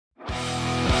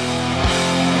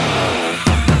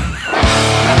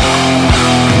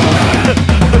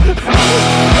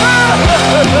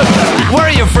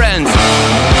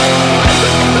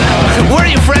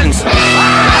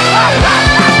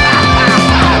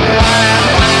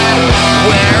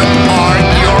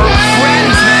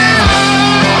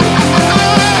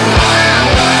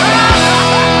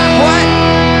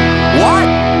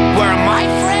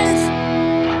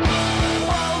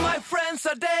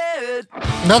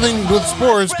nothing with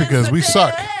sports because we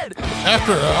suck.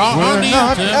 After We're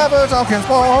not ever talking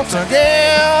sports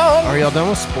again. Are y'all done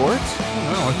with sports?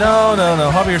 No.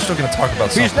 Javier's still going to talk about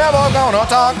He's something. never gonna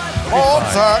talk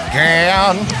sports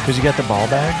again. Because you got the ball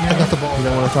back? I got the ball. You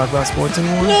don't want to talk about sports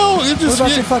anymore? No, it What just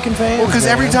about your fucking fans? Well, because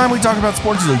every man? time we talk about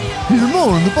sports, he's like, he's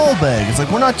more in the ball bag. It's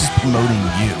like, we're not just promoting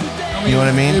you. You know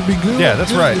what I mean? It'd be good. Yeah,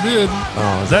 that's if right. You did.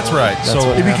 Oh, That's right. That's So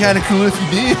what It'd be happened. kind of cool if you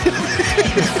did.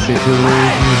 Be cool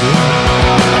if you did.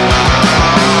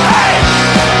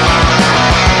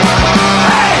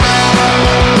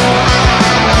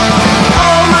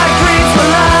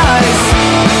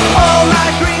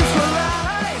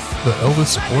 The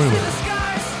Elvis spoiler.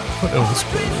 What Elvis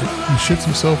spoiler? He shits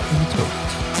himself in the toilet.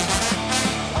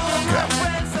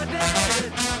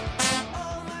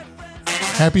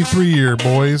 Happy 3-year,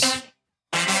 boys.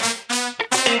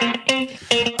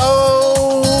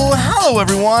 Oh, hello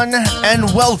everyone, and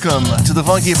welcome to the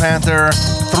Funky Panther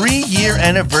 3-year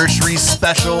anniversary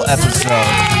special episode.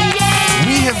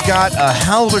 We have got a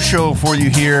hell of a show for you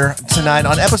here tonight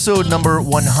on episode number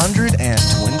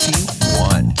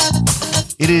 121.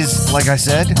 It is, like I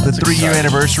said, the 3-year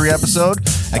anniversary episode.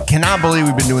 I cannot believe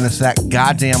we've been doing this that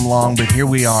goddamn long, but here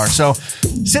we are. So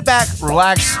sit back,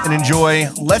 relax, and enjoy.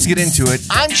 Let's get into it.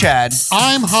 I'm Chad.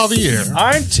 I'm Javier.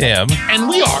 I'm Tim. And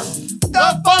we are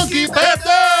the Funky Panther!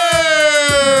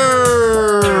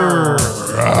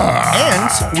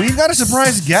 And we've got a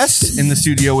surprise guest in the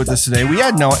studio with us today.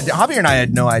 Javier and I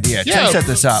had no idea. Tim set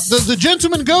this up. The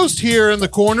gentleman ghost here in the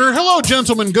corner. Hello,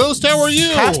 gentleman ghost. How are you?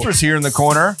 Casper's here in the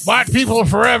corner. Black people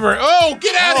forever. Oh,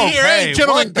 get out of here. Hey,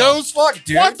 gentleman what the ghost. fuck,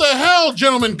 dude? What the hell,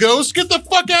 gentleman ghost? Get the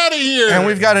fuck out of here. And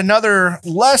we've got another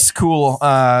less cool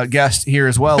guest here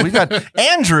as well. We've got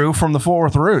Andrew from the Fort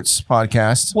Worth Roots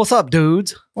podcast. What's up,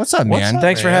 dudes? What's up, man?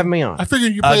 Thanks for having me on. I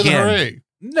figured you play the Again. hooray.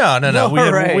 No. No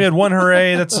hooray. We had one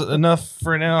hooray. That's enough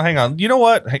for now. Hang on. You know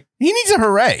what? Hey, He needs a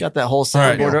hooray. Got that whole All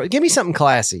right. soundboard. Give me something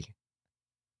classy.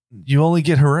 you only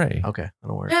get hooray. Okay,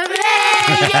 that'll work.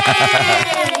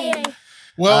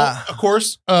 Well, of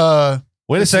course.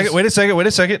 Wait a second.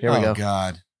 Here we Oh, go.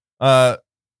 God.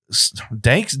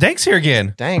 Dank's here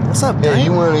again. Dang, what's up, Yeah, Dang?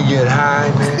 you want to get high,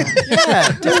 man? Yeah,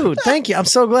 dude, thank you. I'm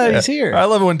so glad he's here. I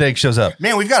love it when Dank shows up.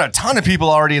 Man, we've got a ton of people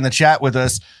already in the chat with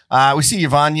us. We see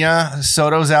Yvonnya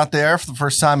Soto's out there for the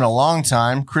first time in a long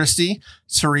time. Christy,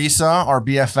 Teresa, our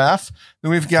BFF.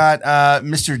 Then we've got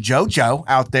Mr. Jojo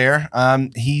out there.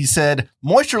 He said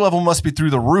moisture level must be through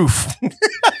the roof.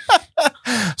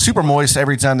 Super moist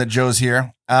every time that Joe's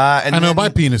here. And I know then- my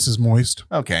penis is moist.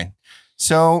 Okay.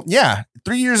 So yeah,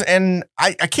 3 years, and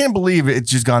I can't believe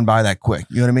it's just gone by that quick.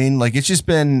 You know what I mean? Like, it's just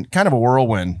been kind of a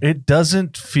whirlwind. It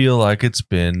doesn't feel like it's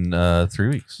been 3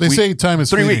 weeks. They say time is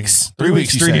 3 fleeting. weeks. 3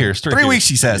 weeks, he 3 said. years, 3 weeks,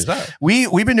 he says. All right.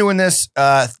 We've been doing this,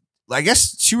 I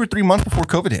guess 2 or 3 months before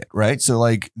COVID hit, right? So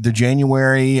like the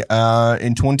January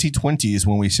in 2020 is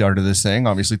when we started this thing,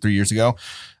 obviously 3 years ago.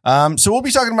 So we'll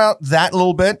be talking about that a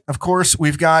little bit. Of course,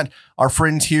 we've got our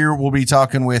friends here. We'll be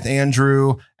talking with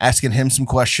Andrew, asking him some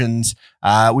questions.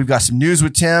 We've got some news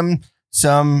with Tim,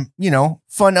 some,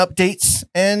 fun updates.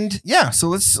 And yeah, so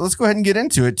let's go ahead and get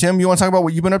into it. Tim, you want to talk about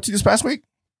what you've been up to this past week?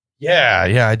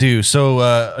 Yeah, I do.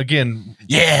 So again,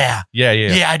 Yeah,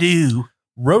 I do.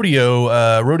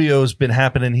 Rodeo's been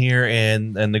happening here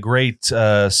and the great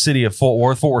city of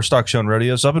Fort Worth Stock Show and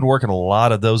Rodeo. So I've been working a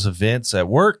lot of those events at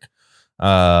work.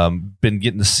 Been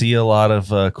getting to see a lot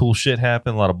of cool shit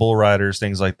happen, a lot of bull riders,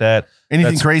 things like that.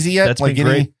 Anything That's- crazy yet? that's been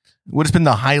great. What has been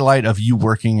the highlight of you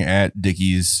working at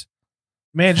Dickey's?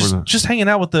 Man, For the- just hanging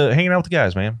out with the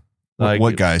guys, man.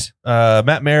 What guys?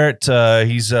 Matt Merritt,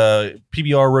 he's a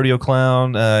PBR rodeo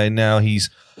clown, and now he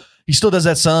still does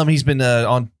that some. He's been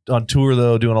on tour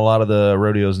though, doing a lot of the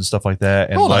rodeos and stuff like that.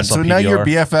 And Hold on. less So on now PBR. you're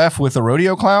BFF with a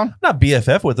rodeo clown? Not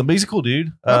BFF with him, but he's a cool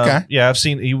dude. Okay. Yeah, I've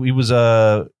seen he was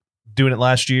doing it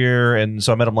last year, and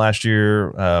so I met him last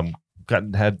year.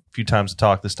 Had a few times to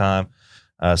talk this time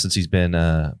since he's been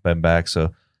back.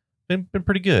 So been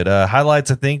pretty good.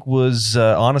 Highlights I think was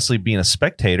honestly being a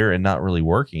spectator and not really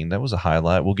working. That was a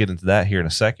highlight. We'll get into that here in a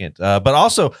second. But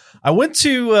also I went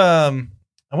to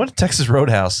Texas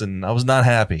Roadhouse and I was not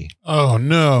happy. Oh,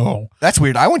 no. That's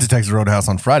weird. I went to Texas Roadhouse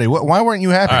on Friday. Why weren't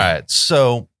you happy? All right,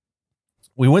 so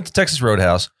we went to Texas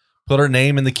Roadhouse, put our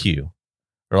name in the queue.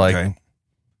 They're like, Okay.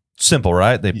 simple,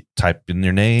 right? They type in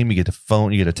your name, you get a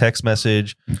phone, you get a text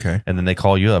message, Okay. and then they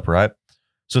call you up, right?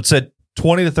 So it said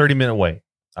 20 to 30 minute wait.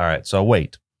 All right, so I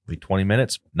wait 20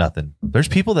 minutes, nothing. There's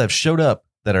people that have showed up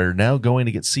that are now going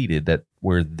to get seated that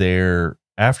were there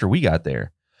after we got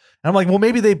there. And I'm like, well,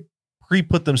 maybe they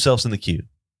pre-put themselves in the queue,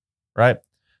 right?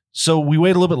 So we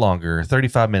wait a little bit longer.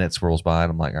 35 minutes rolls by,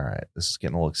 and I'm like, all right, this is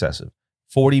getting a little excessive.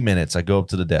 40 minutes. I go up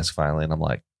to the desk finally, and I'm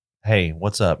like, "Hey,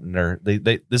 what's up, nerd?"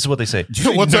 This is what they say.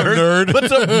 What's up, nerd?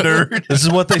 What's up, nerd? This is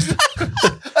what they.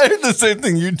 I heard the same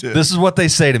thing you did. This is what they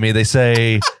say to me. They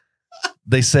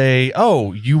say,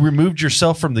 "Oh, you removed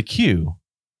yourself from the queue,"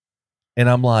 and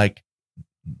I'm like,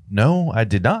 "No, I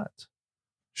did not."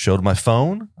 Showed my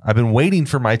phone. I've been waiting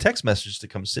for my text message to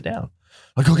come sit down.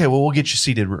 Like, okay, well, we'll get you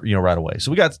seated, right away.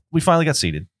 So we finally got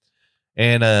seated,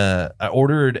 and I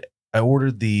ordered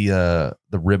the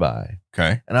ribeye.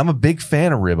 Okay. And I'm a big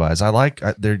fan of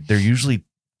ribeyes. They're usually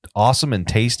awesome and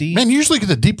tasty. Man, you usually get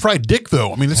the deep fried dick,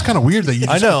 though. I mean, it's kind of weird that you.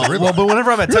 I Just know. have the ribeye. Well, but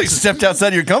whenever I'm at Really Texas, stepped outside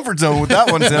of your comfort zone with that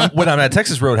one, Tim. when I'm at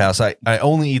Texas Roadhouse, I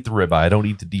only eat the ribeye. I don't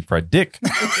eat the deep fried dick.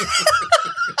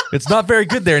 It's not very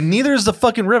good there. Neither is the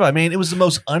fucking ribeye. Man, it was the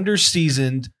most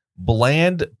underseasoned,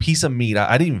 bland piece of meat.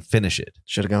 I didn't even finish it.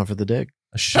 Should have gone for the dick.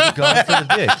 I should have gone for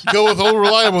the dick. Go with old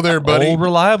reliable there, buddy. Old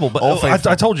reliable, but Old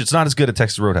Faithful. I told you it's not as good at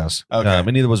Texas Roadhouse. Okay. And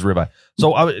neither was ribeye.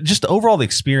 So just overall, the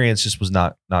experience just was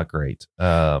not great.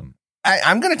 I'm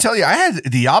going to tell you, I had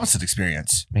the opposite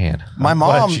experience. Man, My I'm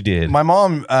glad mom, she did. My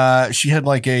mom, she had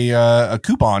like a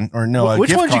coupon or no, a Which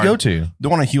gift one did you card. go to? The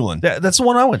one in Hewlin. That's the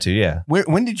one I went to. Yeah.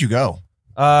 When did you go?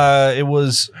 It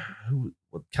was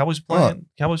Cowboys playing.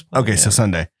 Cowboys playing. Okay, yeah. so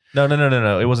Sunday. No.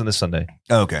 It wasn't this Sunday.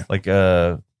 Oh, okay. Like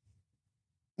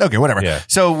Okay, whatever. Yeah.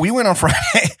 So we went on Friday.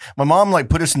 My mom like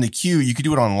put us in the queue. You could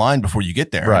do it online before you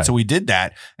get there. Right. And so we did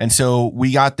that. And so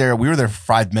we got there. We were there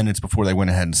 5 minutes before they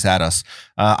went ahead and sat us.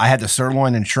 I had the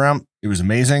sirloin and shrimp. It was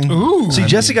amazing. Ooh. see,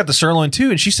 Jesse got the sirloin too,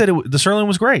 and she said the sirloin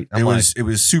was great. It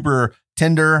was super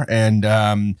tender, and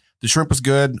the shrimp was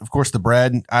good. Of course, the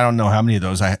bread. I don't know how many of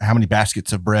those. How many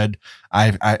baskets of bread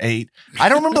I ate. I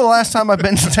don't remember the last time I've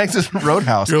been to Texas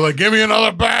Roadhouse. You're like, give me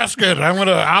another basket. I'm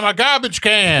a garbage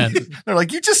can. They're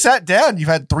like, you just sat down. You've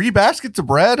had 3 baskets of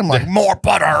bread. I'm like, more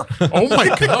butter. Oh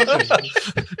my god.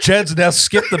 Chad's now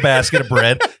skipped the basket of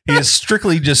bread. He is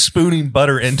strictly just spooning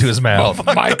butter into his mouth.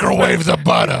 Microwave the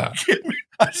butter.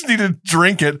 I just need to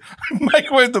drink it,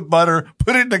 microwave the butter,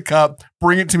 put it in a cup,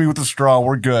 bring it to me with a straw.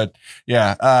 We're good.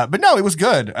 Yeah. But no, it was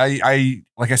good. I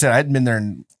like I said, I hadn't been there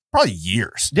in probably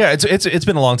years. Yeah, it's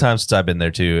been a long time since I've been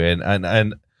there too,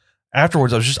 and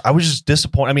afterwards I was just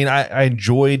disappointed. I mean, I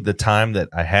enjoyed the time that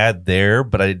I had there,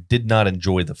 but I did not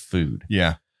enjoy the food.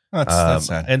 Yeah. That's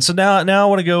sad. And so now I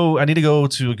want to go. I need to go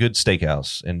to a good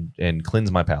steakhouse and cleanse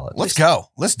my palate. Let's go.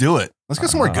 Let's do it. Let's go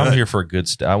somewhere good. I'm here for a good.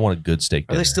 I want a good steak.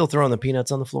 Are they dinner. still throwing the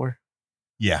peanuts on the floor?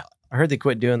 Yeah. I heard they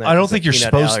quit doing that. I don't because think of you're peanut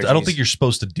supposed. To, I don't allergies. think you're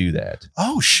supposed to do that.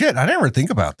 Oh shit! I never think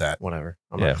about that. Whatever.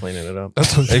 I'm Yeah. not cleaning it up.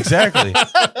 Exactly.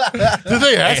 Did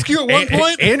they ask you at one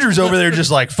point? Andrew's over there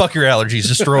just like fuck your allergies,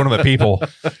 just throwing them at people.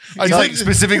 He's like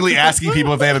specifically asking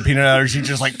people if they have a peanut allergy,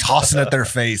 just like tossing it at their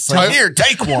face. Like, here,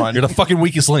 take one. You're the fucking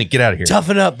weakest link. Get out of here.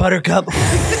 Toughen up, Buttercup.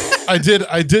 I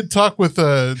did talk with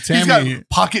He's Tammy. got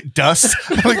pocket dust,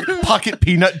 like pocket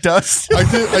peanut dust.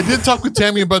 I did talk with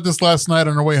Tammy about this last night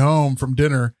on our way home from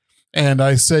dinner. And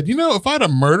I said, if I had to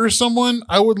murder someone,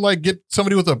 I would like get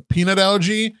somebody with a peanut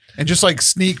allergy and just like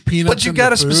sneak peanuts. But you into got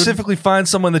to food. specifically find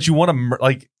someone that you want to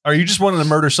like. Are you just wanting to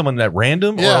murder someone at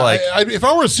random, Yeah, or like if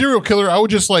I were a serial killer, I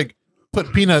would just like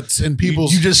put peanuts in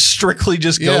people's. you just strictly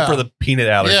just go Yeah. for the peanut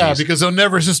allergies? Yeah, because they'll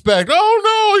never suspect. Oh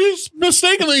no, he's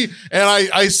mistakenly. And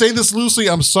I say this loosely.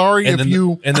 I'm sorry and if then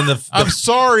you. and then I'm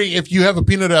sorry if you have a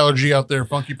peanut allergy out there,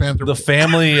 Funky Panther. the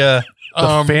family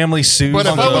family sues. but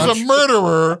if the I was bunch. a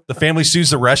murderer, The family sues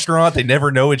the restaurant. They never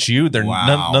know it's you. They're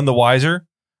Wow. none the wiser.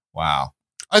 Wow.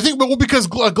 I think, well, because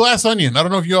Glass Onion. I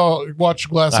don't know if you all watch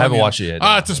Glass I Onion. haven't watched it yet.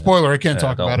 It's a spoiler. I can't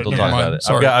talk don't- about it. don't Never talk mind. about it.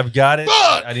 Sorry. I've got it.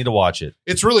 Fuck! I need to watch it.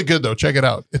 It's really good though. Check it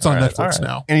out. It's on All right, Netflix all right.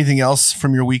 now. Anything else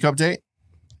from your week update?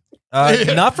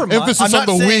 Not from my, Emphasis I'm not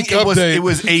on the saying week it was, update. it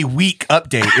was a week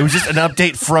update. It was just an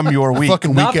update from your week.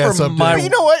 Fucking Not weak ass from update. my- But you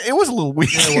know what? It was a little weak.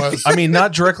 It was. I mean,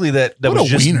 not directly that What was a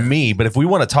just wiener. me, but if we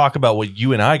want to talk about what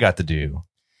you and I got to do,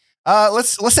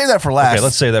 Let's save that for last. okay,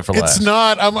 let's say that for It's last.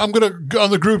 not. I'm gonna go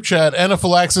on the group chat.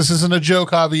 Anaphylaxis isn't a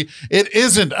joke, Javi. It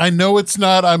isn't. I know it's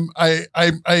not.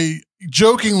 I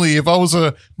jokingly, if I was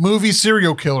a movie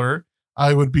serial killer,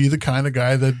 I would be the kind of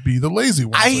guy that'd be the lazy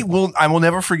one. I will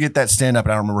never forget that stand up. I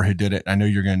don't remember who did it. I know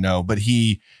you're gonna know, but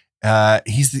he got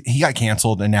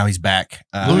canceled and now he's back.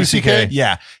 Louis C.K.?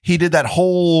 Yeah, he did that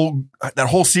whole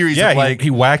series. Yeah, of like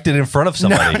he whacked it in front of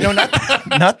somebody. No,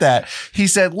 not that. He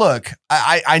said, "Look,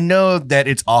 I know that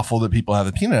it's awful that people have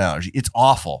a peanut allergy. It's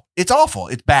awful. It's awful.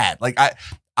 It's bad. Like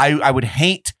I would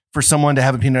hate for someone to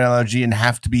have a peanut allergy and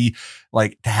have to be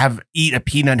like eat a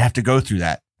peanut and have to go through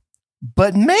that.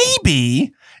 But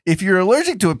maybe if you're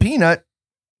allergic to a peanut,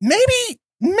 maybe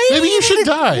Maybe you should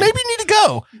die. Maybe you need to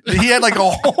go. He had like a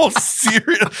whole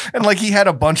series, and like he had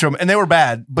a bunch of them, and they were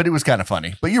bad, but it was kind of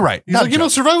funny. But you're right. He's Not like, a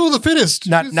joke. survival of the fittest.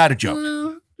 Not a joke.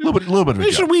 A little bit of a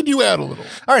They should joke. weed you out a little.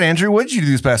 All right, Andrew, what did you do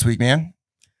this past week, man?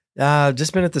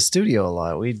 Just been at the studio a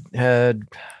lot. We had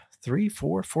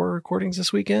four recordings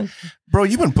this weekend. Bro,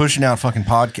 you've been pushing out fucking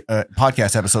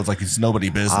podcast episodes like it's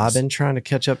nobody business. I've been trying to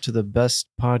catch up to the best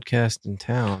podcast in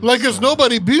town. Like it's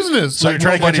nobody business. So Like you're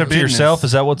trying to catch nobody up to business. yourself?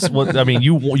 Is that what? I mean,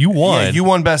 you won. Yeah, you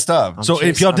won best of. I'm So if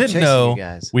chasing- y'all I'm didn't chasing know, you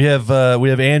guys. we have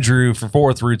Andrew for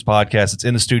Fourth Roots podcast. It's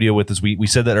in the studio with us. We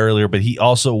said that earlier, but he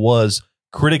also was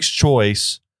Critics'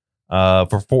 Choice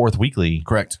for Fourth Weekly,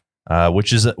 Correct.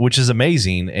 which is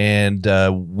amazing, and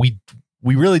we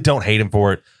really don't hate him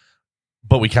for it,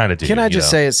 but we kind of do. Can I you just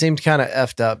know? say it seemed kind of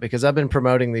effed up because I've been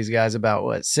promoting these guys about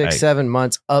what 6, Hey. 7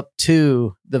 months up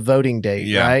to the voting date,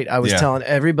 Yeah. right? I was Yeah. telling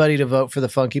everybody to vote for the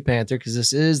Funky Panther because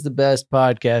this is the best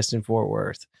podcast in Fort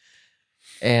Worth.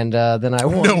 And then I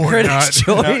won No, we're Critics'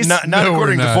 not. Choice. Not No,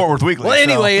 according we're to not. Fort Worth Weekly. Well, so-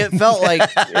 anyway, it felt like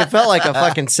a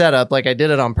fucking setup, like I did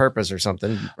it on purpose or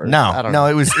something. Or, I No, don't no, know.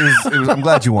 it was. I'm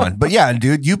glad you won, but yeah,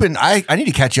 dude, you've been. I need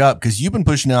to catch up because you've been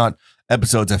pushing out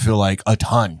episodes. I feel like a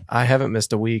ton. I haven't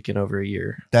missed a week in over a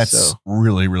year. That's so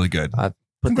really, really good. put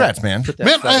Congrats, that- man. put that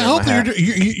Man, feather I in hope my that hat.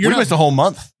 you're We not. missed a whole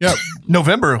month. Yeah.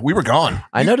 November, we were gone.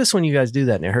 I notice when you guys do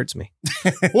that, and it hurts me.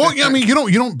 Well, yeah, I mean, you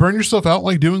don't burn yourself out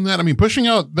like doing that. I mean, pushing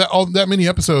out that many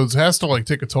episodes has to like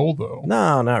take a toll, though.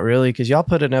 No, not really, because y'all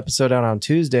put an episode out on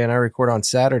Tuesday and I record on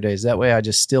Saturdays. That way I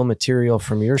just steal material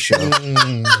from your show.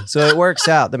 So it works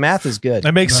out. The math is good.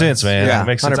 That makes sense, man. Yeah, It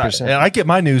makes sense. 100%. And I get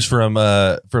my news from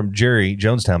Jerry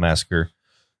Jonestown Massacre.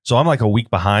 So I'm like a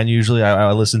week behind usually.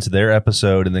 I listen to their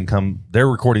episode and then they're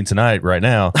recording tonight right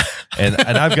now. And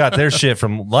I've got their shit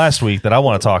from last week that I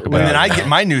want to talk about. And then I get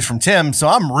my news from Tim, so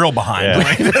I'm real behind.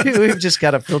 Yeah. We've just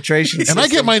got a filtration And system. I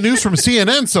get my news from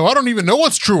CNN, so I don't even know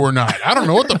what's true or not. I don't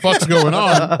know what the fuck's going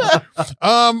on.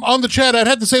 On the chat, I'd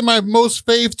have to say my most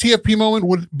fave TFP moment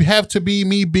would have to be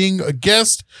me being a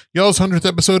guest, y'all's 100th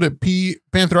episode at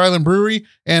Panther Island Brewery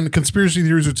and Conspiracy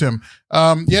Theories with Tim.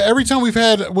 Yeah, every time we've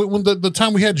had, when the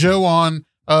time we had Joe on,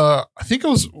 I think it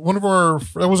was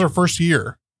that was our first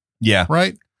year, Yeah.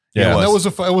 right? Yeah, it That was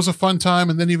it was a fun time,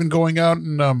 and then even going out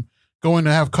and going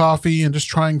to have coffee and just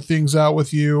trying things out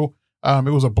with you. It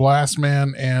was a blast,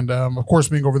 man, and of course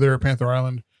being over there at Panther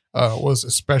Island was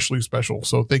especially special.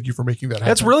 So thank you for making that happen.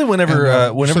 That's really whenever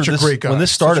And, whenever such a this, great guy. when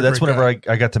this Such started, a that's great whenever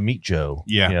guy. I got to meet Joe.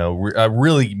 Yeah. You know,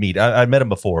 really meet. I met him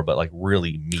before, but like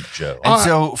really meet Joe. And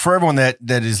so, for everyone that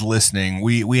is listening,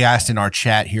 we asked in our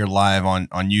chat here live on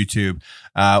YouTube,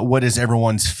 what is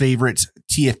everyone's favorite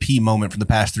TFP moment from the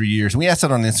past 3 years? And we asked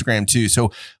that on Instagram too.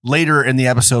 So later in the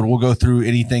episode, we'll go through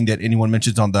anything that anyone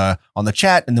mentions on the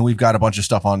chat, and then we've got a bunch of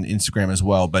stuff on Instagram as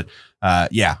well. But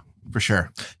yeah, for sure.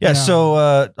 Yeah.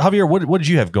 So Javier, what did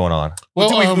you have going on?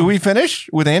 Well, Did we finish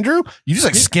with Andrew? You just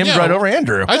like skimmed yeah. right over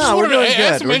Andrew. I just No, we're wanted to doing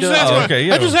ask good. him. We're I just doing asked good. him. Okay,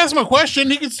 yeah. I just asked him a question.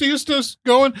 He could see us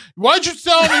going. Why'd you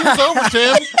tell me it was over,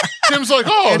 Tim? Tim's like,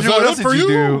 oh, Andrew, is what that else it did for you you?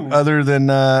 do other than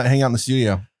hang out in the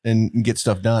studio and get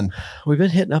stuff done? We've been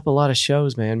hitting up a lot of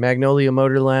shows, man. Magnolia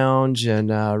Motor Lounge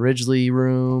and Ridgely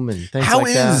Room and things How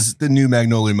like that. is the new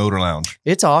Magnolia Motor Lounge?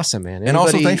 It's awesome, man. And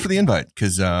also, Anybody- thanks for the invite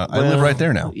because I live Well, right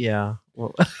there now. Yeah.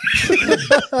 Well,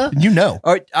 You know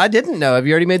I didn't know. Have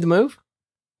you already made the move?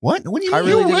 what? What do you I mean?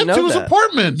 really You didn't went know to his that.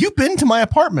 apartment. You've been to my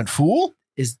apartment, fool.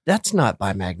 That's not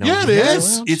by Magnolia? Yeah, it Motor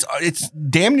is. Lounge? It's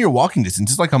damn near walking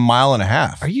distance. It's like a mile and a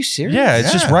half. Are you serious? Yeah,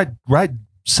 it's just Yeah. right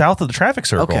south of the traffic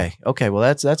circle. Okay. Well,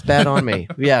 that's bad on me.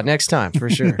 Yeah, next time for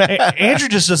sure. Andrew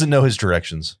just doesn't know his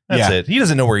directions. That's Yeah. it. He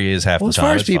doesn't know where he is half Well, the as time.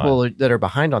 far as It's fine. people that are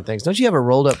behind on things, don't you have a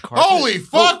rolled up carpet? Holy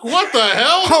fuck! What the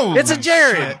hell? It's a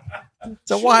Jared.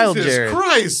 It's a wild Jesus Jared.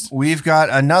 Christ! We've got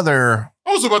another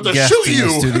I was about to guest shoot in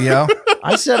the you. studio.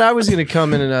 I said I was going to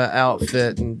come in an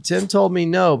outfit, and Tim told me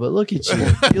no. But look at you.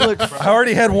 You look, I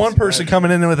already had one person coming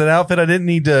in with an outfit. I didn't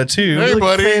need two. Hey, you look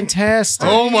buddy. fantastic.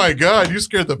 Oh my god! You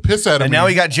scared the piss out of And me. now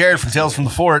we got Jared from Tales from the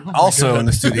Fort also in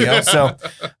the studio. So,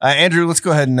 Andrew, let's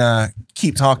go ahead and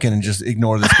keep talking and just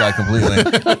ignore this guy completely.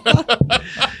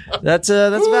 That's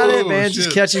about it, Ooh, man. Just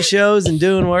shit. catching shows and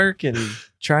doing work and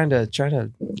trying to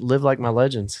live like my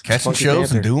legends. Catching Funky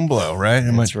shows and Panther. doing blow, right?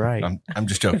 That's right. I'm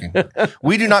just joking.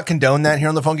 We do not condone that here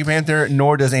on the Funky Panther,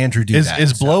 nor does Andrew do that.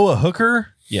 Is Blow a hooker?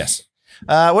 Yes.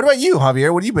 What about you,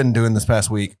 Javier? What have you been doing this past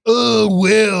week? Oh,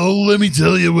 well, let me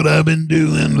tell you what I've been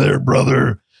doing there,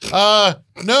 brother.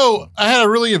 No, I had a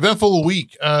really eventful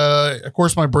week. Of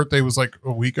course, my birthday was like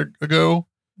a week ago.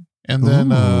 And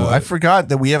then Ooh, I forgot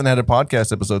that we haven't had a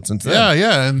podcast episode since then.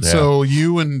 yeah. And so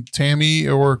you and Tammy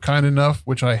were kind enough,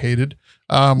 which I hated.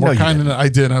 No, Were you kind enough. I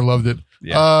did. I loved it.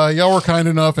 Y'all were kind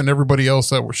enough, and everybody else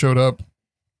that showed up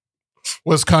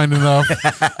was kind enough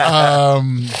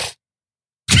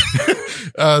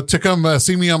to come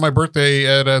see me on my birthday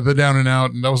at the Down and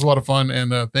Out, and that was a lot of fun.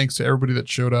 And thanks to everybody that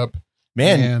showed up.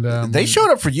 Man, And, they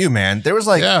showed up for you, man. There was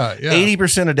like yeah.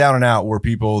 80% of Down and Out were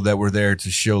people that were there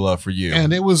to show love for you.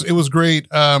 And it was great.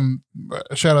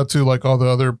 Shout out to like all the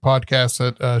other podcasts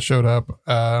that showed up.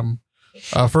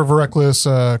 Fervor Reckless,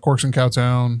 Corks and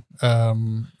Cowtown.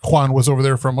 Juan was over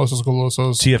there from Osos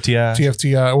Golosos.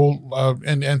 TFTI. Well,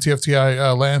 and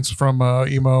TFTI. Lance from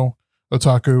Emo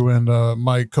Otaku, and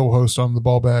my co-host on the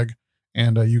Ball Bag,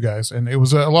 and you guys. And it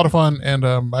was a lot of fun, and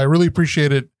I really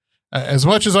appreciate it. As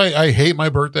much as I hate my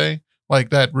birthday, like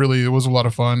that, really, it was a lot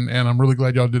of fun, and I'm really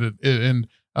glad y'all did it. And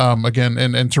again,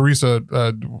 and Teresa,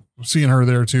 seeing her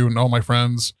there too, and all my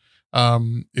friends,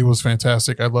 it was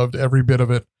fantastic. I loved every bit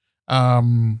of it.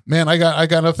 Man, I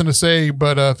got nothing to say,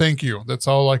 but thank you. That's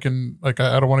all I can. Like,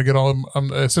 I don't want to get all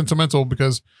sentimental,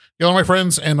 because y'all are my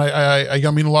friends, and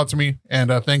y'all mean a lot to me.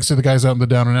 And thanks to the guys out in the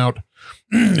Down and Out,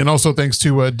 and also thanks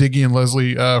to Diggy and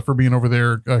Leslie for being over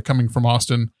there, coming from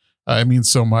Austin. It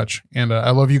means so much, and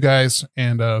I love you guys,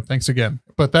 and thanks again.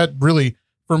 But that really,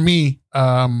 for me,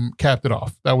 capped it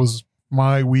off. That was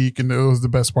my week, and it was the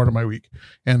best part of my week.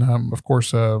 And of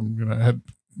course, I had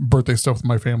birthday stuff with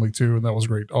my family too, and that was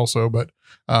great also. But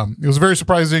it was very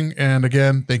surprising, and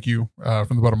again, thank you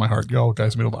from the bottom of my heart. Y'all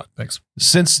guys mean a lot. Thanks.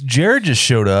 Since Jared just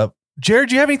showed up, Jared,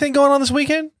 do you have anything going on this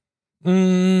weekend?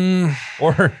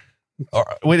 Or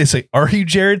wait a second, are you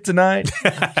Jared tonight?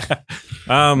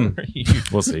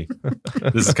 We'll see.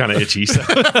 This is kind of itchy. So.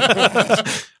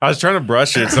 I was trying to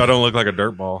brush it so I don't look like a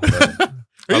dirt ball. But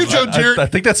Are you Joe Dirt? I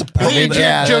think that's a point. Hey, Of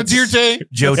that. Joe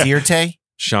Dirt. Joe Dierte?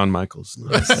 Shawn Michaels.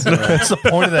 That's the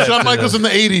point of that. Shawn Michaels in the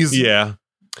 80s. Yeah.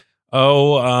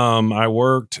 I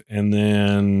worked, and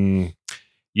then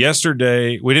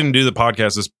yesterday we didn't do the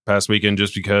podcast this past weekend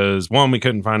just because, one, we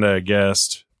couldn't find a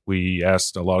guest. We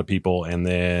asked a lot of people, and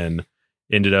then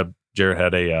ended up Jared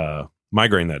had a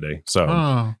migraine that day.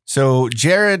 So So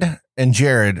Jared and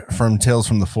Jared from Tales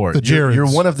from the Fort. The Jareds. You're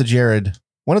one of the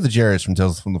Jareds from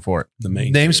Tales from the Fort. the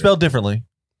main Name Jared. spelled differently.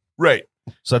 Right.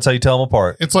 So that's how you tell them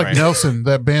apart. It's like Right. Nelson,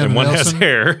 that band. and one has Nelson.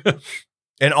 hair.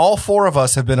 And all four of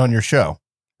us have been on your show.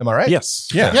 Am I right? Yes.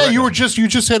 Yeah. Yeah, you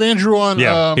just had Andrew on.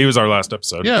 Yeah. He was our last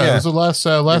episode. Yeah, it was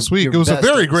the last week. your It was a best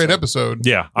very great episode. episode.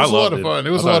 Yeah. It was a lot of fun. It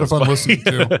was a lot of fun listening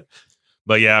to.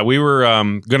 But yeah, we were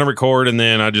going to record, and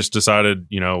then I just decided,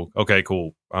 okay,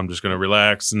 cool. I'm just going to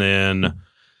relax, and then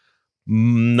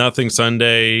nothing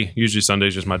Sunday. Usually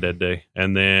Sunday's just my dead day.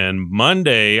 And then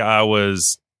Monday I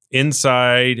was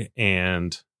inside,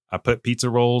 and I put pizza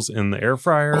rolls in the air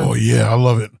fryer. Oh yeah, I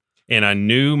love it. And I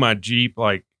knew my Jeep,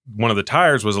 like one of the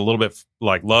tires was a little bit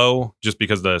like low just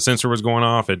because the sensor was going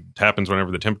off. It happens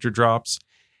whenever the temperature drops.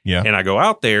 Yeah. And I go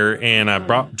out there, and I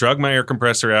drug my air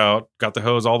compressor out, got the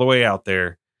hose all the way out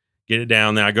there, get it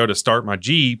down. Then I go to start my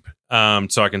Jeep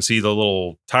so I can see the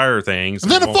little tire things.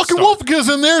 And then it a won't fucking start. wolf goes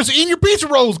in there, is eating your pizza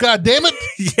rolls. God damn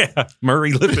it! Yeah,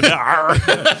 Murray lifted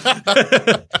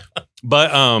it.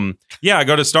 But I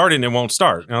go to start it, and it won't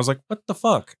start. And I was like, what the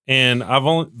fuck? And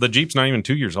the Jeep's not even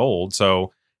 2 years old.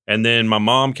 So, and then my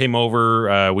mom came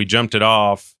over, we jumped it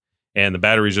off, and the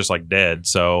battery's just like dead.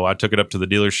 So I took it up to the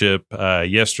dealership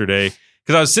yesterday,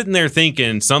 because I was sitting there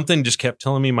thinking, something just kept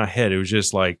telling me in my head. It was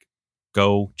just like,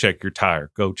 go check your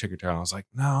tire. Go check your tire. And I was like,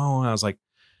 no. And I was like,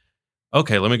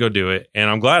 okay, let me go do it. And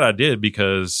I'm glad I did,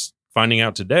 because finding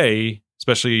out today,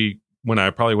 especially when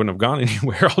I probably wouldn't have gone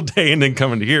anywhere all day, and then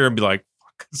coming to here and be like,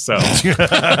 fuck. So That's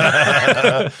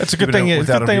a good thing. It's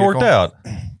a good thing it worked out.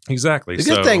 exactly. The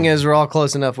good thing is we're all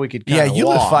close enough we could Yeah, you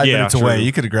live walk. 5 Yeah, minutes true. away.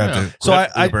 You could have grabbed it. So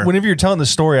I whenever you're telling the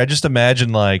story, I just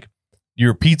imagine like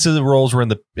your pizza rolls were in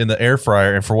the air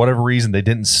fryer, and for whatever reason they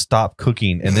didn't stop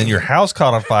cooking, and then your house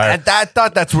caught on fire. I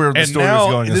thought that's where the And story now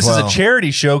was going this as well. is a charity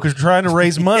show because we're trying to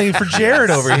raise money for Jared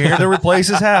over here to replace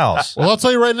his house. Well, I'll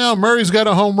tell you right now, Murray's got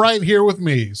a home right here with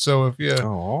me. So if you, Aw. I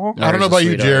don't know Murray's a about you,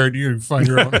 sweetheart. Jared, you find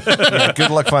your own. Yeah,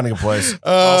 good luck finding a place.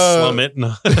 I'll slum it.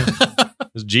 No.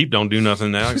 This Jeep don't do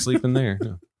nothing now. I sleep in there.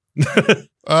 No.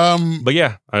 But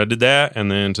yeah, I did that, and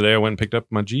then today I went and picked up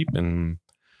my Jeep and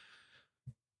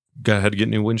had to get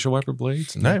new windshield wiper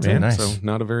blades. And Nice, that's man. it. Nice. So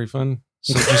not a very fun.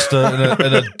 So just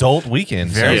an adult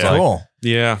weekend. Very sounds like. cool.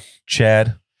 Yeah,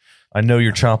 Chad, I know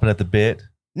you're chomping at the bit.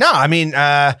 No, I mean,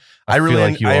 I feel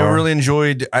like you are. really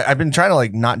enjoyed. I've been trying to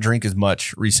like not drink as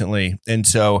much recently, and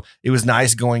so it was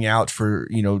nice going out for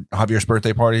Javier's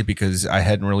birthday party because I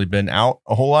hadn't really been out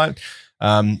a whole lot.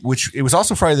 Which it was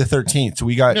also Friday the 13th, so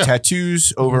we got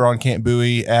tattoos over on Camp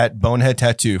Bowie at Bonehead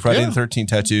Tattoo. Friday the 13th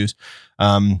tattoos.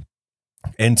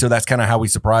 And so that's kind of how we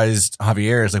surprised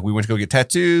Javier. Is like we went to go get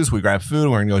tattoos, we grabbed food,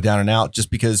 and we're gonna go down and out just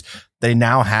because they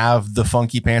now have the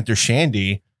Funky Panther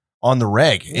Shandy on the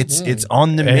reg. It's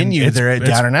on the And menu there at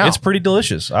Down and Out. It's pretty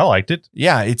delicious. I liked it.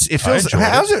 Yeah, it feels. enjoyed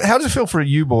How does it feel for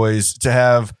you boys to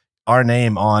have our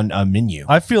name on a menu?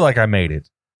 I feel like I made it.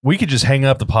 We could just hang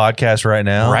up the podcast right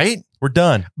now. Right? We're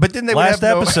done. But then they would Last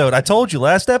have no, episode. I told you,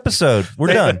 last episode.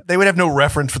 We're done. They would have no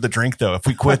reference for the drink though if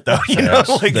we quit though. You know,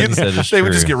 Yes, like that is they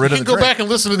would just true. get rid You of can the go drink. back and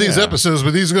listen to these episodes,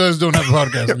 but these guys don't have a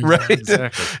podcast anymore. Right.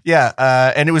 Exactly.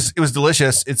 Yeah, and it was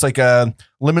delicious. It's like a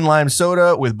lemon lime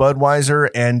soda with Budweiser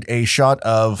and a shot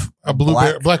of A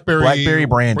blackberry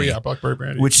brandy. Yeah, blackberry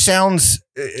brandy. which sounds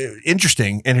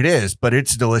interesting, and it is, but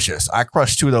it's delicious. I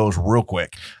crushed 2 of those real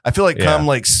quick. I feel like Yeah. come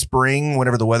like spring,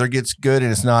 whenever the weather gets good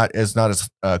and it's not as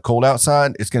cold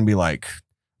outside, it's going to be like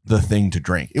the thing to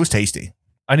drink. It was tasty.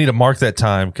 I need to mark that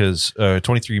time because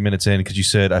 23 minutes in, because you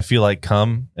said I feel like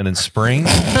come and then spring.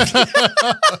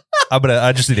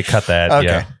 I just need to cut that. Okay.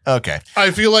 Yeah. Okay.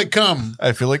 I feel like cum.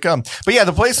 I feel like but yeah,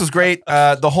 the place was great.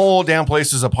 The whole damn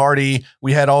place was a party.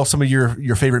 We had some of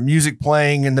your favorite music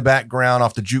playing in the background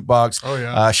off the jukebox. Oh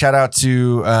yeah. Shout out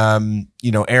to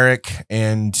Eric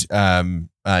and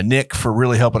Nick for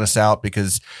really helping us out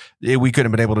because we couldn't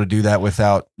have been able to do that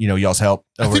without y'all's help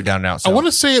over at Down and Out. So. I want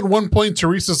to say at one point,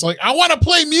 Teresa's like, I want to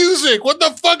play music. What the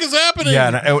fuck is happening?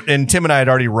 Yeah, and Tim and I had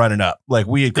already run it up. Like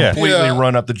we had completely Yeah.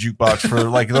 run up the jukebox for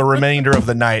like the remainder of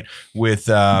the night with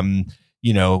Kanye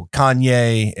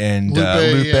and Lupe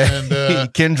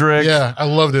and, Kendrick. Yeah, I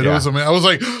loved it. Yeah. It was amazing. I was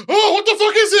like, oh, what the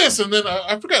fuck is this? And then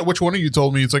I forgot which one of you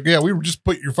told me. It's like, yeah, we just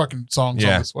put your fucking songs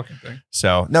Yeah. on this fucking thing.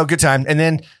 So no, good time. And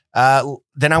then I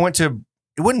went to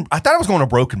I thought I was going to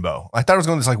Broken Bow. I thought I was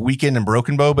going to this like weekend in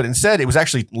Broken Bow, but instead it was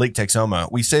actually Lake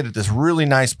Texoma. We stayed at this really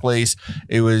nice place.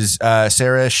 It was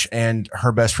Sarish and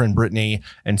her best friend Brittany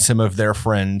and some of their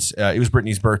friends. It was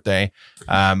Brittany's birthday,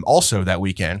 also that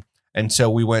weekend. And so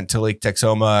we went to Lake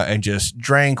Texoma and just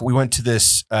drank. We went to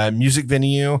this music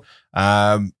venue,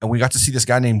 and we got to see this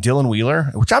guy named Dylan Wheeler,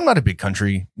 which I'm not a big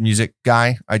country music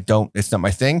guy. It's not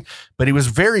my thing, but he was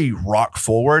very rock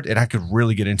forward and I could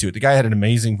really get into it. The guy had an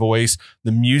amazing voice.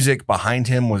 The music behind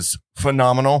him was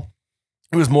phenomenal.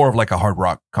 It was more of like a hard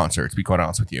rock concert, to be quite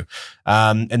honest with you.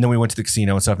 And then we went to the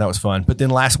casino and stuff. That was fun. But then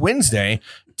last Wednesday,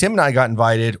 Tim and I got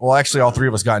invited. Well, actually all 3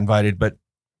 of us got invited, but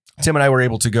Tim and I were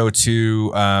able to go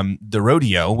to the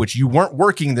rodeo, which you weren't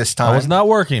working this time. I was not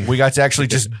working. We got to actually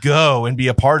just go and be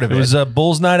a part of It it. was a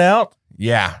Bulls night out.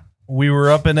 Yeah. We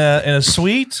were up in a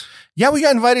suite. Yeah, we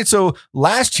got invited. So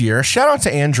last year, shout out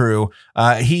to Andrew.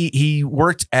 He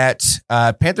worked at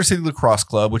Panther City Lacrosse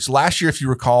Club, which last year, if you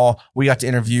recall, we got to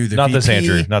interview the Not VP. this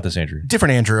Andrew. Not this Andrew.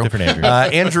 Different Andrew. Different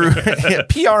Andrew. Andrew,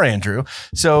 PR Andrew.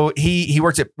 So he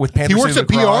worked with Panther He City works at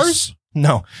Lacrosse. PRs?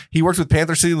 No, he works with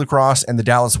Panther City Lacrosse and the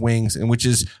Dallas Wings, and which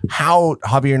is how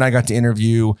Javier and I got to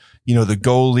interview, the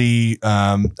goalie,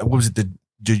 what was it, the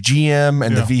GM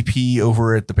and the VP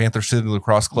over at the Panther City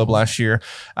Lacrosse Club last year.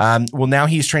 Well, now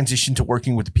he's transitioned to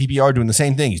working with the PBR, doing the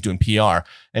same thing. He's doing PR.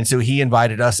 And so he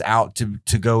invited us out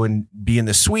to go and be in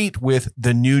the suite with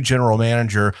the new general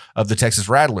manager of the Texas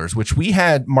Rattlers, which we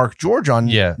had Mark George on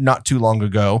not too long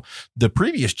ago, the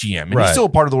previous GM. And he's still a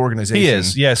part of the organization. He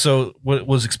is. Yeah. So what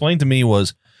was explained to me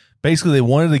was basically they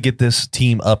wanted to get this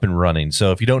team up and running.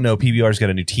 So if you don't know, PBR's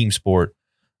got a new team sport.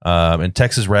 And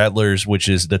Texas Rattlers, which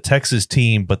is the Texas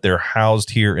team, but they're housed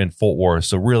here in Fort Worth.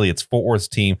 So really, it's Fort Worth's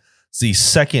team. It's the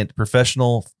second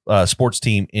professional sports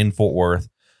team in Fort Worth.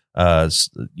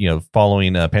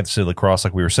 Following Panther City Lacrosse,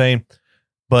 like we were saying.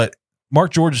 But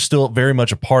Mark George is still very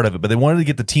much a part of it. But they wanted to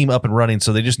get the team up and running,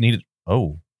 so they just needed.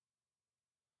 They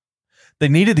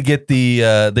needed to get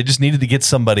they just needed to get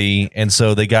somebody, and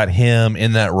so they got him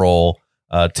in that role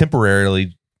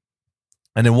temporarily.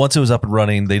 And then once it was up and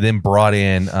running, they then brought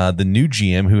in the new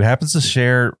GM, who happens to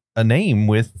share a name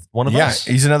with one of us.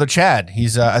 Yeah, he's another Chad.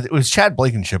 He's it was Chad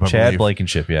Blankenship. Chad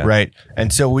Blankenship, yeah, right.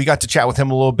 And so we got to chat with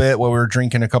him a little bit while we were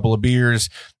drinking a couple of beers,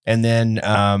 and then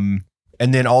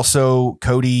also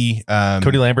Cody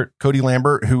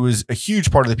Lambert, who was a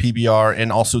huge part of the PBR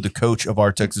and also the coach of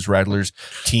our Texas Rattlers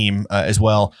team as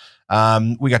well.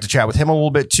 We got to chat with him a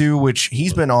little bit too, which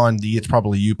he's been on the It's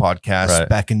Probably You podcast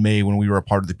back in May when we were a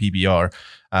part of the PBR,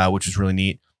 which was really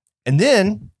neat. And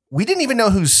then we didn't even know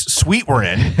whose suite we're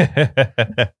in.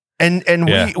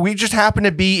 And we just happened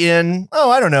to be in,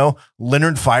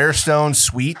 Leonard Firestone's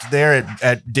suite there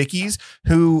at Dickey's,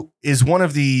 who is one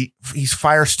of he's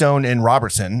Firestone and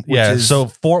Robertson. Which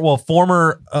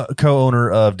former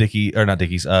co-owner of Dickey, or not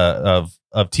Dickey's, of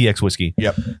TX Whiskey.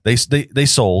 Yep. They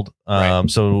sold.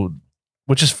 So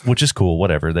which is cool,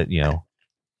 whatever that,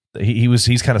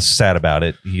 he's kind of sad about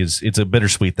it. It's a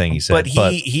bittersweet thing, he said. But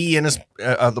he and his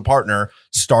the partner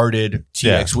started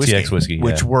TX Whiskey,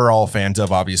 which we're all fans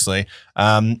of, obviously.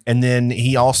 And then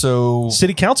he also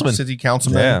city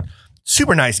councilman,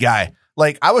 super nice guy.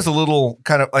 Like, I was a little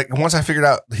kind of like, once I figured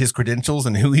out his credentials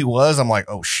and who he was, I'm like,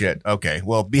 oh shit, okay,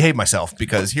 well, behave myself,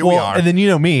 because here we are. And then, you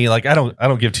know me, like, I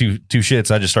don't give two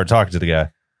shits. I just start talking to the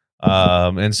guy.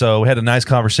 And so we had a nice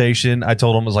conversation. I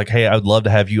told him, I was like, hey, I would love to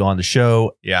have you on the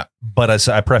show. Yeah. But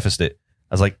I prefaced it.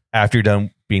 I was like, after you're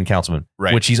done being councilman,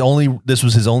 right? Which this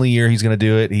was his only year he's going to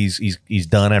do it. He's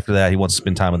done after that. He wants to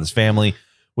spend time with his family,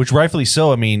 which rightfully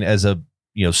so. I mean, as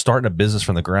starting a business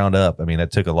from the ground up, I mean,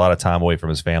 that took a lot of time away from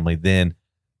his family. Then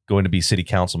going to be city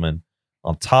councilman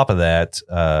on top of that.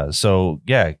 So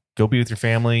yeah, go be with your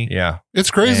family. Yeah.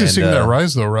 It's crazy seeing that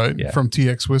rise though, right? Yeah. From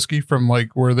TX Whiskey, from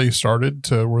like where they started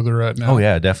to where they're at now. Oh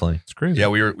yeah, definitely. It's crazy. Yeah,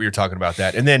 we were talking about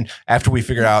that. And then after we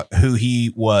figured out who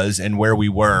he was and where we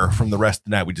were from the rest of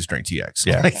the night, we just drank TX.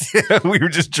 Yeah. We were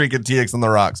just drinking TX on the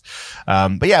rocks.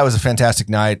 But yeah, it was a fantastic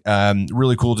night.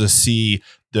 Really cool to see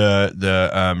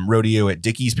the rodeo at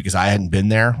Dickey's, because I hadn't been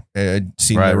there,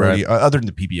 seen the rodeo other than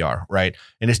the PBR, right?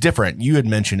 And it's different. You had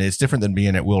mentioned it's different than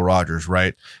being at Will Rogers,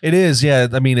 right? It is, yeah.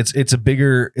 I mean, it's a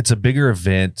bigger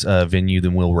event venue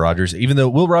than Will Rogers, even though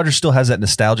Will Rogers still has that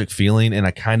nostalgic feeling, and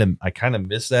I kind of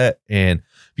miss that. And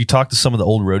if you talk to some of the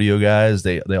old rodeo guys,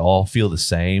 they all feel the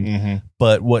same. Mm-hmm.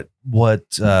 But what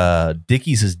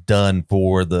Dickey's has done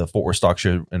for the Fort Worth Stock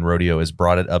Show and Rodeo is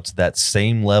brought it up to that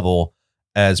same level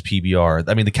as PBR.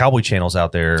 I mean, the Cowboy channels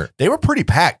out there, they were pretty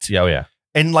packed. Yeah, oh yeah.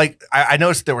 And like, I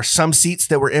noticed there were some seats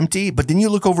that were empty, but then you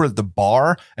look over at the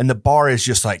bar, and the bar is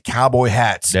just like cowboy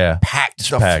hats, packed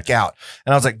stuff out.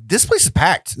 And I was like, this place is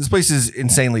packed. This place is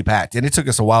insanely packed. And it took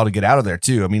us a while to get out of there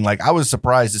too. I mean, like, I was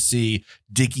surprised to see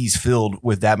Dickey's filled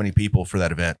with that many people for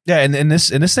that event. Yeah, and this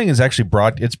thing is actually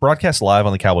it's broadcast live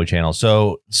on the Cowboy channel.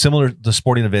 So similar to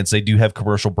sporting events, they do have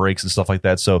commercial breaks and stuff like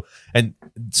that. So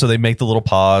they make the little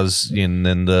pause, and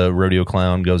then the rodeo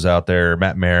clown goes out there,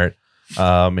 Matt Merritt.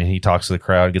 And he talks to the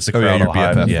crowd, gets the crowd all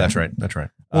hyped. Yeah, that's right.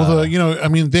 Well, I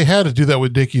mean, they had to do that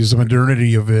with Dickey's, the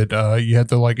modernity of it. You had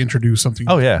to like introduce something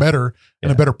better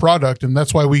and a better product. And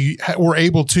that's why we were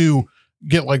able to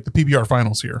get like the PBR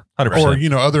finals here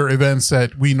 100%. Or, other events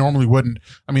that we normally wouldn't.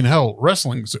 I mean, hell,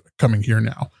 wrestling's coming here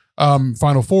now.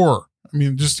 Final Four. I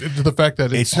mean, just the fact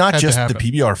that it's not just the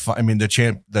PBR. I mean,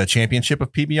 the championship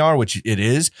of PBR, which it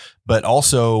is, but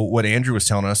also what Andrew was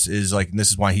telling us is like, and this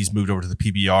is why he's moved over to the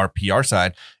PBR PR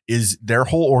side, is their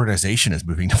whole organization is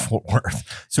moving to Fort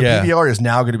Worth. So PBR is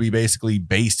now going to be basically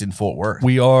based in Fort Worth.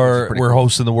 We're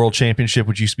hosting the World Championship,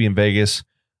 which used to be in Vegas.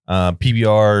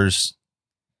 PBR's,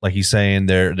 like he's saying,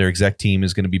 their exec team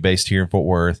is going to be based here in Fort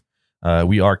Worth.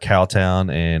 We are Cowtown,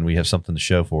 and we have something to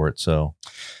show for it. So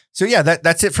yeah,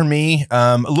 that's it for me.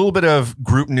 A little bit of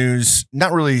group news,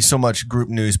 not really so much group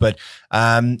news, but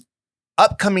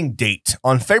upcoming date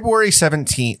on February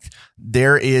 17th,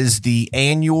 there is the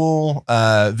annual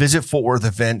Visit Fort Worth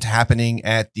event happening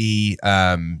at the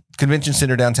Convention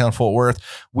Center downtown Fort Worth.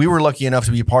 We were lucky enough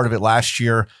to be a part of it last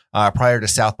year prior to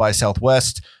South by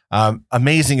Southwest.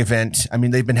 Amazing event. I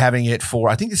mean, they've been having it for,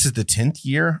 I think this is the 10th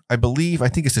year, I believe. I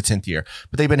think it's the 10th year,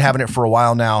 but they've been having it for a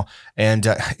while now. And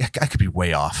I could be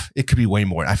way off. It could be way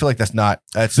more. I feel like this is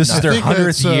their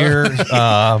 100th year,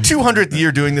 200th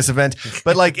year doing this event,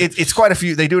 but like it's quite a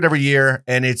few. They do it every year,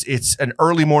 and it's an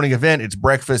early morning event. It's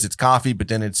breakfast, it's coffee, but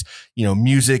then it's,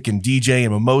 music and DJ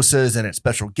and mimosas, and it's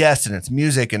special guests, and it's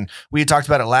music. And we had talked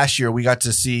about it last year. We got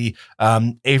to see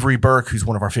Avery Burke, who's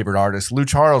one of our favorite artists, Lou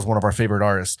Charles, one of our favorite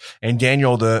artists, and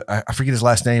Daniel, I forget his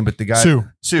last name, but the guy,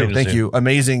 Sue, thank you.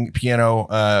 Amazing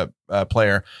piano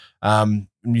player,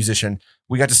 musician.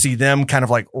 We got to see them kind of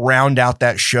like round out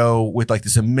that show with like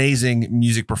this amazing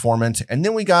music performance. And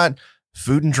then we got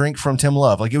food and drink from Tim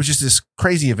Love. Like, it was just this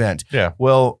crazy event. Yeah.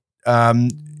 Well,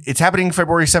 it's happening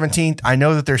February 17th. I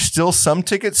know that there's still some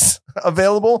tickets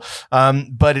available,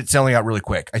 but it's selling out really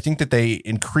quick. I think that they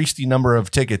increased the number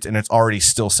of tickets, and it's already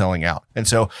still selling out. And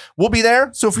so we'll be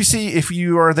there. So if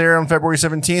you are there on February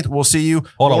 17th, we'll see you.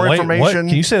 Hold More on, information. What? Can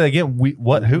you say that again?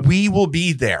 Who? We will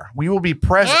be there. We will be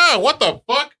present. What the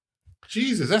fuck?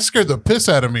 Jesus, that scared the piss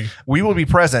out of me. We will be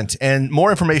present, and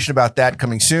more information about that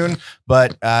coming soon.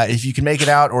 But if you can make it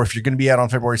out, or if you're going to be out on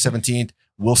February 17th,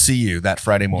 we'll see you that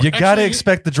Friday morning. You got to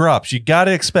expect the drops. You got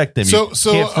to expect them. So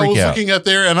I was looking at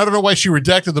there, and I don't know why she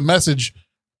redacted the message,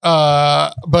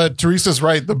 but Teresa's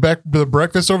right. The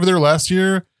breakfast over there last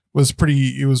year was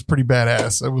pretty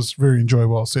badass. It was very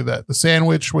enjoyable. I'll say that. The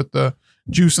sandwich with the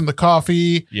juice and the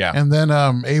coffee. Yeah. And then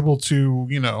able to,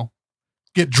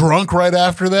 get drunk right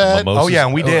after that. Mimosas. Oh yeah,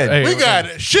 and we did. Hey, We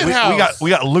got shit house. we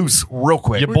got loose real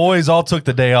quick. your boys all took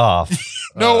the day off.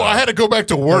 No, I had to go back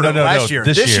to work. No, last year.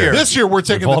 This year. This year we're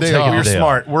taking We've the all day taken off. the We're day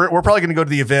smart. We're probably going to go to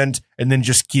the event and then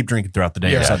just keep drinking throughout the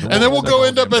day. Yeah. Besides the And then we'll the go whole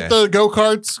end up damn at day. the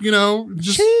go-karts,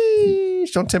 just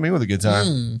Sheesh, don't tempt me with a good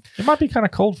time. It might be kind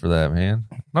of cold for that, man.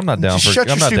 I'm not down Just for. shut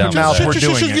your I'm not stupid down for mouth. that. We're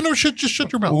doing it. Just shut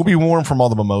your mouth. We'll be warm from all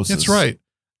the mimosas. That's right.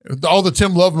 All the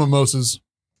Tim Love mimosas.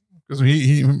 Because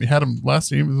he had them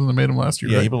last year. He was the one that made them last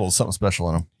year. Yeah, right? you put a little something special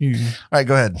in them. He- All right,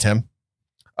 go ahead, Tim.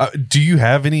 Do you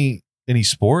have any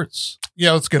sports?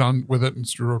 yeah, let's get on with it and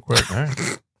real quick. All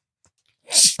right.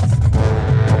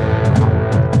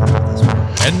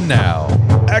 And now,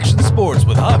 action sports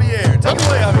with Javier. Take it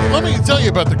away, Javier. Let me tell you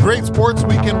about the great sports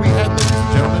weekend we had, ladies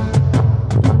and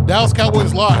gentlemen. Dallas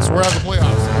Cowboys lost. We're out of the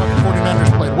playoffs. The fucking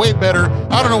 49ers played way better.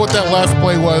 I don't know what that last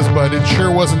play was, but it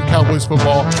sure wasn't Cowboys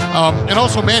football. And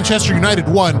also Manchester United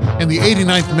won in the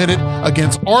 89th minute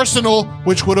against Arsenal,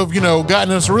 which would have,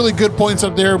 gotten us really good points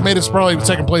up there, made us probably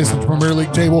second place in the Premier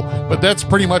League table. But that's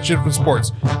pretty much it for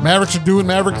sports. Mavericks are doing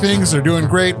Maverick things. They're doing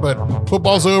great, but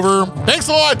football's over. Thanks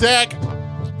a lot, Dak.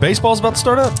 Baseball's about to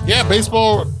start up. Yeah,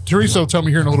 baseball. Teresa will tell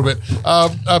me here in a little bit.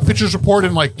 Pitchers report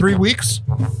in like 3 weeks,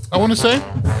 I want to say.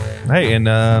 Hey, and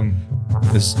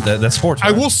that's sports. I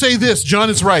right? will say this.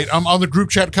 John is right. I'm on the group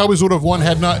chat. Cowboys would have won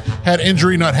had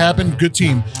injury not happened. Good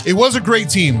team. It was a great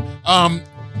team.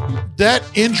 That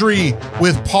injury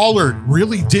with Pollard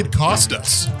really did cost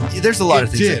us. There's a lot It of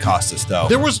things did. that cost us, though.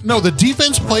 There was the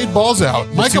defense played balls out.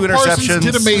 Micah two Parsons interceptions.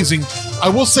 did amazing. I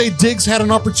will say Diggs had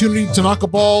an opportunity to knock a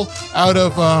ball out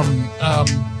of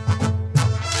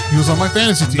he was on my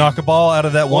fantasy team. knock a ball out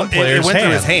of that one it player's went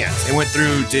through hand. his hands. It went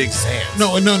through Diggs' hands.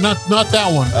 No, not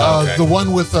that one. Oh, okay. The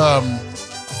one with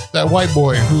that white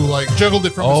boy who juggled it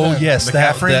from his Oh head. yes,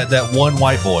 McCaffrey? that one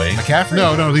white boy. McCaffrey?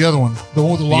 No, the other one. The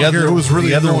one with the long hair who was really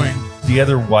the other, annoying. The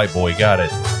other white boy got it.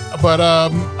 But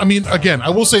again, I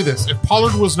will say this: if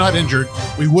Pollard was not injured,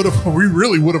 we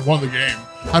really would have won the game.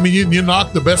 I mean, you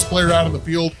knocked the best player out of the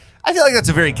field. I feel like that's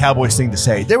a very Cowboys thing to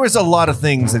say. There was a lot of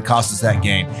things that cost us that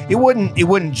game. It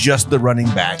wasn't just the running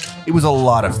back. It was a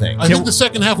lot of things. I think the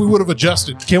second half we would have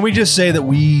adjusted. Can we just say that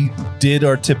we did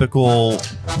our typical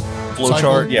flow Cycle?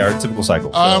 chart? Yeah, our typical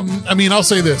cycle. So, I'll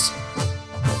say this: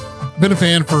 been a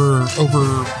fan for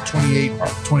over 28. are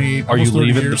almost you 30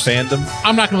 leaving years. the fandom?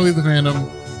 I'm not going to leave the fandom.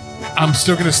 I'm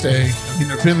still going to stay. I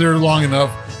mean, I've been there long enough.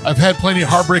 I've had plenty of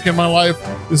heartbreak in my life.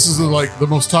 This is the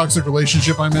most toxic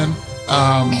relationship I'm in.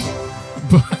 I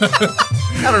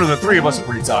don't know. The three of us are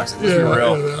pretty toxic. Let's be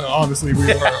real. Honestly,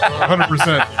 we are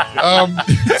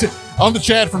 100%. On the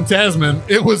chat from Tasman,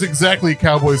 it was exactly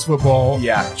Cowboys football.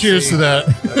 Yeah. Cheers to that.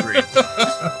 Agreed.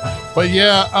 But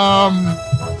yeah,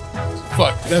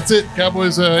 fuck. That's it.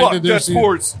 Cowboys ended their season.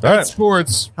 sports. All right.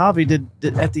 Sports. Javi, did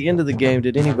at the end of the game,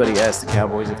 did anybody ask the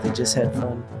Cowboys if they just had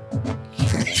fun?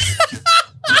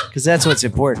 Because that's what's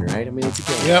important, right? I mean, it's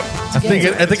a game. Yep. I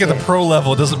think at the pro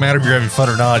level, it doesn't matter if you're having fun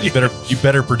or not. You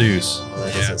better produce. Well,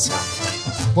 that doesn't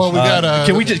sound- Well, we got.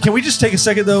 Can we just take a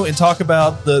second though and talk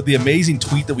about the amazing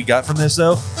tweet that we got from this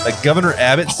though? Like Governor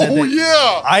Abbott said Oh that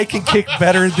yeah! I can kick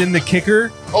better than the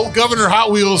kicker. Old Governor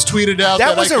Hot Wheels tweeted out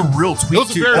That that was I a can- real tweet. That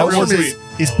was a too. very That real was tweet.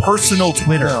 his personal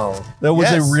Twitter. No. That was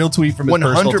Yes. a real tweet from his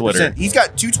personal Twitter. He's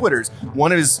got two Twitters.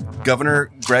 One is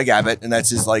Governor Greg Abbott, and that's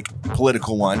his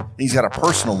political one. And he's got a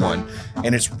personal one,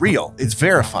 and it's real. It's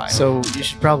verified. So you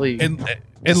should probably And look,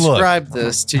 describe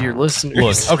this to your listeners.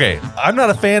 Look, okay, I'm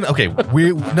not a fan. Okay,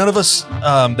 we none of us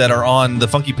that are on the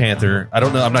Funky Panther. I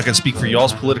don't know. I'm not going to speak for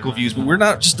y'all's political views, but we're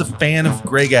not just a fan of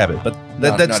Greg Abbott. But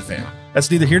not that's a fan. that's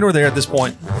neither here nor there at this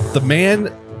point. The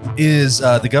man is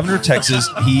the governor of Texas.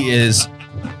 He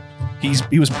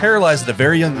was paralyzed at a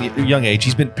very young age.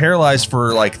 He's been paralyzed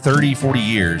for like 30, 40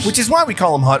 years. Which is why we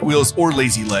call him Hot Wheels or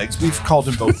Lazy Legs. We've called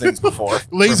him both things before.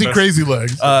 Lazy Professor- crazy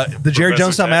legs. the Jerry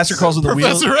Professor Jonestown Massacre Tex. calls him the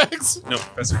wheels. Professor X. No,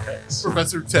 Professor Tex.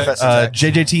 Professor Tex.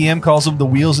 JJTM calls him the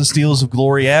wheels and steels of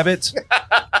Glory Abbott.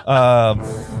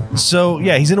 So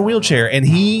yeah, he's in a wheelchair, and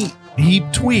he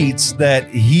tweets that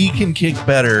he can kick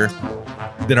better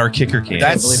than our kicker can.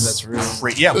 I believe that's real.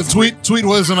 Great. Yeah. The tweet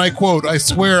was, and I quote, "I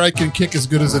swear I can kick as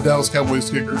good as the Dallas Cowboys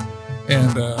kicker," and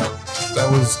that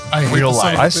was I hate Real to say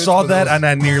life. it, I bitch, saw but that, it was- and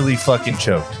I nearly fucking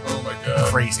choked. oh my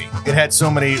god, Crazy. It had so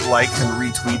many likes and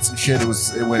retweets and shit.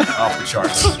 It went off the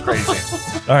charts. It was crazy.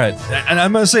 All right, and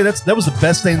I'm gonna say that was the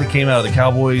best thing that came out of the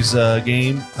Cowboys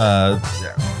game.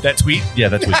 That tweet. Yeah,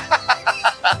 that tweet.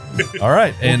 All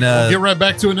right, and We'll get right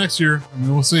back to it next year. I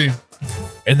mean, we'll see.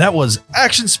 and that was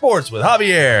Action Sports with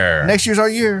Javier. Next year's our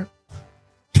year.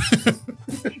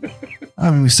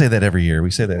 I mean, we say that every year.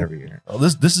 Oh,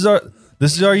 this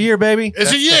This is our year, baby. It's a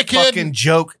That's year, the kid. fucking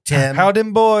joke, Tim. How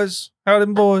them boys? How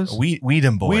them boys?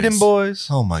 Weedem boys. We them boys.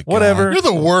 Oh my god. Whatever. You're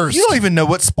the worst. You don't even know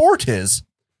what sport is.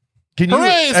 Can you? Hooray,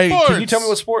 Hey, can you sports. tell me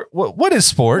what sport? What is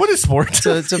sport? What is sport?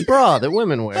 It's a bra that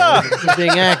women wear for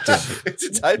being active. It's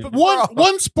a type of one bra.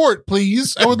 one sport,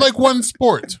 please. I would like one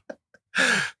sport.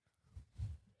 Okay.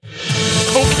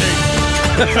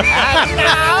 And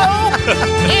now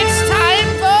it's time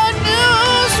for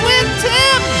news with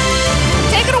Tim.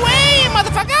 Take it away,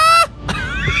 motherfucker.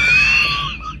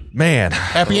 Man,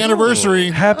 Happy anniversary.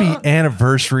 happy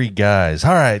anniversary, guys.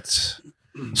 All right.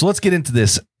 So let's get into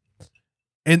this.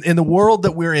 In the world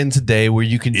that we're in today, where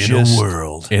you can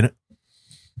world. in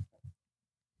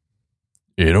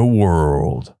a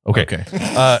world. Okay.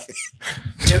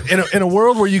 In a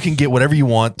world where you can get whatever you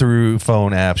want through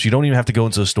phone apps, you don't even have to go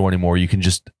into a store anymore. You can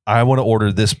just, I want to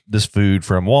order this food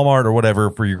from Walmart or whatever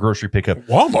for your grocery pickup.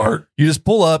 Walmart. You just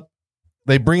pull up,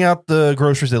 they bring out the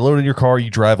groceries, they load it in your car,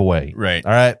 you drive away. Right.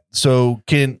 All right. So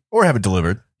Or have it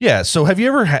delivered. yeah. So have you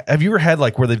ever had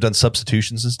like where they've done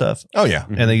substitutions and stuff, Oh yeah.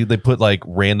 and they put like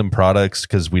random products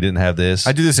because we didn't have this?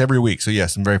 I do this every week, so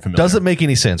yes, I'm very familiar. Doesn't make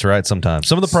any sense, right? Sometimes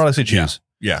some of the products they choose.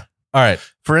 Yeah. All right.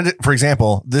 For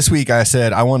example, this week I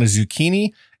said I want a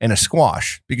zucchini and a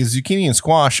squash because zucchini and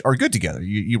squash are good together.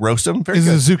 You roast them. Very Is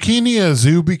good. a zucchini a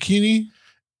zoo bikini?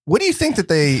 What do you think that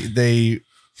they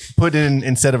put in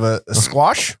instead of a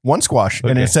squash? One squash,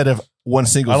 and Okay. instead of one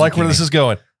single. I like where zucchini? this is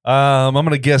going. I'm going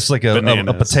to guess like a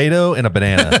Bananas. potato and a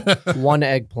banana. One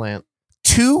eggplant.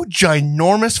 Two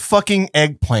ginormous fucking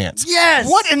eggplants. Yes.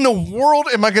 What in the world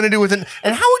am I going to do with it?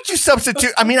 And how would you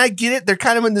substitute? I mean, I get it; they're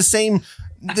kind of in the same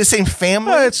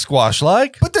family. It's squash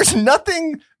like. But there's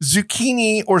nothing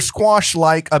zucchini or squash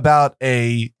like about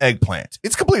a eggplant.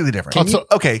 It's completely different.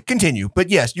 Okay, continue. But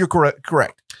yes, you're correct.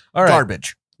 All right.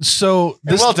 Garbage. So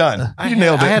And well done. You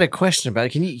nailed I it. had a question about it.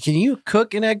 Can you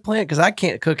cook an eggplant? Because I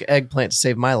can't cook eggplant to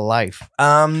save my life.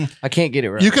 I can't get it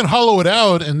right. You can hollow it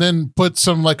out and then put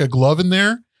some like a glove in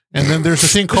there. And then there's a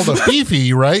thing called a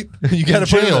fifi, right? You got to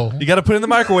jail. you got to put it in the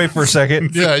microwave for a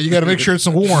second. Yeah, you got to make sure it's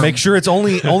warm. Make sure it's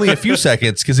only a few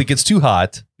seconds because it gets too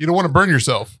hot. You don't want to burn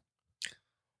yourself.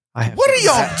 What are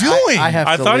y'all doing?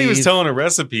 I thought he was telling a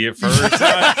recipe at first.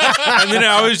 And then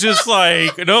I was just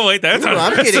like, no, wait, that's not a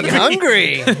I'm getting recipe.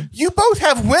 hungry. You both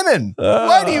have women.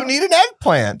 Why do you need an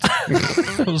eggplant?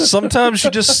 Sometimes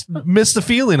you just miss the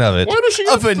feeling of it. Why does she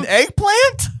Of an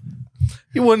eggplant?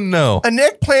 You wouldn't know. An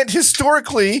eggplant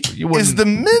historically You wouldn't- is the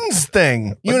men's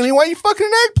thing. You know what I mean? Why are you fucking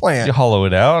an eggplant? You hollow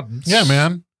it out. Yeah,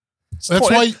 man. It's That's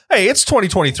 20 why. Hey, it's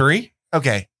 2023.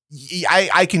 Okay,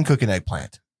 I can cook an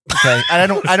eggplant. Okay,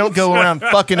 and I don't go around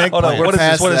fucking Hold on. eggplant. What is this?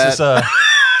 past What is this?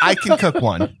 I can cook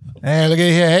one. Hey, look at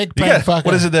here, You eggplant. got, fucking.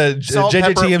 what is it? The Salt,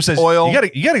 JJTM pepper, says oil. you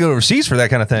got to go overseas for that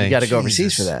kind of thing. You got to go Jesus.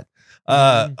 overseas for that.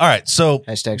 All right. So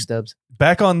Hashtag Stubbs.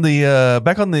 back on the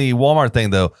Walmart thing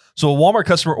though. So a Walmart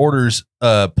customer orders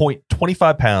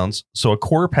 0.25 pounds, so a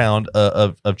quarter pound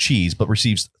of cheese, but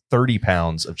receives 30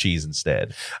 pounds of cheese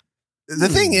instead. The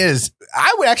thing is,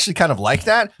 I would actually kind of like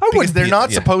that I because wouldn't they're be- not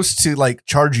yeah. supposed to like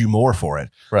charge you more for it.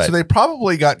 Right. So they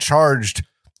probably got charged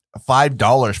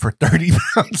 $5 for 30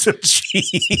 pounds of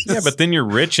cheese. Yeah, but then you're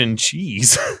rich in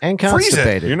cheese. And Freeze it.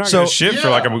 constipated. You're not So- going to ship for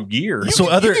Yeah. like a year. you so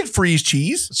can, other- you can freeze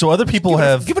cheese. So other people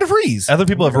give it a freeze. other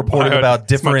people have reported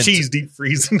about It's my different cheese deep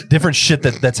freezing. different shit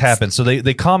that's happened. So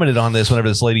they commented on this whenever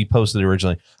this lady posted it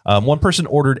originally. One person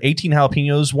ordered 18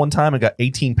 jalapenos one time and got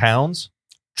 18 pounds.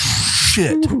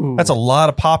 Shit. That's a lot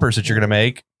of poppers that you're going to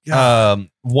make. One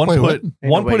Wait, put what? Ain't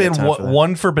one nobody put in got time for that.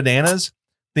 one for bananas,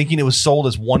 thinking it was sold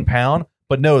as 1 pound,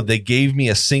 but no, they gave me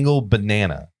a single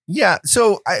banana. Yeah.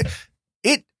 So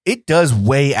it does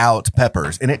weigh out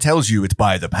peppers and it tells you it's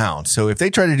by the pound. So if they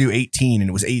try to do 18 and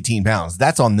it was 18 pounds,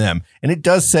 that's on them. And it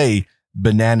does say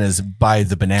bananas by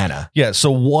the banana. Yeah, so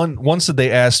once that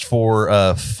they asked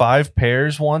for 5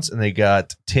 pears once, and they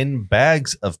got 10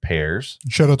 bags of pears.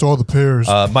 Shout out to all the pears.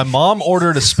 My mom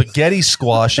ordered a spaghetti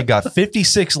squash and got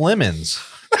 56 lemons.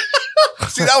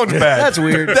 See, that one's bad. That's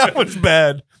weird. That one's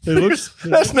bad.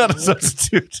 That's not a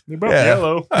substitute. They're both Yeah.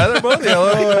 yellow. They're both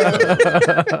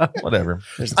yellow. Whatever.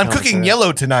 There's the I'm cooking contrast.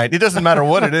 yellow tonight. It doesn't matter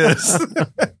what it is.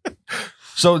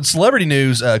 So in celebrity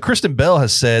news, Kristen Bell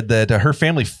has said that her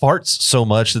family farts so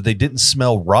much that they didn't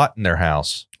smell rot in their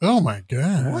house. oh my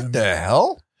god. What the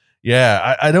hell?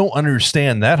 Yeah, I don't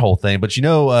understand that whole thing, but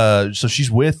so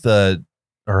she's with her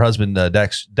husband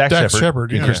Dax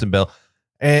Shepard, and yeah. Kristen Bell,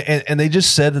 and they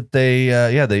just said that they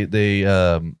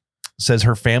says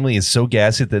her family is so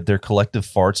gassy that their collective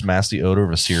farts mask the odor of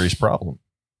a serious problem.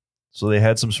 So they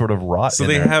had some sort of rot. So in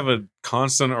they there. have a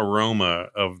constant aroma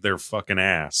of their fucking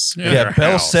ass. in Yeah, their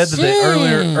Belle house. said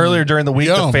that earlier during the week,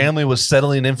 Yum. the family was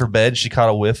settling in for bed. She caught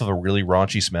a whiff of a really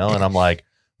raunchy smell, and I'm like,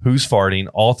 "Who's farting?"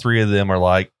 All three of them are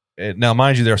like, now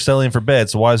mind you, they're settling in for bed,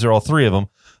 so why is there all three of them?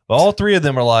 But all three of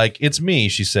them are like, "It's me,"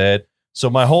 she said. So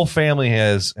my whole family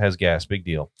has gas. Big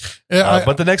deal. Yeah,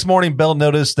 But the next morning, Belle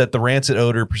noticed that the rancid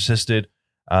odor persisted.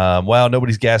 Wow,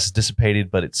 nobody's gas is dissipated,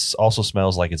 but it also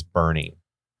smells like it's burning.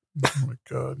 oh my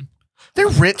god. They're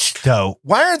rich though.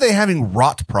 Why are they having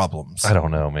rot problems? I don't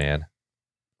know, man.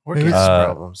 Or Maybe gas it's-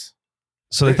 problems.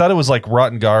 So they thought it was like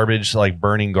rotten garbage, like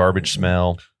burning garbage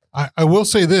smell. I will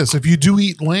say this: if you do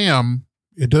eat lamb,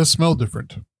 it does smell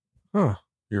different.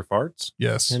 Your farts?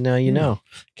 Yes, And now you know.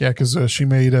 yeah, because she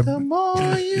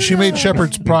made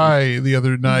shepherd's pie the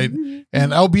other night,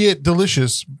 and albeit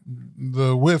delicious,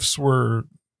 the whiffs were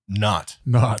Not.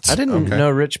 not. I didn't Okay. know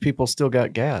rich people still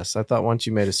got gas. I thought once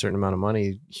you made a certain amount of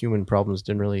money, human problems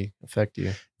didn't really affect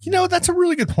you. You know, that's a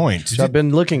really good point. So I've been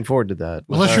looking forward to that.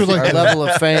 Unless Our- you're like- our level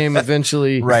of fame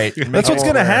eventually. Right. That's what's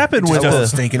going to happen It with doesn't the.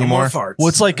 stink anymore. farts. Well,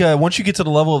 it's like once you get to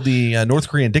the level of the North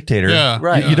Korean dictator, Yeah,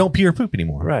 Right. you don't pee or poop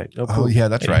anymore. Right. No Oh, poop. yeah,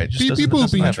 that's right. It just Beep, doesn't- beep,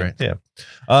 doesn't boopy. happen.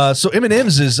 Yeah. So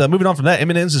M&M's is moving on from that.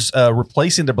 M&M's is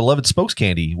replacing their beloved spokes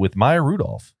candy with Maya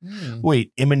Rudolph.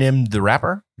 Wait, Eminem the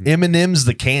rapper? M&M's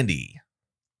the candy.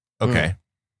 Okay.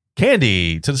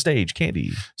 Candy to the stage.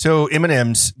 Candy So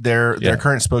M&M's, their Yeah.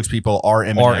 current spokespeople are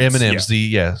M&M's. or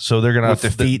M&M's. So they're gonna With the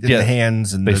feet and the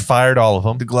hands and They the fired all of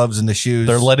them. gloves and the shoes.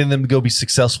 They're letting them go be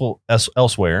successful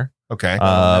elsewhere. Okay.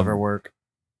 That'll never work.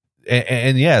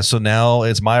 And yeah, so now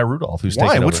it's Maya Rudolph who's Why?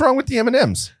 taking What's over. wrong with the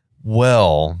M&M's?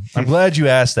 Well, I'm glad you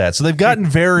asked that. So they've gotten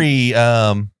very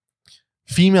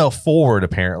female forward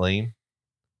apparently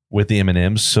with the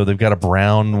M&Ms. So they've got a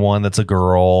brown one that's a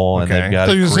girl, and Okay. they've I got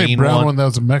thought you a were saying green brown one. one that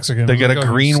was a Mexican. They got Like, a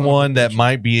oh, green son of a one that bitch.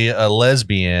 might be a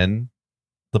lesbian.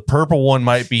 The purple one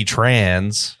might be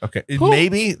trans. Okay.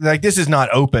 Maybe. Like, this is not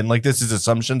open. Like, this is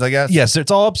assumptions, I guess. Yes, it's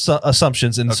all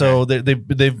assumptions, and so they've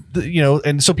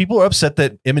and so people are upset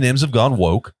that M&Ms have gone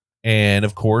woke, and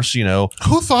of course, Who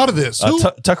thought of this? Who?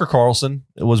 Tucker Carlson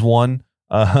was one.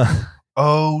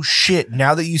 Oh, shit.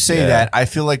 Now that you say Yeah. that, I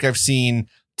feel like I've seen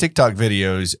TikTok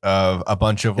videos of a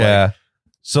bunch of Yeah.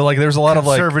 So like, there's a lot of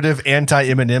like conservative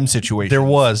anti-M&M situations.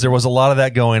 there was a lot of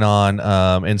that going on,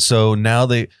 and so now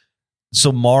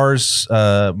Mars,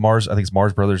 I think it's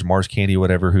Mars Brothers, Mars Candy,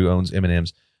 whatever, who owns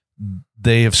M&Ms.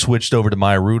 They have switched over to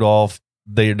Maya Rudolph.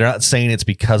 They're not saying it's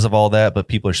because of all that, but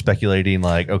people are speculating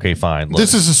like, okay, fine. Look.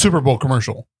 This is a Super Bowl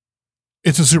commercial.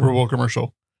 It's a Super Bowl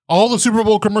commercial. All the Super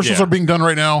Bowl commercials Yeah. are being done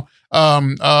right now.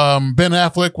 Ben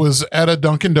Affleck was at a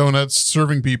Dunkin' Donuts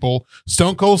serving people.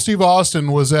 Stone Cold Steve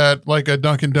Austin was at like a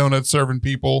Dunkin' Donuts serving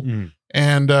people. Mm.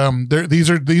 And these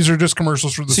are just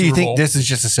commercials for the So Super you think Bowl. this is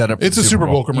just a setup? for It's the a Super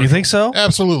Bowl commercial. You think so?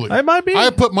 Absolutely. It might be.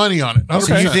 I put money on it.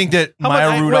 So you 100%. think that How Maya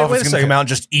much- Rudolph wait a is going to second. come out and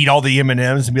just eat all the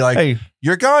M&Ms and be like, Hey,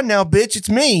 "You're gone now, bitch. It's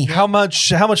me." how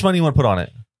much money you want to put on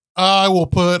it? I will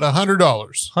put $100.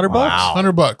 $100. Wow.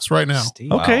 $100 right now.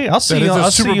 Steve. Okay, I'll see That you. is a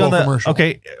I'll see Super you on Bowl that. commercial.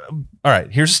 Okay, all right.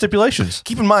 Here's the stipulations.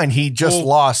 Keep in mind, he just Well-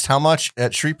 lost how much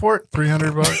at Shreveport?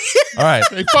 $300. All right.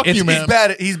 Hey, fuck It's- you, man.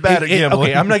 He's bad at gambling.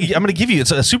 Okay, I'm gonna give you.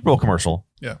 It's a Super Bowl commercial.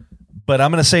 Yeah. But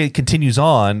I'm gonna say it continues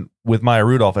on with Maya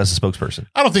Rudolph as a spokesperson.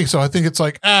 I don't think so. I think it's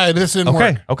like, this didn't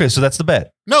Okay. work. Okay. So that's the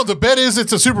bet. No, the bet is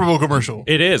it's a Super Bowl commercial.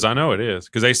 It is. I know it is.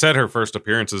 Because they said her first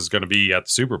appearance is going to be at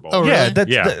the Super Bowl. Oh, Yeah,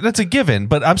 really? that's a given.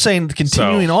 But I'm saying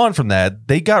continuing on from that,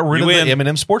 they got rid You of win. the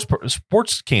M&M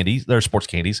sports candies. They're sports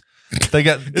candies. They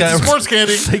got, It's a sports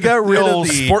candy. They got rid of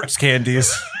the sports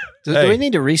candies. Do Hey. we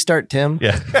need to restart Tim?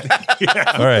 Yeah.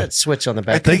 All right. That switch on the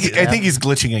I back. think he's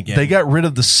glitching again. They got rid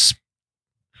of the.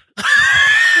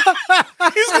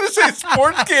 he's going to say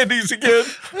sports candies again.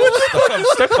 I'm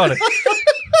stuck on it.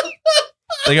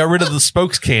 They got rid of the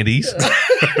spokes candies,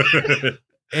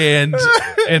 and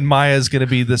Maya's going to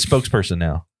be the spokesperson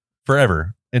now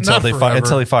forever until Not they forever.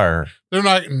 until they fire her. They're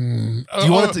not. Do you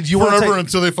wanna forever take-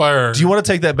 until they fire her. Do you want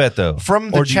to take that bet though?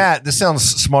 From the Or do you- chat, this sounds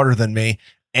smarter than me.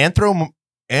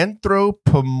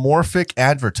 Anthropomorphic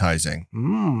advertising.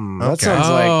 That Okay. sounds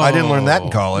like I didn't learn that in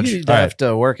college. you'd All right. have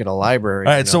to work at a library.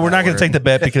 All to right, know so we're that not going word. to take the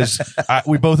bet because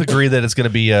we both agree that it's going to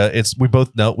be.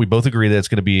 We both agree that it's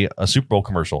going to be a Super Bowl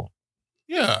commercial.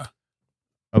 Yeah.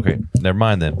 Okay, never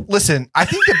mind then. Listen, I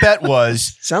think the bet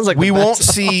was Sounds like we the won't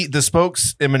best- see the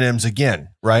spokes M&Ms again,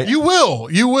 right? You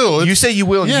will. You will. You say you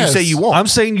will. Yes. You say you won't. I'm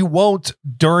saying you won't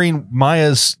during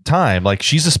Maya's time. Like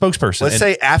she's a spokesperson. Let's And-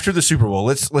 say after the Super Bowl.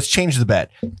 Let's change the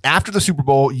bet. After the Super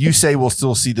Bowl, you say we'll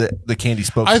still see the candy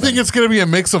spokesman. I think it's going to be a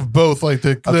mix of both. Like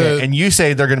the okay, and you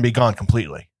say they're going to be gone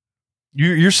completely.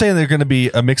 You're saying they're going to be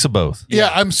a mix of both.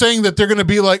 Yeah, I'm saying that they're going to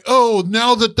be like, oh,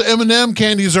 now that the M&M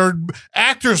candies are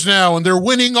actors now and they're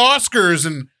winning Oscars,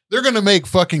 and they're going to make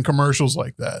fucking commercials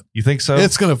like that. You think so?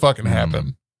 It's going to fucking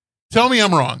happen. Tell me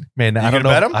I'm wrong. Man, I You don't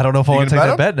gonna bet know. 'em? I don't know if I You want to gonna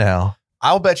take bet that bet now.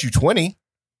 I'll bet you 20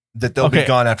 that they'll be Okay.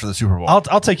 gone after the Super Bowl.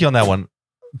 I'll take you on that one.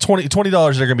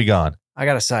 $20 they're going to be gone. I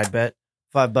got a side bet.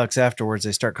 $5 afterwards,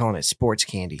 they start calling it sports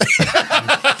candy.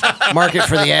 Market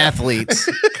for the athletes.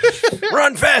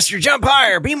 Run faster, jump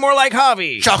higher, be more like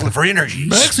Javi. Chocolate for energy.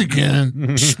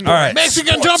 Mexican. All right.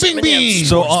 Mexican jumping beans.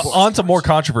 So on to more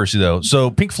controversy though.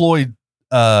 So Pink Floyd,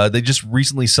 they just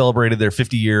recently celebrated their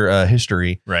 50-year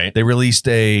history. Right. They released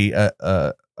a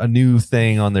new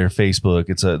thing on their Facebook.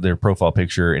 It's their profile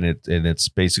picture, and it's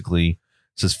basically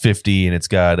says 50, and it's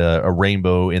got a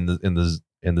rainbow in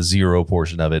the zero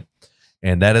portion of it,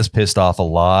 and that has pissed off a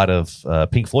lot of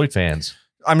Pink Floyd fans.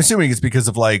 I'm assuming it's because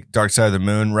of like Dark Side of the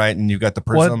Moon, right? And you've got the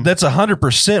prism. Well, that's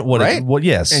 100% what Right? it. What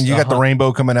yes, and you got the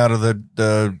rainbow coming out of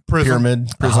the Prism. pyramid.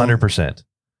 100%.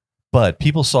 But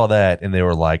people saw that and they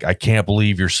were like, "I can't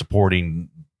believe you're supporting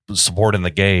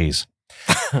the gays."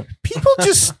 People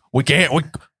just We can't.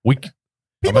 We. I'm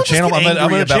People a channel. just I'm get gonna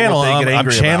angry about channel. what they get I'm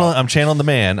angry channeling. about. I'm channeling the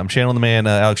man. I'm channeling the man.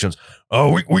 Alex Jones. Oh,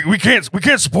 we can't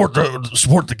support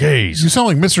the gays. You sound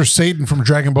like Mr. Satan from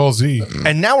Dragon Ball Z.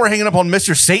 and now we're hanging up on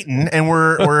Mr. Satan, and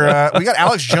we got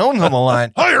Alex Jones on the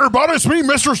line. Hi, everybody. It's me,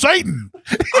 Mr. Satan.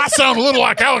 I sound a little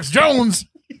like Alex Jones.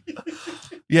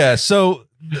 Yeah. So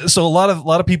a lot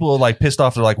of people are like pissed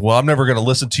off. They're like, well, I'm never going to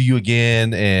listen to you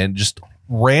again, and just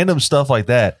random stuff like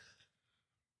that.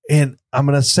 And I'm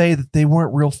going to say that they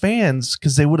weren't real fans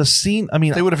because they would have seen. I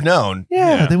mean, They would have known.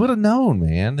 yeah, they would have known,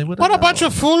 man. They would. What a bunch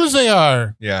of fools they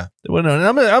are. Yeah. They would have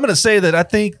known. And I'm going to say that I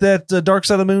think that Dark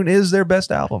Side of the Moon is their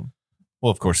best album.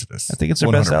 Well, of course it is. I think it's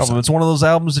their best 100%. album. It's one of those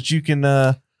albums that you can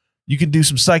do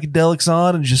some psychedelics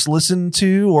on and just listen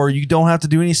to, or you don't have to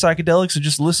do any psychedelics and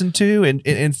just listen to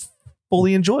and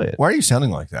fully enjoy it. Why are you sounding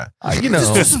like that? You know,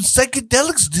 Just do some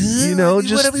psychedelics, dude. you know,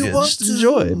 just, whatever you want just to.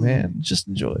 enjoy it, man. Just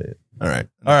enjoy it. All right.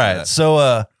 All right.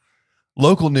 So,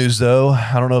 local news though.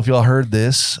 I don't know if y'all heard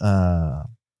this.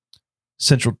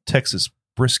 Central Texas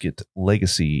Brisket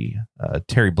Legacy.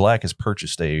 Terry Black has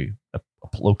purchased a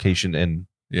location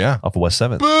Yeah. off of West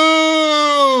 7th.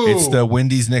 Boo! It's the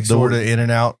Wendy's next door to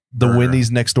In-N-Out. The Burger. Wendy's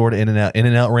next door to In-N-Out.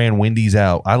 In-N-Out ran Wendy's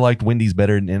out. I liked Wendy's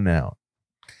better than In-N-Out.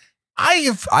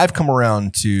 I've come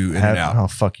around to In-N-Out. Oh,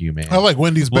 fuck you, man. I like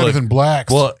Wendy's better Look, than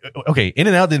Black's. Well, okay.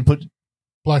 In-N-Out didn't put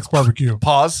Black's Barbecue.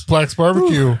 Pause. Black's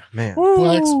Barbecue. Man.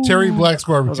 Terry Black's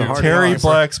was a Barbecue. hard Terry pause.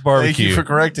 Black's Thank barbecue. you for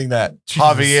correcting that. Jesus.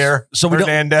 Javier So we don't-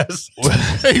 Hernandez.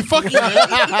 Hey, fuck you.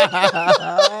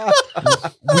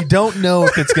 We don't know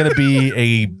if it's going to be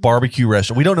a barbecue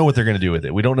restaurant. We don't know what they're going to do with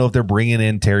it. We don't know if they're bringing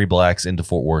in Terry Black's into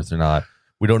Fort Worth or not.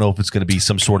 We don't know if it's going to be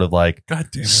some sort of like God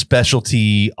damn it.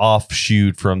 specialty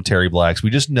offshoot from Terry Black's. We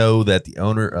just know that the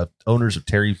owners of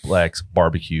Terry Black's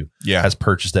Barbecue Yeah. has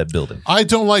purchased that building. I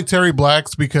don't like Terry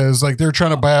Black's because like they're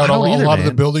trying to buy I out don't a either, lot of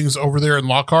the man. buildings over there in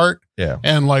Lockhart. Yeah.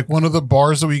 And like one of the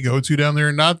bars that we go to down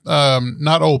there, not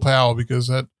Old Pal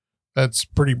because that's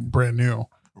pretty brand new.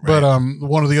 But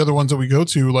one of the other ones that we go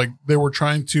to, like they were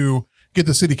trying to get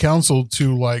the city council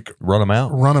to like Run them out.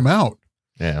 run them out.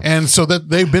 Yeah. And so that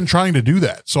they've been trying to do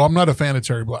that. So I'm not a fan of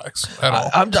Terry Black's at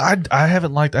all. I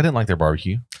didn't like their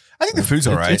barbecue. I think the food's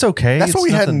all right. It's okay. That's It's what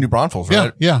we had in nothing- New Braunfels, yeah,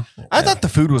 right? yeah. I thought the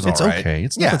food was all It's right. okay.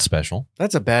 It's Yeah. nothing special.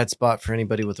 That's a bad spot for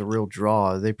anybody with a real draw.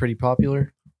 Are they pretty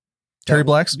popular? Terry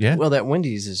Black's, yeah. Well, that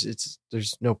Wendy's is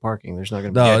there's no parking. There's not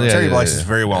going to No, be Yeah, yeah, Terry yeah, Black's yeah. is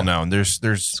very well known. There's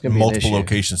gonna be an multiple issue.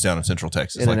 locations down in Central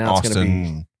Texas, like In-N-Out's gonna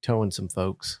Austin. towing some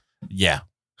folks. Yeah.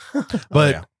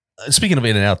 But yeah. speaking of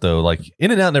In-N-Out though, like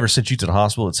In-N-Out never sent you to the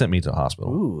hospital. It sent me to the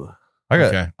hospital. Ooh. I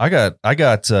got Okay.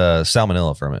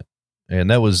 salmonella from it, and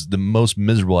that was the most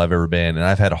miserable I've ever been. And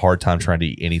I've had a hard time trying to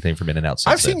eat anything from In-N-Out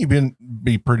since I've seen you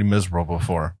be pretty miserable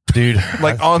before, dude.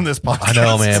 like on this podcast. I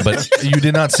know, man, but you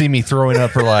did not see me throwing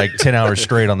up for like 10 hours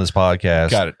straight on this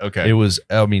podcast. Got it. Okay. It was,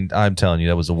 I mean, I'm telling you,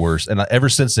 that was the worst. And ever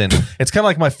since then, it's kind of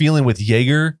like my feeling with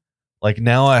Jaeger. Like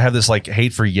now I have this like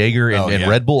hate for Jaeger and, Oh, and yeah.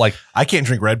 Red Bull. Like, I can't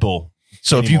drink Red Bull.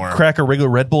 so anymore. if you crack a regular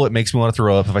Red Bull, it makes me want to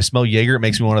throw up. If I smell Jaeger, it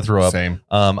makes me want to throw up. Same.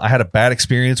 I had a bad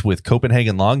experience with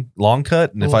Copenhagen long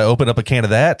cut. And if I open up a can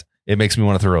of that, it makes me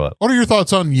want to throw up. What are your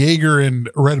thoughts on Jaeger and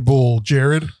Red Bull,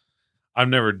 Jared? I've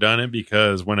never done it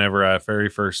because whenever I very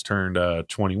first turned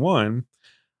 21,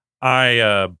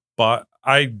 I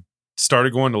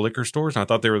started going to liquor stores and I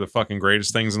thought they were the fucking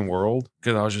greatest things in the world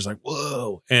because I was just like,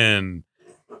 whoa. And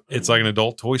it's like an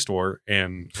adult toy store.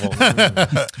 And well,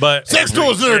 but Sex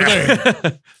toys and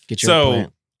everything. Get your So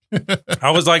plant.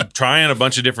 I was like trying a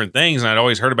bunch of different things and I'd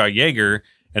always heard about Jaeger.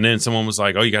 And then someone was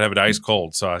like, "Oh, you gotta have it ice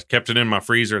cold." So I kept it in my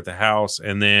freezer at the house.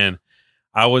 And then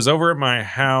I was over at my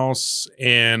house,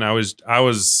 and I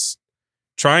was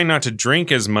trying not to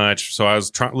drink as much. So I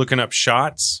was looking up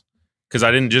shots because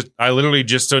I literally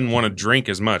just didn't want to drink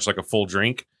as much, like a full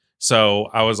drink. So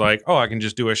I was like, "Oh, I can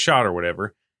just do a shot or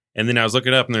whatever." And then I was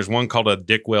looking up, and there's one called a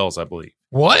Dick Wells, I believe.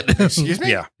 What? Excuse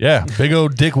me? Yeah. Yeah, big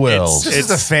old Dick Wells. This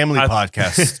is a family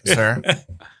podcast, sir.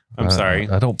 I'm sorry.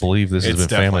 I don't believe this has It's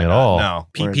been family definitely at not. all. No.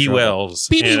 PP Wells.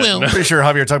 PP And- Wells. I'm pretty sure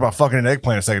Javier talked about fucking an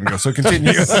eggplant a second ago, so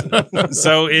continue.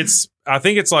 So I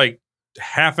think it's like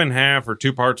half and half or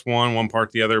 2 parts one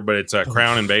part the other, but it's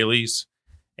Crown and Bailey's.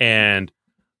 And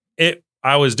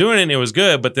I was doing it and it was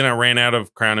good, but then I ran out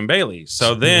of Crown and Bailey's.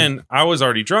 So then I was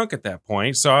already drunk at that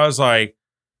point. So I was like,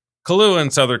 Kahlua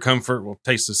and Southern Comfort will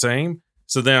taste the same.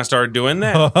 So then I started doing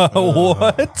that.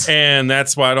 What? And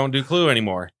that's why I don't do Kahlua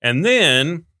anymore. And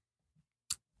then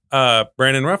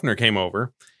Brandon Ruffner came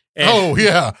over. And, Oh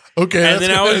yeah. Okay. And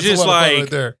then I was that's a just lot of fun like-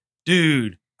 right there.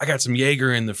 dude, I got some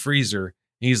Jaeger in the freezer.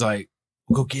 And he's like,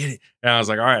 go get it. And I was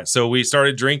like, all right. So we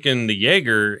started drinking the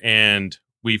Jaeger and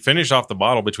we finished off the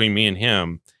bottle between me and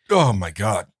him. Oh my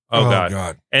God. Oh,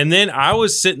 God. And then I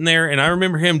was sitting there and I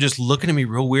remember him just looking at me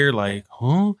real weird, like,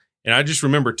 huh? And I just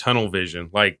remember tunnel vision,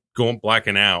 like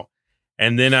blacking out.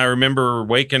 And then I remember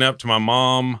waking up to my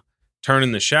mom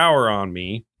turning the shower on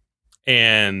me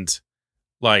and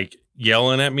like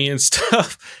yelling at me and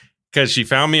stuff. Because she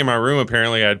found me in my room.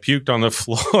 Apparently, I had puked on the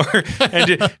floor,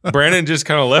 and Brandon just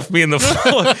kind of left me in the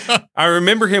floor. I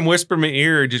remember him whispering in my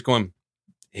ear, just going,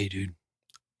 "Hey, dude,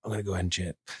 I'm gonna go ahead and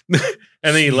chat." And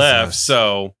then he left.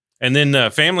 So, and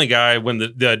then Family Guy, when the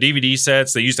DVD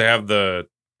sets, they used to have the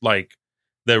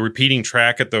repeating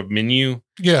track at the menu,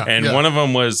 Yeah. and yeah. one of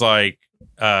them was like,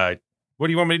 "What do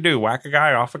you want me to do? Whack a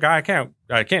guy off a guy?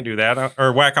 I can't do that.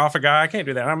 Or whack off a guy? I can't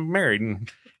do that. I'm married."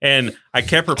 And I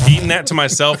kept repeating that to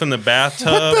myself in the bathtub.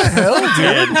 What the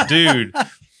hell, dude?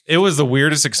 It was the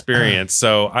weirdest experience.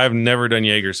 So I've never done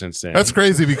Jaeger since then. That's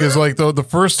crazy because like the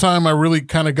first time I really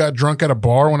kind of got drunk at a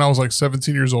bar when I was like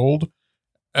 17 years old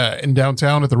in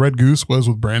downtown at the Red Goose was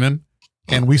with Brandon.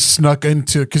 And we snuck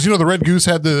into, because the Red Goose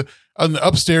had on the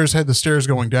upstairs had the stairs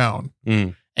going down.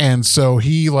 Mm. And so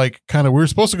he we were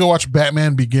supposed to go watch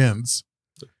Batman Begins.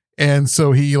 And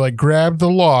so he like grabbed the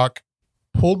lock,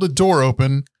 pulled the door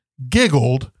open,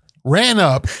 giggled, ran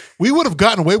up. We would have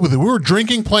gotten away with it. We were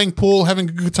drinking, playing pool, having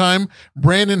a good time.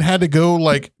 Brandon had to go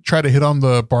try to hit on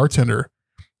the bartender.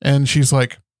 And she's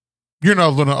like, "You're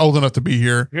not old enough to be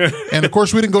here." And of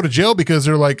course we didn't go to jail because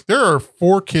they're like, there are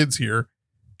 4 kids here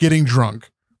getting drunk.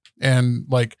 And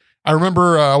I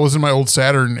remember I was in my old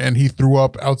Saturn and he threw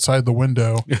up outside the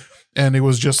window. And it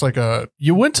was just like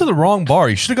You went to the wrong bar.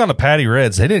 You should have gone to Patty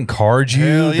Red's. They didn't card you.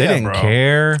 Hell They yeah, didn't bro.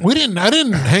 care. I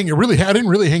didn't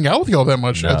really hang out with y'all that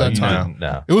much at that time.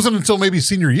 No. It wasn't until maybe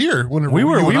senior year when We you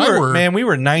were and I we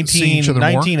were seeing 19 each other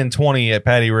more. and 20 at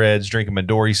Patty Red's drinking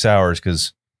Midori sours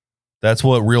because that's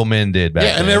what real men did back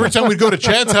Yeah, then. and every time we'd go to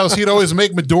Chad's house, he'd always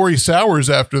make Midori sours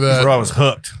after that. Bro, I was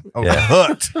hooked. I was Yeah.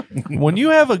 hooked. When you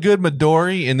have a good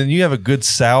Midori and then you have a good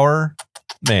sour,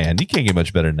 man, you can't get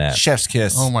much better than that. Chef's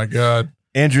kiss. Oh my god!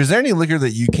 Andrew, is there any liquor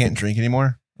that you can't drink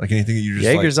anymore? Like anything that you just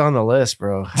Jaeger's on the list,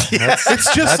 bro. It's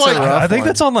just That's a like rough I think one.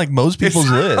 that's on most people's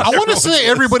list. I want to say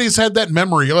everybody's had that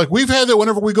memory. Like we've had that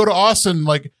whenever we go to Austin.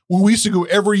 Like when we used to go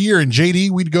every year in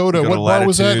JD, we'd go to Go what to bar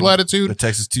was that? the Latitude.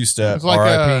 Texas two-step. It's like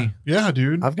RIP. yeah,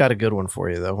 dude. I've got a good one for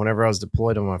you though. Whenever I was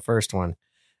deployed on my first one,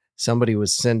 somebody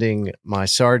was sending my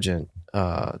sergeant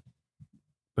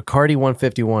Bacardi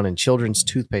 151 and children's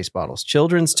toothpaste bottles.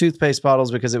 Children's toothpaste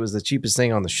bottles because it was the cheapest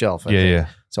thing on the shelf. I think. Yeah.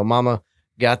 So Mama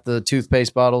got the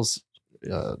toothpaste bottles,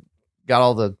 got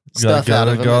all the stuff out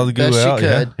of them Got all the best goo she out.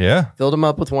 could. Yeah. Filled them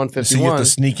up with So you have 151. to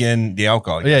sneak in the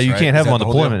alcohol. Yeah, you right? can't have Is them that on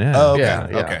the whole deployment. deal? Yeah. Oh,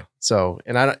 okay. Yeah. Okay. So,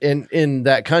 and in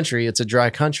that country, it's a dry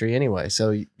country anyway.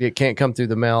 So it can't come through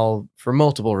the mail for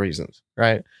multiple reasons,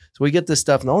 right? So we get this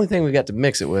stuff, and the only thing we got to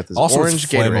mix it with is Also, orange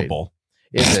it's Gatorade. flammable.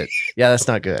 Is it? Yeah, that's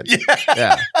not good.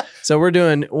 Yeah. So we're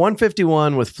doing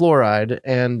 151 with fluoride,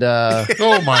 and Oh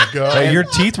my god! Hey, your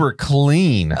teeth were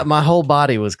clean. my whole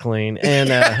body was clean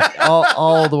and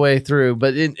all the way through.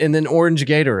 But and then orange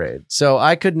Gatorade. So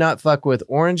I could not fuck with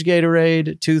orange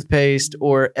Gatorade, toothpaste,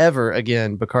 or ever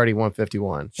again Bacardi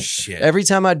 151. Shit. Every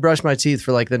time I'd brush my teeth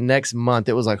for like the next month,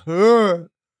 it was like,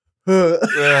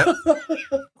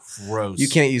 Gross. You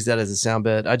can't use that as a sound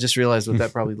bit. I just realized what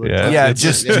that probably looked Yeah. like. Yeah,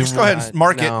 just go ahead and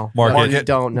mark it. No, Mark no, it. you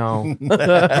don't know.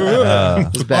 Uh,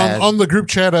 It's bad. On the group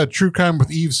chat, True Crime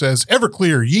with Eve says,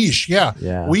 Everclear, yeesh. Yeah.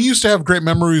 Yeah. We used to have great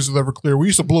memories with Everclear. We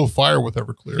used to blow fire with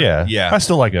Everclear. yeah. Yeah. I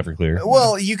still like Everclear.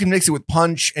 Well, you can mix it with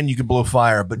punch and you can blow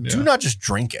fire, but do Yeah. not just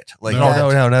drink it. Like No.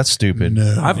 that. No, that's stupid.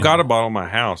 No. I've got a bottle in my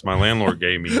house. My landlord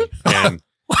gave me, and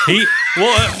he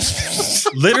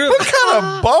literally. What kind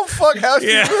of bumfuck house?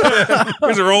 Yeah,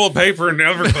 here's a roll of paper and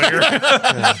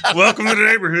Everclear. Welcome to the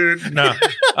neighborhood. No,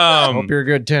 Hope you're a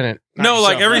good tenant. no,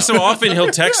 like every so often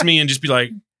he'll text me and just be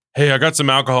like, "Hey, I got some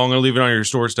alcohol. I'm gonna leave it on your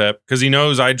doorstep," because he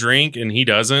knows I drink and he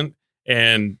doesn't.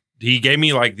 And he gave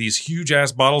me like these huge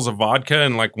ass bottles of vodka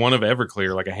and like one of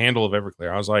Everclear, like a handle of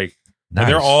Everclear. I was like, and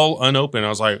they're Nice. all unopened. I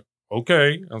was like,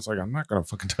 okay. I was like, I'm not gonna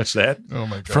fucking touch that. Oh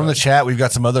my God. From the chat, we've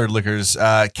got some other liquors.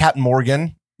 Captain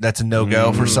Morgan, that's a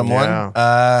no-go for someone.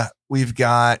 yeah. We've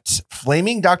got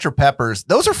Flaming Dr. Peppers.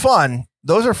 Those are fun.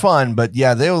 But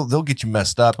yeah, they'll get you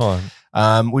messed up. Hold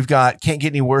on. We've got Can't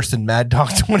Get Any Worse Than Mad Dog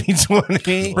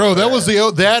 2020. Bro, that was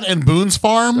that and Boone's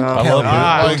Farm. Oh, I love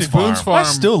God. Like Boone's Farm. I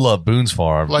still love Boone's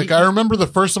Farm. Like I remember the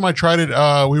first time I tried it,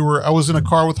 I was in a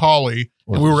car with Holly,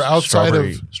 and we were outside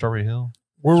Strawberry Hill. we were Strawberry Hill,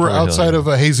 outside yeah. of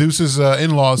Jesus's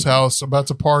in-laws' house about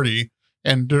to party,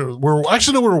 and we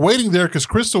were waiting there because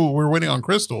we were waiting on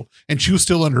Crystal, and she was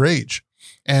still underage,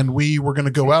 and we were going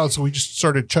to go out, so we just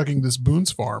started chugging this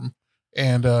Boone's Farm,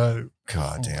 and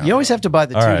God damn. You always have to buy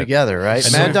the All two right. together, right?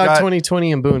 And Mad we've Dog got-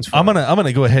 2020 and Boone's I'm Farm.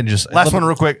 gonna go ahead and just Last one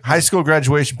real quick. High school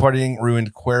graduation partying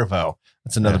ruined Cuervo.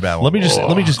 That's another bad one. Let me just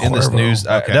end this Cuervo. news.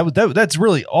 Okay. That's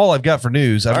really all I've got for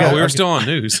news. I've got we were still on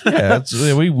news. yeah, that's,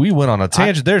 we went on a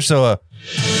tangent there. So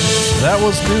that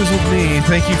was news with me.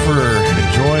 Thank you for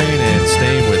enjoying and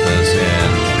staying with us.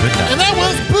 And good night. and that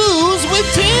was Booze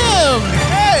with Tim.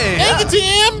 Hey, Thank you,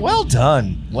 Tim. well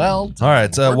done. Well done. All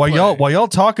right. While y'all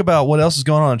talk about what else is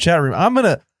going on in the chat room, I'm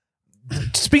gonna.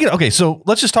 Speaking of, okay, so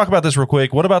let's just talk about this real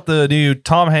quick. What about the new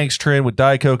Tom Hanks trend with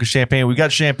Diet Coke and champagne? We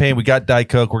got champagne, we got Diet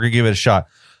Coke. We're gonna give it a shot.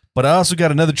 But I also got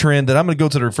another trend that I'm gonna go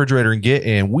to the refrigerator and get,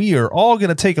 and we are all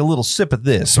gonna take a little sip of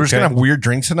this. So we're just okay? gonna have weird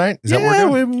drinks tonight. Is that what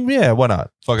we're doing? yeah, why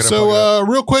not? Fuck it up, fuck it So, up.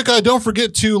 real quick, don't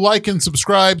forget to like and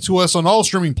subscribe to us on all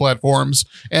streaming platforms.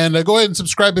 And go ahead and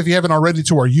subscribe if you haven't already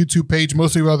to our YouTube page.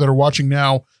 Most of you that are watching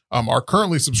now are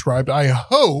currently subscribed, I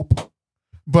hope.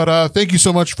 But thank you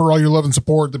so much for all your love and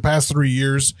support the past 3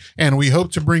 years. And we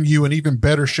hope to bring you an even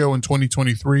better show in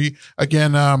 2023.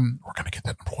 Again, we're going to get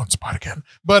that number one spot again.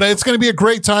 But it's going to be a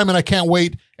great time, and I can't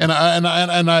wait. And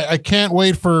I can't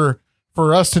wait for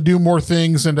us to do more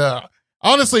things and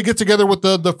honestly get together with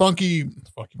the funky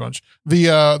bunch,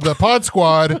 the pod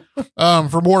squad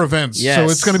for more events. Yes. So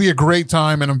it's going to be a great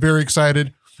time, and I'm very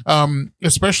excited.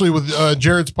 Especially with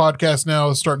Jared's podcast now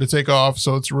is starting to take off,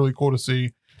 so it's really cool to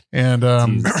see. And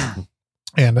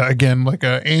and again, like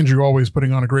Andrew always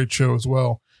putting on a great show as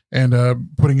well, and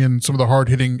putting in some of the hard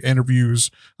hitting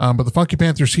interviews. But the Funky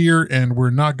Panther's here, and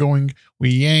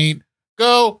we ain't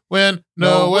going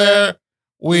nowhere.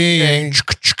 We ain't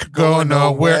going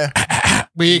nowhere.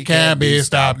 We can't be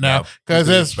stopped now because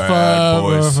it's Bad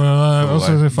boys fun.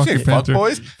 Also, You Funky say fuck Panther.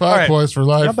 boys? Fuck All right. boys for How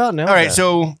life. about now? All right,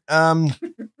 so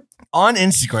on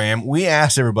Instagram, we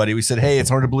asked everybody, we said, hey, it's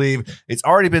hard to believe it's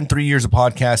already been 3 years of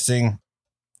podcasting.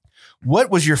 What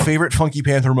was your favorite Funky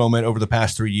Panther moment over the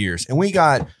past 3 years? And we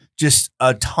got just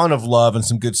a ton of love and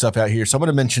some good stuff out here. So I'm going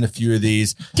to mention a few of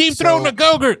these. Deep So- throwing the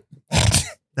Gogurt.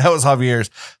 That was Javier's.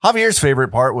 Javier's favorite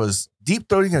part was deep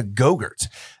throating a Go-Gurt.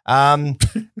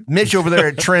 Mitch over there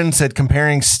at Trend said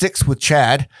comparing sticks with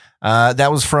Chad.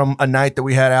 That was from a night that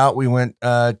we had out. We went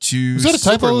to Is that a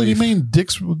typo? You Silverleaf. mean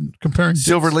dicks comparing dicks?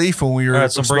 Silverleaf when we were All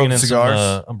right, so I'm bringing smoking in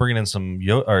cigars. I'm bringing in some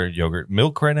yogurt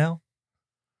milk right now.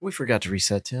 We forgot to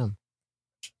reset Tim.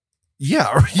 Yeah,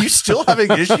 are you still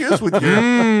having issues with your?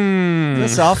 The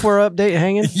software update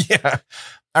hanging? Yeah.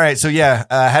 All right. So yeah,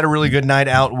 had a really good night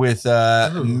out with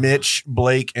Mitch,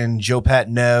 Blake, and Joe Pat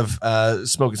Nev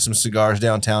smoking some cigars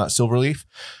downtown at Silverleaf.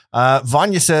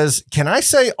 Vanya says, "Can I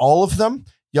say all of them?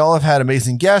 Y'all have had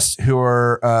amazing guests who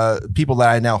are people that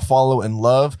I now follow and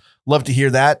love. Love to hear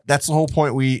that. That's the whole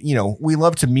point. We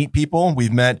love to meet people.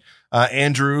 We've met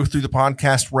Andrew through the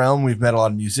podcast realm. We've met a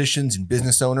lot of musicians and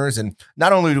business owners. And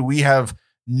not only do we have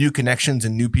new connections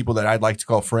and new people that I'd like to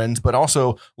call friends, but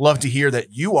also love to hear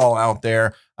that you all out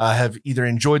there have either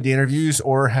enjoyed the interviews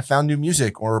or have found new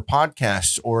music or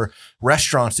podcasts or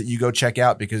restaurants that you go check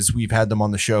out because we've had them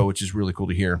on the show, which is really cool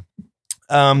to hear."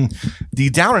 The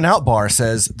Down and Out bar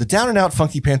says the Down and Out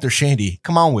Funky Panther Shandy.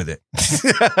 Come on with it.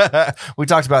 We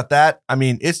talked about that. I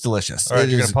mean, it's delicious. All right,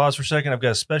 It you're is- gonna pause for a second. I've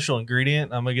got a special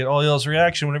ingredient. I'm gonna get all y'all's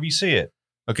reaction whenever you see it.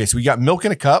 Okay, so we got milk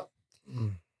in a cup.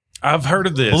 I've heard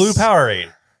of this. Blue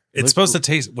Powerade. It's supposed to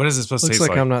taste. What is it supposed to Looks taste like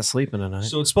like? I'm not sleeping tonight.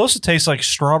 So it's supposed to taste like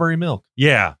strawberry milk.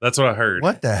 Yeah, that's what I heard.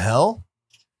 What the hell?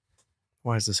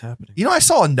 Why is this happening? You know, I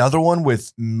saw another one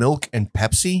with milk and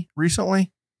Pepsi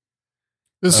recently.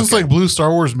 This is Okay. like blue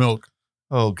Star Wars milk.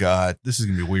 Oh God, this is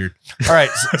gonna be weird. All right,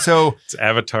 so It's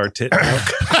Avatar tit milk.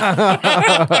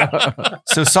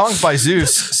 so Songs by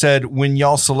Zeus said when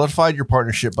y'all solidified your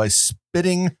partnership by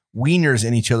spitting wieners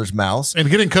in each other's mouths. And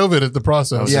getting COVID at the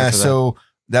process. was Yeah, there for that. so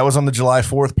that was on the July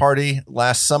 4th party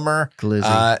last summer.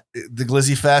 Glizzy. The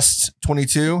Glizzy Fest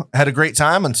 22 had a great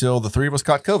time until the three of us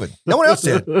caught COVID. No one else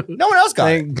did. No one else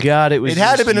got it. Thank God it was. It had to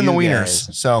have just been in the you wieners.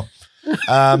 guys. So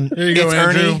There you go, it's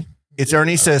Andrew. Ernie. It's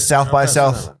Ernie says South by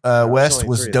South West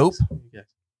was dope.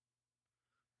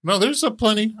 No, there's a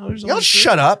plenty. Y'all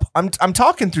shut up. I'm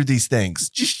talking through these things.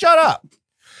 Just shut up.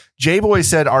 J-Boy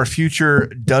said our future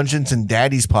Dungeons and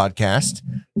Daddies podcast.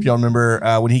 If y'all remember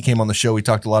when he came on the show, we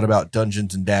talked a lot about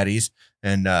Dungeons and Daddies.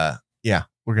 And yeah,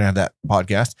 we're going to have that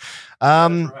podcast.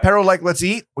 Pero like, let's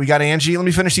eat. We got Angie. Let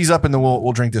me finish these up and then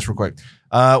we'll drink this real quick.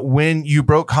 When you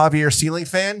broke Javier ceiling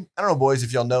fan, I don't know, boys,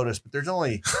 if y'all noticed, but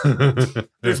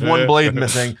there's one blade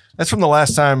missing. That's from the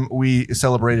last time we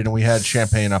celebrated and we had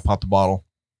champagne. I popped a bottle.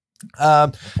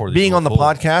 Being on the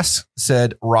podcast,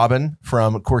 said Robin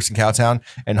from Corks and Cowtown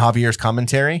and Javier's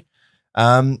commentary.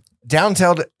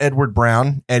 Downtown Edward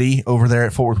Brown, Eddie over there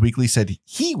at Fort Worth Weekly, said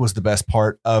he was the best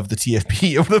part of the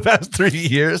TFP over the past 3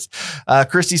 years.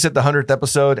 Christy said the 100th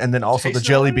episode and then also the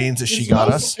jelly beans that she got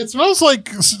us. It smells like,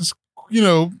 you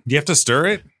know, You have to stir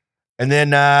it. And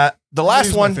then the last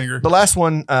use my one, finger.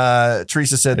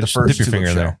 Teresa said the Just first dip your finger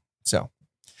in show. there. So,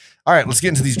 all right, let's get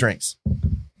into these drinks.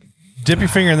 Dip your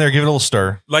finger in there, give it a little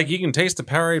stir. Like you can taste the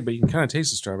Powerade, but you can kind of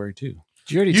taste the strawberry too.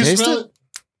 Did you already you taste smell it? it.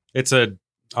 It's a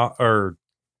or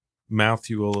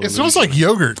mouthful. It smells like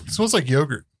yogurt. It smells like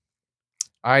yogurt.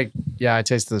 I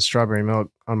tasted the strawberry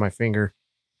milk on my finger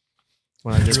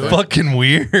when I did that. Fucking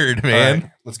weird, man. All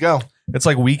right, let's go. It's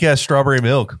like weak ass strawberry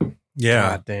milk. Yeah,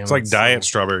 God damn, it's like it's diet so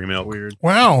strawberry milk. Weird.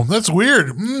 Wow, that's weird.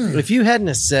 Mm. If you hadn't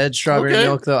have said strawberry Okay.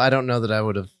 milk, though, I don't know that I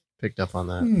would have picked up on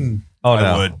that Mm. Oh I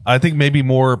no, would. I think maybe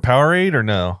more Powerade or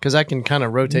no. because I can kind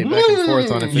of rotate back and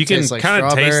forth on if You it can tastes like kind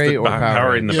of taste strawberry the or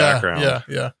Powerade in the Yeah, background.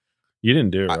 yeah. You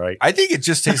didn't do it right. I think it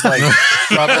just tastes like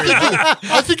strawberry milk.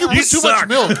 I think you put You too suck. much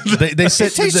milk. They said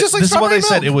It tastes just like this is what they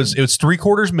strawberry said. It was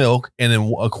 3/4 milk and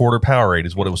then a quarter Powerade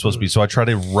is what it was supposed to be. So I tried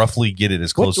to roughly get it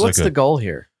as close What's as I the could. goal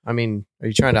here? I mean, are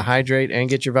you trying to hydrate and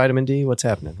get your vitamin D? What's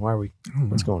happening? Why are we?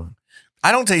 What's going on?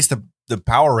 I don't taste the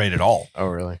Powerade at all. Oh,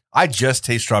 really? I just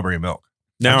taste strawberry milk.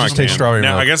 Now I I just can. taste strawberry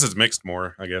Now milk. I guess it's mixed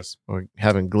more. I guess. We're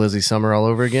having glizzy summer all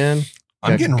over again.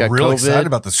 I'm Got- getting got real COVID. excited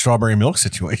about the strawberry milk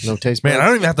situation. No taste. Man, I buds?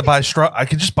 don't even have to buy straw. I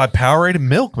could just buy Powerade and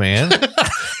milk, man.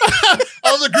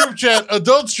 On the group chat,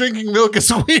 adults drinking milk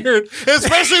is weird,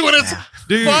 especially when it's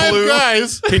Dude, five Blue,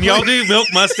 guys. can y'all do milk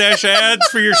mustache ads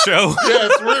for your show?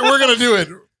 Yes, we're gonna do it.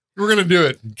 We're gonna do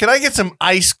it. Can I get some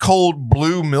ice cold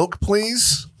blue milk,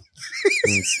 please?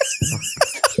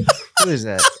 Who is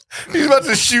that? He's about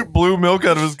to shoot blue milk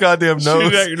out of his goddamn Shoot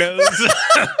nose. out your nose.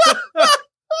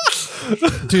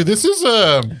 Dude, this is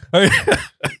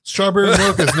strawberry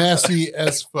milk is nasty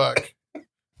as fuck.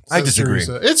 I Says disagree.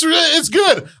 Teresa. It's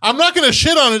good. I'm not gonna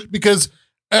shit on it because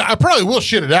I probably will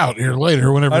shit it out here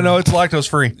later whenever. I know it's lactose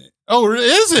free. Oh,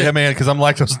 is it? Yeah, man, because I'm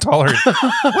lactose intolerant.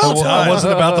 I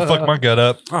wasn't about to fuck my gut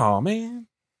up. Oh man,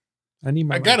 I need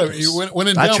my. I gotta. lactose. When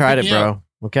in I doubt, tried pick it, me up.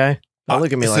 bro. Okay. Don't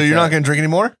look at me so like you're that. not going to drink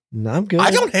anymore? No, I'm good.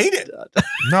 I don't hate it.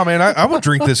 No, man, I would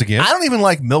drink this again. I don't even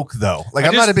like milk though. Like I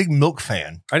I'm not just- a big milk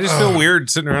fan. I just feel weird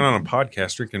sitting around on a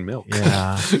podcast drinking milk.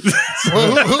 Yeah.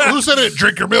 Well, who said it?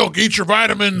 Drink your milk, eat your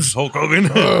vitamins. Hulk Hogan.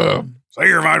 Say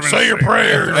your vitamins. Say your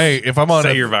prayers. Hey, if I'm on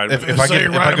Say a, your vitamins. if I Say get,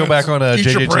 your if I go back on a vitamins.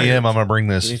 Eat your JJTM, prayers. I'm gonna bring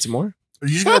You this. need some more? Are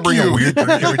you just going to Fuck bring you. a weird drink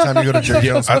every time you go to Jerry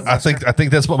Jones? I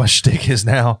think that's what my shtick is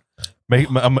now.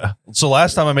 So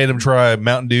last time I made them try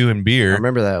Mountain Dew and I beer,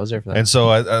 remember that. I was there for that. and so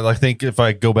I think if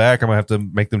I go back, I'm gonna have to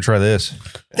make them try this.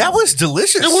 That was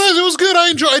delicious. It was good.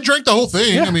 I drank the whole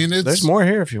thing. Yeah. I mean, it's There's more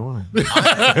here if you want.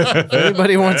 If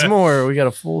anybody wants more, we got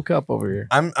a full cup over here.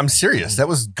 I'm serious. That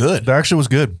was good. It actually was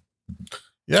good.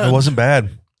 Yeah, It wasn't bad.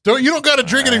 you don't got to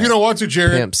drink it if you don't want to,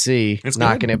 Jared. Pimp C, It's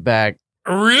knocking it back.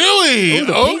 Really? Ooh,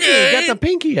 the pinky. Okay. Got the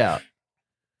pinky out.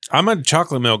 I'm a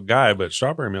chocolate milk guy, but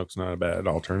strawberry milk's not a bad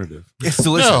alternative. It's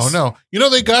delicious. No. You know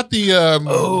they got the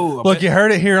Oh, Look, you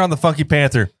heard it here on the Funky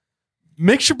Panther.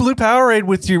 Mix your blue Powerade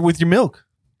with your milk.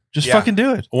 Just Yeah. fucking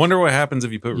do it. I wonder what happens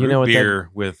if you put You know root what beer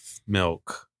with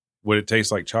milk. Would it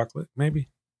taste like chocolate? Maybe.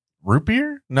 Root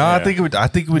beer? No, Yeah. I think it would.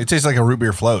 It tastes like a root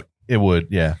beer float It would.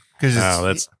 Yeah. because Oh,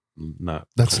 that's not.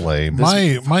 That's lame.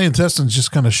 My intestines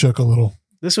just kind of shook a little.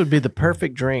 This would be the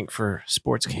perfect drink for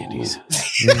sports candies.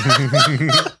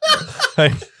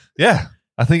 Hey, yeah,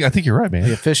 I think you're right, The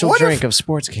man. official What drink if- of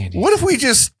sports candies. What if we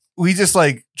just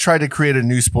like tried to create a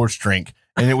new sports drink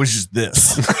and it was just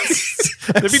this?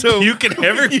 They'd be puking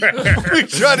everywhere. We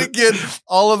try to get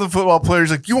all of the football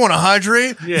players like, you want to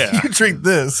hydrate? Yeah. You drink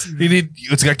this.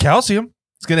 It's got calcium.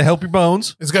 It's going to help your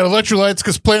bones. It's got electrolytes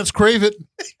because plants crave it.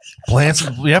 Plants,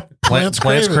 yep. Plants Plants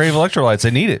crave it. crave electrolytes.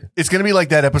 They need it. It's going to be like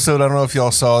that episode. I don't know if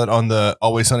y'all saw it on the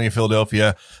Always Sunny in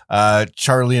Philadelphia.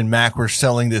 Charlie and Mac were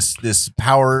selling this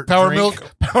power drink.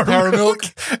 Milk. Power milk.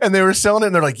 And they were selling it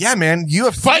and they're like, yeah, man,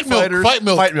 UFC Fight milk, fighters. fight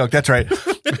milk. Fight milk. That's right.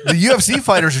 The UFC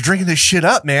fighters are drinking this shit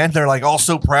up, man. They're like all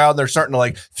so proud. They're starting to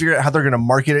like figure out how they're going to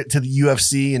market it to the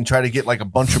UFC and try to get like a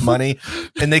bunch of money.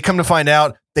 And they come to find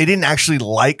out they didn't actually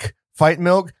like fight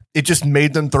milk. It just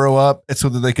made them throw up so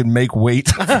that they could make weight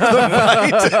for the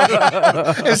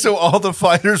fight. And so all the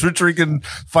fighters were drinking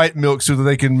fight milk so that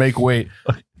they can make weight.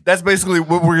 That's basically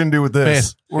what we're going to do with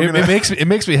this. Man, it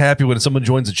makes me happy when someone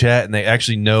joins the chat and they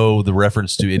actually know the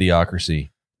reference to Idiocracy.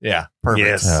 Yeah, perfect.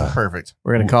 Yes. Perfect.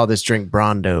 We're going to call this drink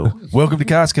Brondo. Welcome to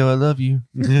Costco. I love you.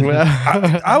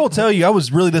 I will tell you, I was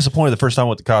really disappointed the first time I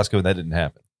went to Costco and that didn't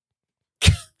happen.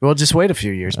 Well, just wait a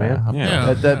few years, man.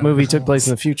 Yeah. That movie took place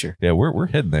in the future. Yeah, we're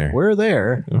heading there. We're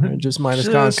there. Just minus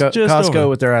Just Costco over.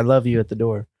 with their "I love you" at the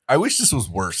door. I wish this was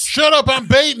worse. Shut up! I'm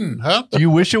baiting, huh? Do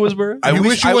you wish it was Bird? You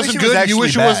wish it wasn't good? You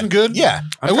wish it wasn't good? Yeah.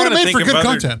 It would have made for good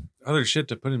content. Other shit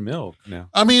to put in milk now.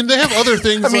 I mean, they have other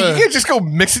things. I mean, you can't just go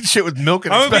mixing shit with milk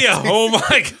and I'm gonna be at expect- home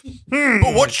like,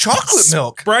 But what chocolate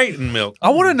milk? Sprite and milk. I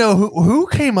want to know who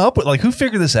came up with, like, who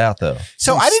figured this out, though?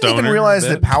 So I didn't even Stoner realize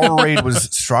bit. that Powerade was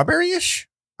strawberry-ish.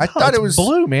 I thought It's it was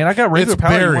blue, man. I got regular It's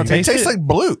power. You berry. wanna It taste tastes like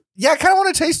blue. Yeah, I kind of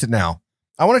want to taste it now.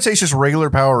 I want to taste just regular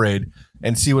Powerade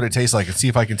and see what it tastes like and see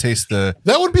if I can taste the.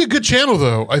 That would be a good channel,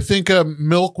 though. I think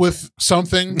milk with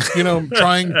something,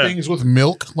 trying things with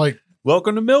milk. Like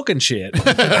Welcome to milk and shit.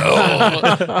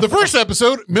 the first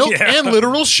episode, milk Yeah. and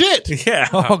literal shit. Yeah.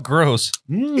 Oh, gross!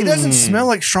 It doesn't smell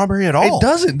like strawberry at all. It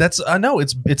doesn't. I know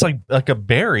it's like a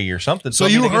berry or something. So I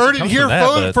mean, you I guess heard it comes here from that,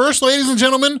 but- first, ladies and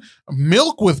gentlemen.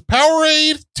 Milk with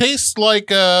Powerade tastes like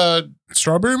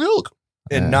strawberry milk.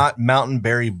 And not Mountain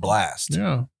Berry Blast.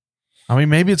 Yeah. I mean,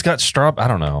 maybe it's got straw. I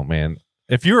don't know, man.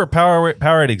 If you're a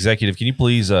Powerade executive, can you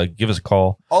please give us a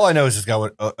call? All I know is it's got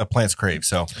what a plant's crave.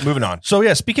 So moving on. So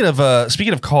yeah, speaking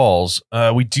of calls,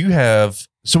 we do have.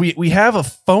 So we have a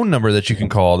phone number that you can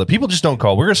call that people just don't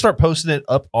call. We're gonna start posting it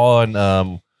up on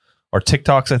our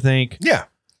TikToks, I think. Yeah.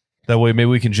 That way, maybe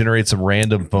we can generate some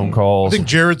random phone I calls. think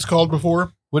Jared's called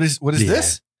before. What is Yeah.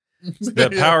 this? The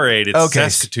Powerade, it's Okay.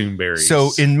 Saskatoon berries. So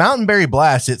in Mountain Berry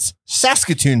Blast, it's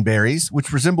Saskatoon berries,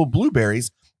 which resemble blueberries,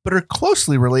 but are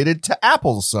closely related to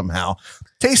apples somehow.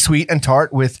 Taste sweet and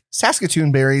tart with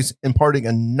Saskatoon berries imparting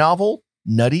a novel,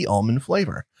 nutty almond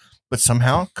flavor, but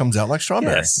somehow comes out like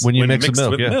strawberry. yes. when you mix mixed the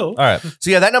milk, with yeah. milk. All right. So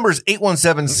yeah, that number is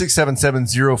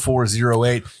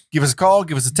 817-677-0408. Give us a call,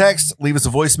 give us a text, leave us a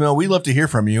voicemail. We'd love to hear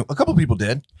from you. A couple people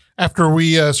did. After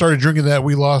we started drinking that,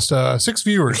 we lost 6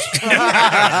 viewers.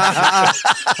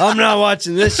 I'm not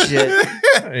watching this shit.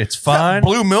 It's fine.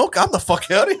 Blue milk? I'm the fuck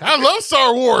out of here. I love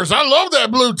Star Wars. I love that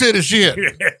blue titty shit.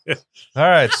 All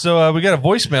right. So we got a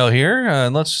voicemail here,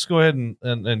 and let's just go ahead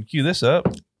and cue this up.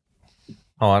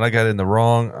 Oh, and I got it in the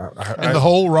wrong. In the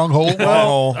hole, wrong hole. Well,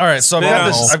 All right, so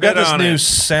I've Spit got this on new it.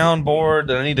 soundboard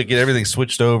that I need to get everything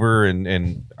switched over,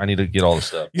 and I need to get all the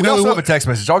stuff. You we also know, have a text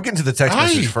message. I'll get into the text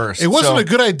message first. It wasn't So- a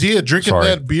good idea drinking Sorry.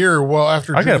 that beer well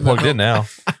after. I got it drinking plugged in now.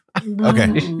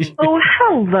 Okay. Oh,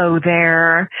 hello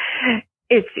there.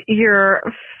 It's your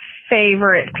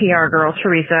favorite PR girl,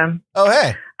 Teresa. Oh,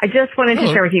 hey. I just wanted to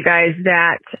Hello. share with you guys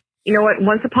that, you know what,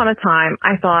 once upon a time,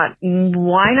 I thought,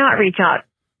 why not reach out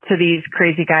to these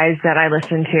crazy guys that I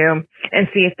listen to and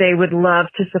see if they would love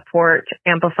to support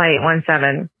Amplify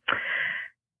 817.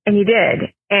 And you did.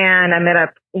 And I met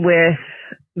up with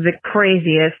the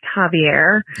craziest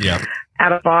Javier Yeah.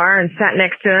 at a bar and sat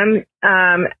next to him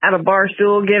at a bar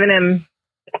stool, giving him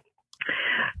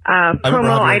I remember promo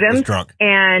Javier was items drunk.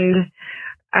 and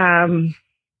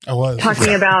I was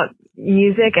talking about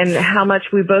music and how much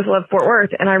we both love Fort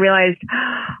Worth. And I realized,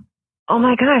 oh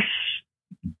my gosh,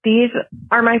 these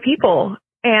are my people.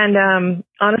 And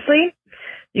honestly,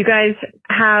 you guys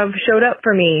have showed up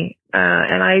for me.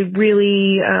 And I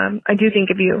really, I do think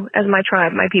of you as my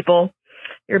tribe, my people.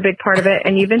 You're a big part of it.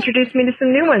 And you've introduced me to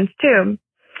some new ones too.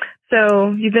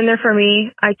 So you've been there for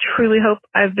me. I truly hope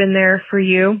I've been there for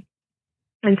you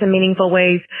in some meaningful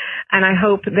ways. And I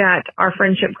hope that our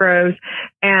friendship grows.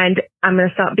 And I'm going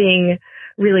to stop being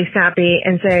really sappy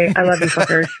and say, I love you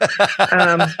fuckers.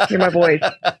 You're my boys.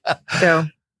 So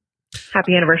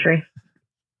happy anniversary.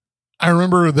 I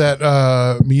remember that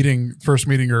first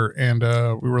meeting her, and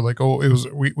we were like, oh, it was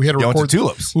we had to You went record to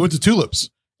Tulips. We went to Tulips,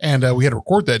 and we had to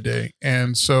record that day,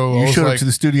 and so I You was showed like, up to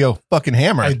the studio fucking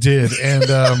hammered. I did,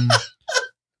 and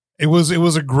it was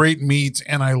a great meet,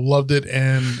 and I loved it,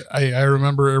 and I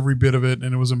remember every bit of it,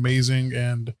 and it was amazing,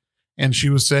 and she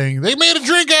was saying they made a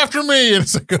drink after me, and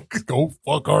it's like, go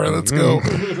fuck, all right, let's go.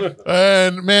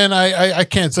 And man, I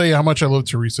can't tell you how much I love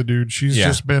Teresa, dude. She's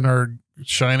just been our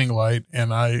shining light,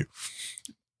 and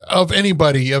of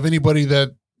anybody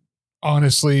that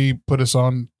honestly put us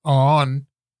on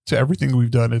to everything we've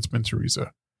done, it's been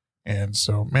Teresa. And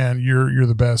so, man, you're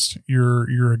the best.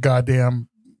 You're a goddamn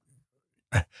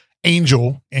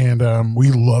angel, and we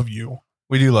love you.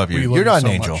 We do love you. We love You're you not so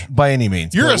an angel much. by any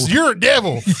means. You're a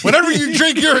devil. Whenever you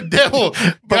drink, you're a devil.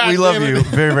 But we God love damn it. you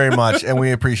very, very much, and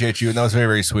we appreciate you. And that was very,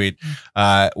 very sweet.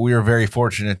 We are very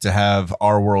fortunate to have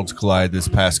our worlds collide this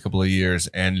past couple of years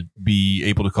and be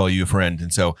able to call you a friend.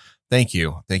 And so, thank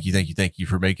you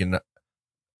for making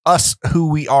us who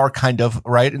we are, kind of,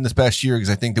 right, in this past year, because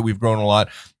I think that we've grown a lot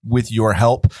with your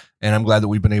help, and I'm glad that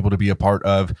we've been able to be a part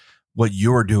of what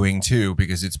you're doing too,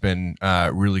 because it's been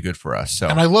really good for us. So,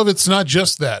 And I love it's not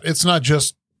just that. It's not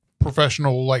just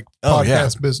professional like Oh,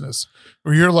 podcast business.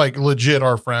 Where you're like legit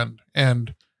our friend.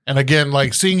 And again,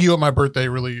 like seeing you at my birthday,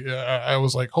 really, I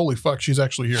was like, holy fuck, she's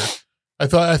actually here.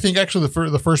 I think actually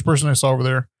the first person I saw over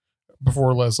there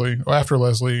after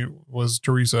Leslie was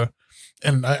Teresa,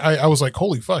 and I was like,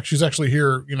 holy fuck, she's actually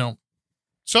here,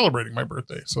 celebrating my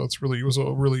birthday. So it was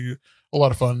a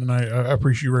lot of fun, and I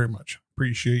appreciate you very much.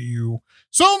 Appreciate you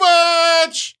so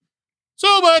much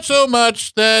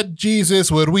that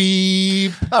Jesus would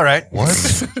weep. all right. What?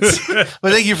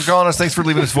 But thank you for calling us. Thanks for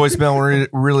leaving us voicemail. We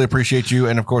really appreciate you.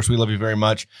 And of course, we love you very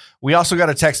much. We also got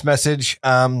a text message.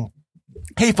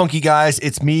 Hey, funky guys,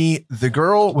 it's me, the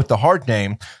girl with the hard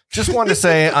name. Just wanted to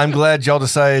say I'm glad y'all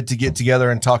decided to get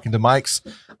together and talk into mics.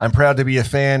 I'm proud to be a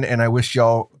fan, and I wish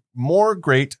y'all more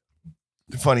great,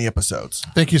 funny episodes.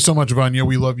 Thank you so much, Vanya.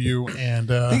 We love you. And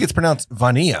I think it's pronounced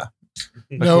Vania,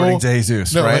 no, according to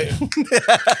Jesus, no, right?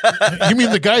 you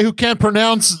mean the guy who can't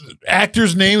pronounce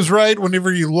actors' names right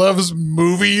whenever he loves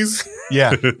movies?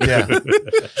 Yeah.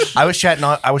 I was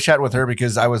chatting with her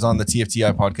because I was on the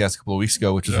TFTI podcast a couple of weeks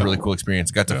ago, which was a really cool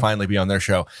experience. Got to finally be on their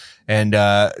show. And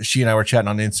she and I were chatting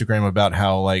on Instagram about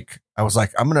how, like, I was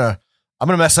like, I'm gonna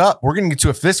mess up. We're gonna get to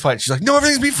a fist fight. She's like, no,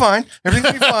 everything's be fine.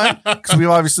 Everything's be fine. Because we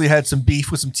obviously had some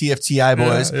beef with some TFTI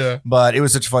boys. Yeah. But it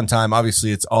was such a fun time.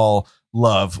 Obviously, it's all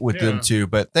love with them too.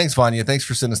 But thanks, Vanya. Thanks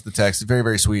for sending us the text. Very,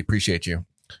 very sweet. Appreciate you.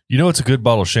 You know, it's a good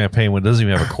bottle of champagne when it doesn't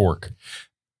even have a cork.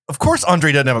 Of course,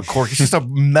 Andre doesn't have a cork. It's just a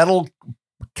metal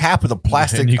cap with a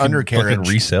plastic And you can undercarriage. fucking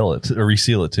resell it or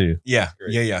reseal it too. Yeah.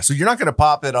 So you're not going to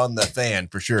pop it on the fan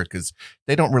for sure, because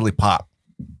they don't really pop.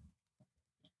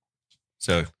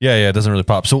 So Yeah, it doesn't really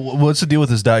pop. So what's the deal with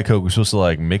this Diet Coke? We're supposed to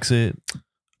like mix it?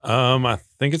 I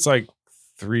think it's like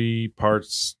 3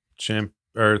 parts 3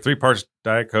 parts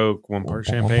Diet Coke, 1 part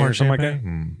champagne or something like that.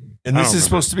 and I this don't is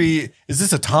supposed to be. Is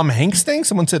this a Tom Hanks thing?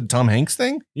 Someone said Tom Hanks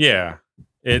thing. Yeah.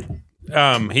 It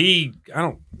I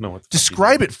don't know what the fuck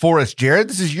Describe it for us, Jared.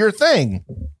 This is your thing.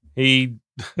 he's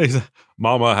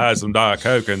Mama had some Diet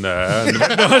Coke in there. And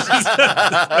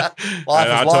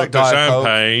I took the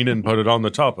champagne and put it on the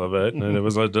top of it, and it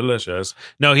was delicious.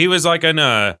 No, he was like in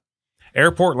a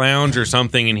airport lounge or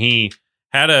something, and he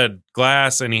had a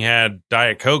glass and he had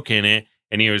Diet Coke in it,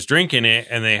 and he was drinking it,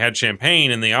 and they had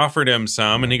champagne, and they offered him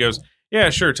some, and he goes, yeah,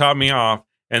 sure, top me off.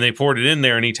 And they poured it in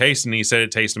there, and he tasted, and he said it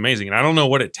tastes amazing. And I don't know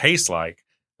what it tastes like.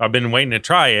 I've been waiting to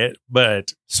try it,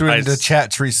 but So in the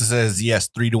chat, Teresa says yes,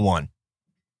 3-1.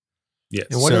 yes,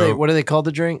 And what do they call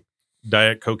the drink?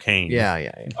 Diet Cocaine. Yeah.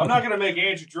 I'm not going to make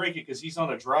Andrew drink it because he's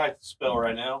on a dry spell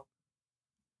right now.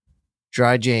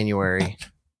 Dry January.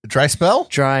 Dry spell?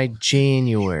 Dry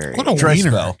January. What a Dry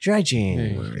wiener. spell. Dry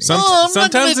January.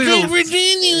 Sometimes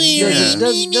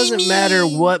It doesn't matter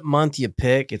what month you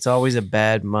pick. It's always a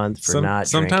bad month for not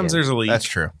sometimes drinking. there's a leak. That's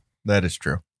true. That is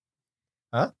true.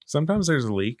 Sometimes there's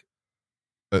a leak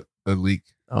A leak.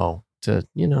 Oh, to,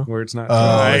 where it's not Oh,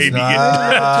 dry. it's You get-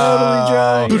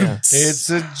 not. totally dry. Yeah. It's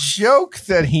a joke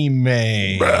that he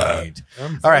made.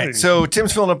 All right. So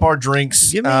Tim's filling up our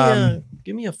drinks.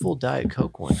 Give me a full Diet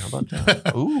Coke one. How about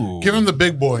that? Ooh. Give him the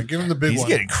big boy. Give him the big He's one.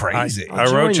 getting crazy. I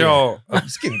wrote join y'all.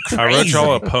 He's getting crazy. I wrote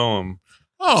y'all a poem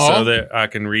Oh, so that I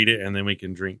can read it and then we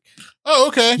can drink. oh,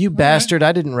 okay. You bastard!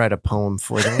 I didn't write a poem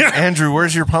for them. Andrew,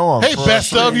 where's your poem? Hey, for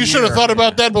best us? of, you should have thought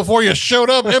about that before you showed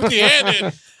up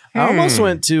empty-handed. I almost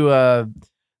went to.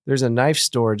 There's a knife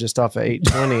store just off of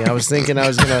 820. I was thinking I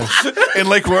was gonna in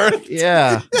Lake Worth.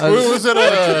 Yeah. Where was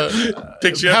it?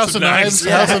 Picks you up House some of Knives.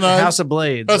 Yeah, House of Knives. House of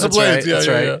Blades. House of That's Blades, right, yeah, that's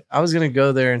yeah, right. yeah. I was gonna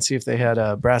go there and see if they had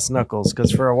brass knuckles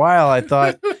because for a while I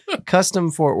thought custom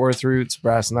Fort Worth Roots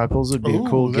brass knuckles would be a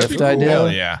cool Ooh, that'd gift be cool. idea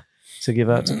Hell yeah. to give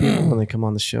out to people when they come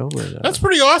on the show. But, That's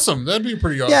pretty awesome. That'd be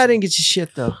pretty awesome. yeah, I didn't get you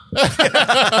shit though.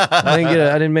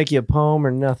 I didn't make you a poem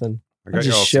or nothing. I got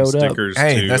just y'all some showed up. stickers.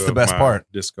 Hey, too that's the of best my part.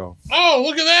 Disc golf. Oh,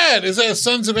 look at that. Is that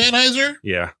Sons of Anheuser?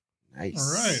 Yeah, Nice.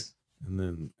 All right. and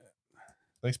then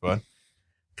Thanks, bud.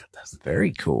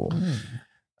 Very cool.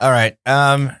 All right.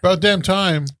 About damn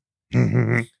time.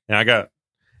 and I got.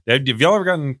 Have y'all ever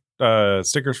gotten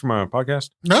stickers from my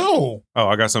podcast? No. Oh,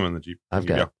 I got some in the Jeep. I've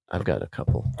Here you got a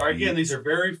couple. All right, again, these are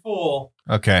very full.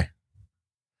 Okay.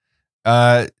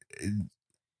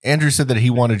 Andrew said that he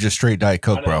wanted just straight Diet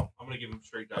Coke, bro. I'm gonna give him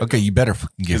straight Diet Okay, you better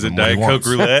fucking give Is him it Diet what he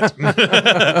Coke wants.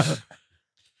 roulette?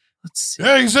 Let's see.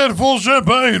 Yeah, he said full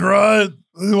champagne, right?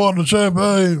 He wanted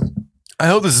champagne. I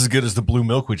hope this is as good as the blue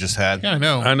milk we just had. Yeah, I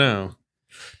know. I know.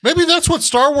 Maybe that's what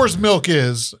Star Wars milk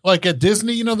is. Like at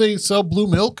Disney, you know, they sell blue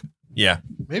milk. Yeah.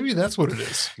 Maybe that's what it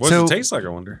is. What So- does it taste like? I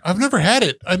wonder. I've never had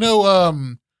it. I know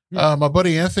my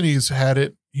buddy Anthony's had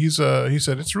it. He said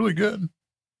it's really good.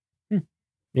 You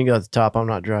can go at the top. I'm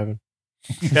not driving.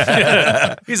 He's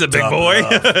a big Top boy.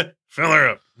 it Fill her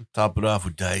up. Top it off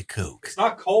with Diet Coke. It's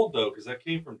not cold though, because that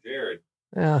came from Jared.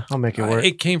 Yeah, I'll make it work.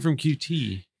 It came from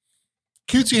QT.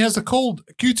 QT has the cold.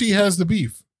 QT has the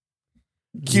beef.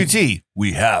 QT,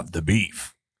 we have the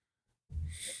beef.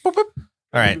 Boop, boop.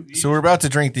 All right, so we're about to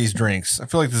drink these drinks. I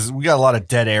feel like we got a lot of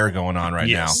dead air going on right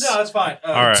Yes. No, that's fine.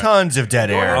 All right. now. Tons of dead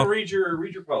Go ahead air. and read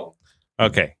your poem.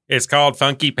 Okay. It's called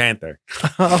Funky Panther.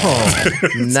 Oh,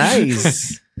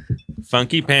 nice.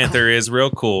 Funky Panther is real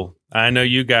cool. I know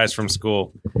you guys from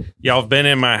school. Y'all have been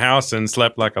in my house and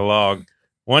slept like a log.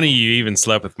 One of you even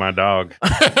slept with my dog.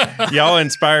 Y'all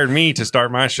inspired me to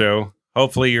start my show.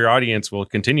 Hopefully your audience will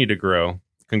continue to grow.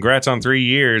 Congrats on 3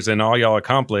 years and all y'all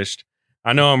accomplished.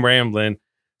 I know I'm rambling,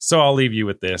 so I'll leave you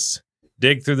with this.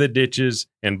 Dig through the ditches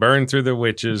and burn through the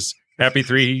witches. Happy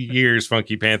 3 years,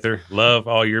 Funky Panther. Love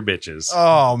all your bitches.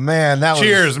 Oh man, that was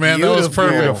Cheers, man. That was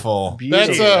perfect. Beautiful.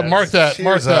 That's mark that.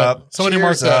 Mark Cheers that. up. Somebody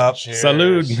Cheers mark up. that.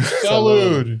 Salud.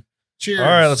 Salud. Cheers. All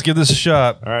right, let's give this a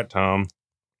shot. All right, Tom.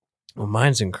 Well,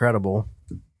 mine's incredible.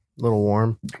 A little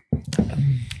warm.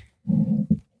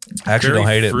 I actually don't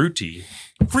hate it. Fruity.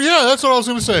 Yeah, that's what I was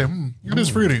going to say. It is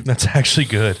fruity. That's actually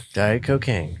good. Diet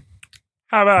cocaine.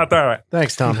 How about that?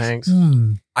 Thanks, Tom Hanks.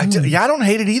 I don't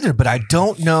hate it either, but I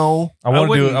don't know. I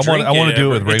want to do it. I want to do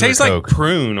it with regular It tastes Coke. like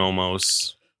prune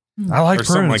almost. I like or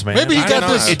something prunes, like man. Maybe he I got don't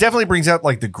know. this. It definitely brings out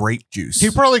like the grape juice. He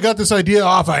probably got this idea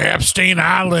off of Epstein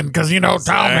Island because, Tom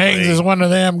Exactly. Hanks is one of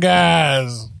them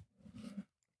guys.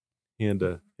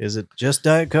 And Is it just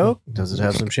Diet Coke? Does it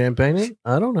have some champagne in it?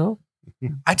 I don't know.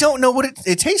 I don't know what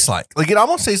it tastes like. Like it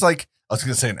almost tastes like I was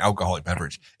going to say an alcoholic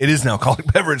beverage. It is an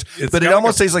alcoholic beverage, It's but it got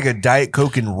almost tastes like a Diet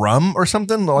Coke and rum or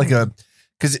something. Like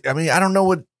because I mean I don't know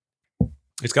what.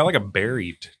 it's got like a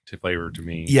berry flavor to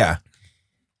me. Yeah,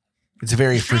 it's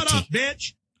very fruity.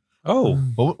 bitch. Oh,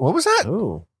 What was that?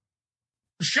 Oh,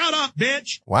 Shut up,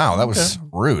 bitch. Wow, that was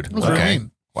rude. That was really Okay,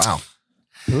 mean. wow.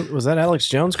 was that Alex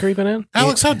Jones creeping in?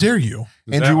 Alex, how dare you?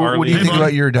 Is Andrew, that what do you Arlie? think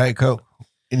about your Diet Coke?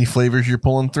 Any flavors you're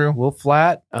pulling through? Well,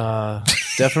 flat.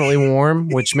 Definitely warm,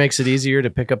 which makes it easier to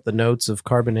pick up the notes of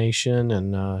carbonation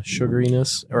and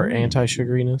sugariness or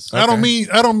anti-sugariness. I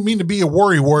don't mean to be a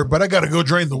worry wart, but I got to go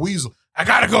drain the weasel. I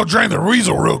got to go drain the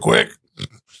weasel real quick.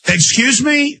 Excuse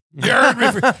me? You heard me.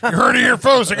 You heard it here,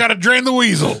 folks. I got to drain the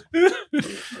weasel.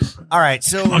 All right,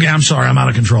 so Okay, I'm sorry. I'm out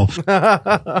of control.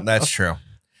 that's true.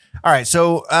 All right,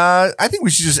 so I think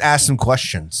we should just ask some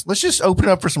questions. Let's just open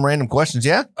it up for some random questions.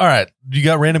 Yeah, All right, you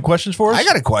got random questions for us? I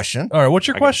got a question. All right, what's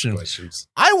your I got question? questions.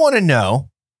 I want to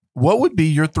know what would be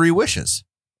your 3 wishes.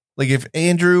 Like if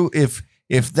Andrew, if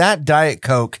that Diet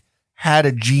Coke had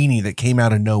a genie that came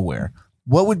out of nowhere,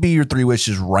 what would be your 3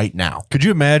 wishes right now? Could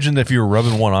you imagine if you were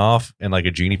rubbing one off and like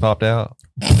a genie popped out?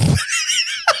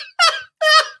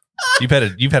 You've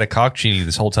had a cock genie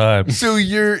this whole time. So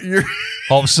you're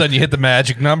All of a sudden, you hit the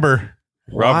magic number.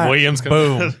 Rob Why? Williams.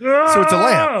 Boom. so it's a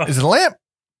lamp. Is it a lamp?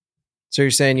 So you're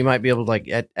saying you might be able to like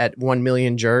at 1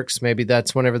 million jerks? Maybe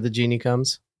that's whenever the genie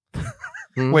comes.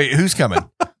 Wait, who's coming?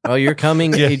 Oh, you're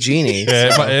coming Yeah. a genie.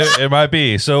 Yeah, it might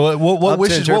be. So, what Up to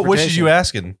wishes? What wishes interpretation. you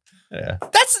asking? Yeah,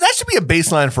 That should be a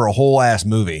baseline for a whole ass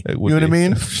movie. It You would know what I be.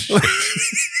 mean?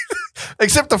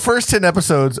 Except the first 10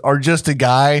 episodes are just a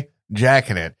guy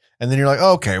jacking it. And then you're like,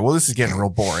 okay, well, this is getting real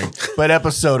boring. But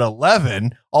episode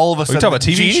 11, all of a Are you sudden, talking about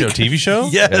the TV genie- show? TV show?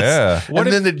 Yes. Yeah.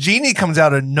 And then the genie comes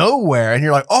out of nowhere, and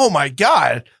you're like, oh my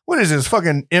God, what is this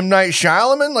fucking M. Night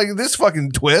Shyamalan? Like this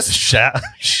fucking twist.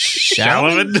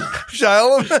 Shyamalan.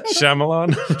 Shyamalan?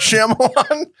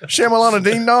 Shyamalan. Shyamalan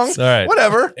ding dong? All right.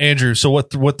 Whatever. Andrew, so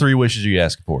what 3 wishes are you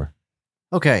asking for?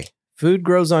 Okay. Food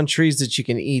grows on trees that you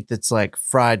can eat that's like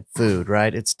fried food,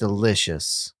 right? It's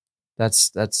delicious.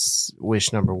 That's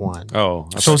wish number 1. Oh,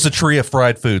 So it's a tree of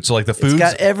fried food. So like the It's food,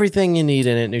 got everything you need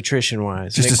in it nutrition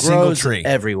wise. Just it a single grows tree.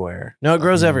 everywhere. No, it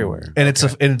grows everywhere. and it's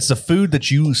a food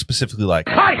that you specifically like.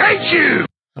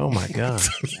 Oh my God.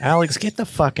 Alex, get the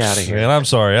fuck out of here. And I'm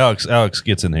sorry, Alex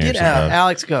gets in here. Get out. sometimes.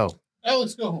 Alex, go.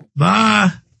 Alex, go home. Bye.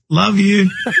 Love you.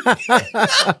 All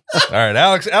right,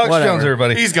 Alex Whatever. Jones,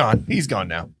 everybody. He's gone. He's gone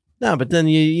now. No, but then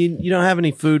you don't have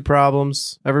any food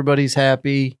problems. Everybody's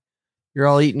happy. You're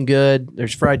all eating good.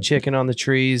 There's fried chicken on the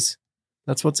trees.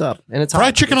 That's what's up. And it's Fried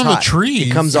hot. chicken It's on the hot. trees.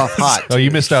 It comes off hot. Oh,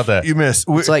 you missed out that. You missed.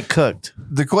 It's like cooked.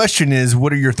 The question is,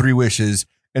 what are your 3 wishes?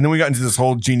 And then we got into this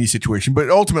whole genie situation. But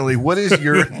ultimately, what is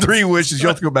your 3 wishes?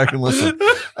 You'll have to go back and listen.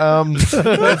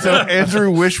 So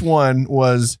Andrew, wish 1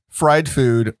 was fried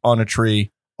food on a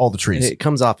tree, all the trees. It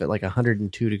comes off at like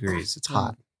 102 degrees. It's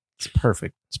hot. It's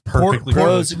perfect. It's perfectly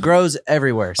Grows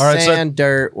everywhere. All right, so Sand,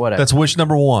 dirt, whatever. That's wish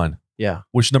number 1. Yeah.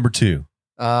 Wish number 2.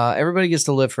 Everybody gets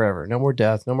to live forever. No more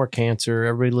death. No more cancer.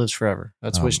 Everybody lives forever.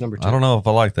 That's wish number 2. I don't know if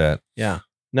I like that. Yeah.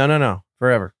 No.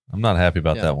 Forever. I'm not happy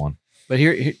about Yeah. that one. But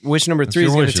here wish number That's 3 is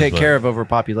your going to wishes, take bud. care of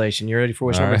overpopulation. You ready for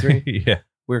wish All number right. 3? Yeah.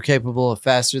 We're capable of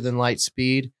faster than light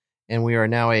speed, and we are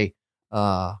now a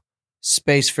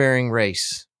spacefaring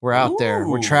race. We're out there.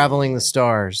 We're traveling the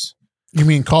stars. You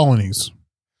mean colonies?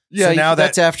 Yeah, So now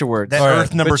that's afterwards. that All right.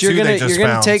 Earth number But you're 2 gonna they just you're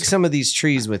gonna found. take some of these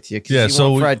trees with you. 'Cause Yeah, you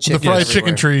so want fried The chicken. fried chicken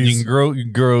everywhere. trees. You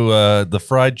can grow the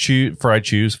fried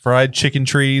chicken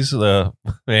trees. Man,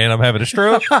 I'm having a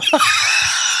stroke.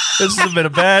 This has been a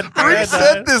bad.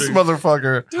 Reset this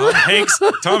motherfucker.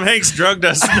 Tom Hanks drugged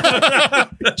us.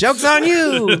 Joke's on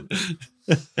you.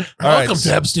 All Welcome right.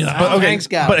 to Epstein But, Island. okay, Hank's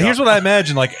got but it. here's what I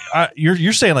imagine. Like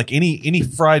you're saying, like any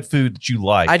fried food that you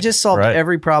like. I just solved right?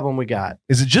 every problem we got.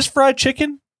 Is it just fried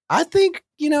chicken? I think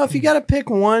if you got to pick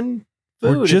one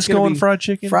food, We're it's just gonna going be fried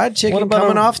chicken. fried chicken What about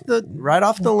coming our- right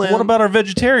off the limb. What about our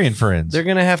vegetarian friends? They're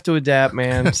gonna have to adapt,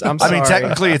 man. I'm I sorry. mean,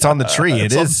 technically, it's on the tree.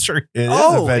 It's It on is. the tree. It is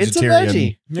Oh, a it's a vegetarian.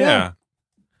 veggie. Yeah.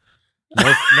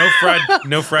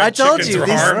 No fried I told chickens you were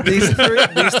harmed.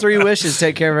 these 3 wishes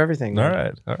take care of everything. All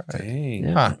man. right. Dang.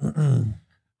 Yeah. Huh.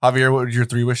 Javier, what would your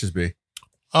 3 wishes be?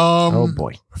 Oh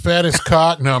boy. Fattest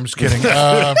cock. No, I'm just kidding.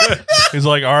 He's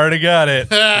like, already got it.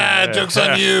 Joke's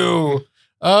on you.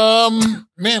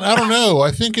 Man, I don't know.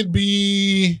 I think it'd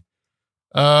be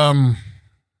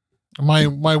my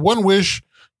 1 wish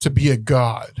to be a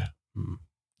god,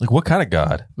 Like, what kind of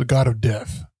god? the god of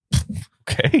death.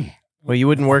 Okay. Well, you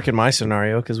wouldn't work in my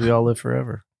scenario because we all live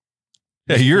forever.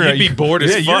 Yeah, you're You'd be bored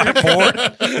as yeah, fuck. You're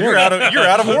bored. You're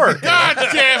out of work. God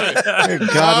damn it. God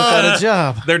without a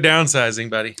job. They're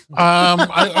downsizing, buddy.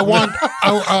 I want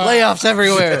Layoffs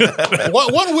everywhere.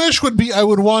 one wish would be I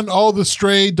would want all the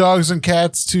stray dogs and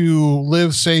cats to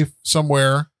live safe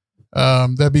somewhere.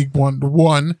 That'd be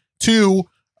one. 2,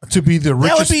 to be the That would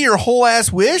richest. be your whole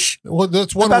ass wish Well,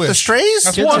 that's one about wish. the strays?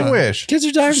 That's Kids one are- wish. Kids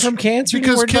are dying from cancer.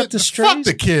 Because Because about the fuck strays.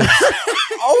 the kids.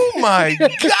 Oh my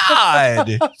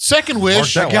God. Second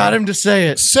wish. Mark that Got him to say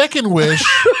it. Second wish.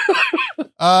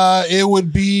 It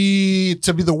would be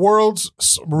to be the world's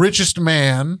richest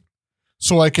man,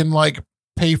 so I can like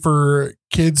pay for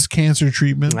kids' cancer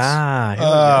treatments. Ah,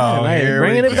 Oh, here we go. here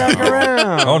Bringing we it back go.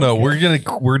 around. Oh no,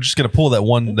 we're just gonna pull that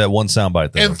one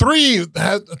soundbite there. And 3,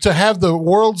 to have the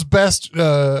world's best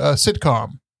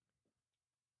sitcom.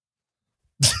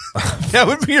 That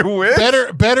would be your wish?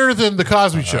 Better than the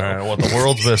Cosby Show. All right, I want the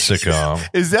world's best sitcom.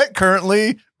 Is that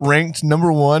currently ranked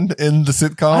number 1 in the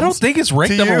sitcoms? I don't think it's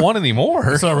ranked To number you? 1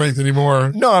 anymore. It's not ranked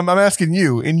anymore. No, I'm asking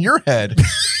you in your head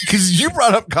because you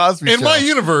brought up Cosby In Show. my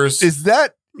universe, Is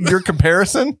that your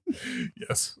comparison?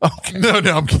 yes. Okay. No,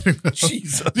 I'm kidding.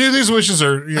 Jesus. These wishes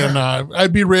are, nah.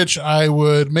 I'd be rich. I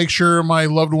would make sure my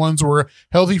loved ones were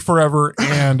healthy forever.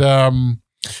 And,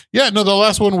 the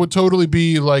last one would totally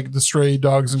be like the stray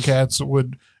dogs and cats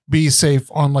would be safe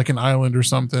on like an island or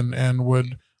something and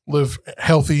would live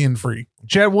healthy and free.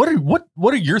 Chad, what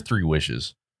are your 3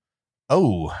 wishes?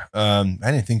 Oh, I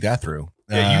didn't think that through.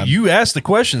 Yeah, you asked the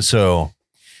question, so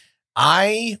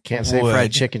I Can't say would-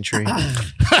 fried chicken tree.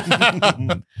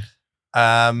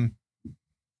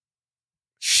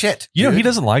 Shit. you know he dude.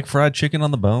 doesn't like fried chicken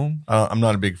on the bone. I'm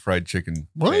not a big fried chicken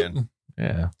What? fan.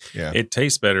 Yeah. Yeah. It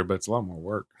tastes better, but it's a lot more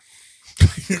work.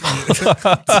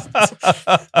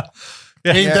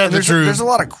 Ain't that the there's, truth? there's a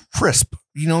lot of crisp.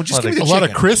 You know, just give me a the lot of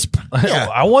chicken. crisp. Yeah.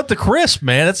 I want the crisp,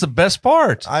 man. That's the best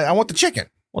part. I want the chicken.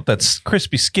 want that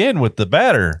crispy skin with the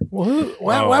batter. Well,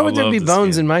 why I would there love be the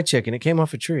bones skin. in my chicken? It came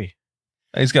off a tree.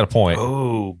 He's got a point.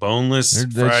 Oh, boneless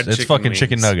fried It's chicken fucking wings.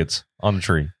 chicken nuggets on the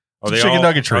tree. Are It's they a chicken all,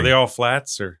 nugget tree. Are they all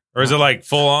flats or is it like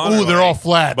full on? Ooh, or they're like all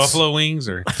flats. buffalo wings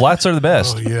or Flats are the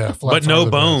best. Oh yeah, but flats no are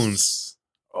the best. bones.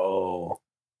 Oh,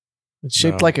 It's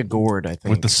shaped No. like a gourd, I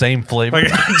think. With the same flavor.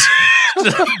 like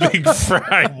a big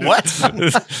fried What?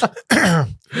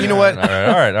 You know what? All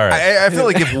right. I feel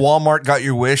like if Walmart got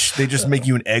your wish, they just make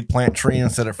you an eggplant tree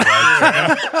instead of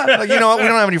fried chicken. Like, you know what? We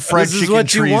don't have any fried This is chicken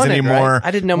what you trees wanted, anymore. right? I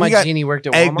didn't know We my got genie worked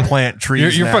at Walmart. Eggplant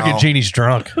trees. You're now. fucking genie's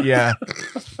drunk. Yeah.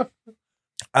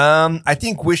 I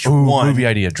think wish Ooh, one. movie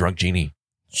idea, drunk genie.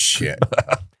 Shit.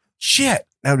 Shit.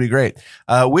 That would be great.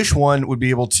 Wish one would be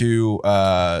able to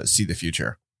see the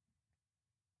future.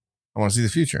 I want to see the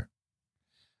future.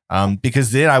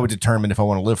 Because then I would determine if I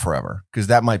want to live forever. Because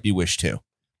that might be wish two.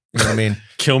 You know what I mean?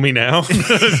 Kill me now.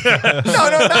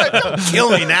 no, don't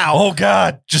kill me now. Oh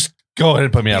God, just go ahead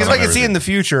and put me out. Because if I could see in the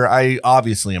future, I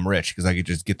obviously am rich because I could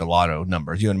just get the lotto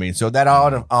numbers. You know what I mean? So that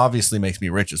obviously makes me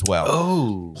rich as well.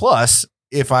 Oh. Plus,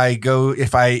 if I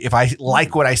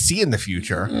like what I see in the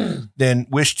future, then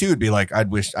wish two would be like I'd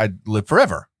wish I'd live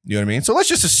forever. You know what I mean? So let's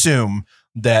just assume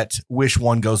that wish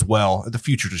one goes well. The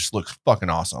future just looks fucking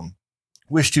awesome.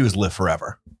 Wish two is live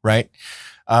forever, right?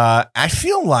 I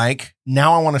feel like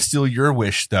now I want to steal your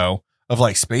wish though of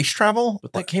like space travel.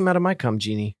 But that came out of my cum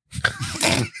genie.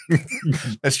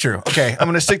 That's true. Okay, I'm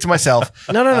gonna stick to myself.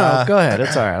 No. Go ahead.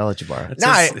 It's all right. I'll let you borrow it.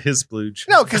 That's his splooge.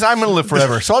 No, because I'm gonna live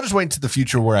forever. So I'll just wait until the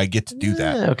future where I get to do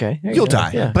that. Yeah, okay. There you You'll go.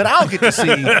 die, Yeah. but I'll get to see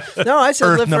No, I said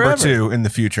Earth live number forever. 2 in the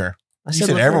future. I You said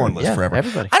live everyone forever. lives Yeah, forever.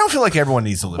 Everybody. I don't feel like everyone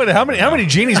needs to live. Wait, how many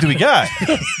genies do we got? I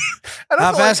don't How feel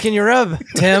like- fast can you rub,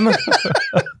 Tim?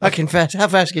 How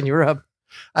fast can you rub?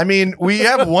 I mean, we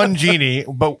have one genie,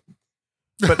 but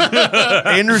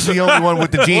Andrew's the only one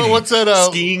with the genie. What's that?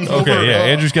 Skiing. Okay, yeah,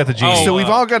 Andrew's got the genie. So we've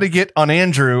all got to get on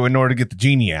Andrew in order to get the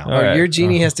genie out. All right. Your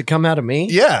genie has to come out of me?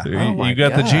 Yeah. Oh my you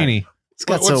got the God. genie. It's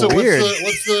got what's so the, weird.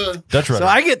 What's the Dutch So rudder.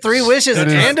 I get 3 wishes It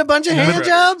is- and a bunch of hand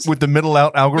jobs? With the middle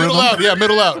out algorithm. middle out? Yeah,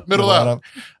 middle out.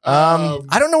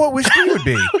 I don't know what wish 3 would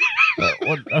be.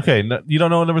 Okay, no, you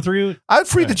don't know what number 3? I'd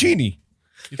free the genie.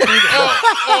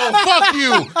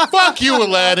 Fuck you,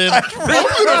 Aladdin. I'm gonna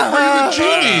free the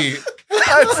genie.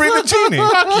 I'd free the genie.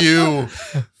 Fuck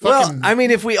you. Well, Fucking- I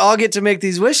mean, if we all get to make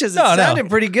these wishes, it No, no. sounded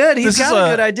pretty good. He's got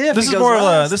a good idea. If This he is goes more of a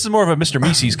last. this is more of a Mr.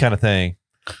 Mises kind of thing.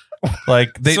 Like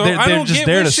So I they're don't just get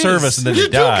there wishes. to serve us and then you they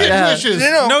do die. get Yeah. wishes.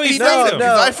 No, he doesn't.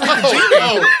 no. I freed the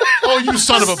genie. Oh, you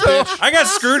son of a bitch. I got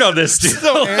screwed on this dude.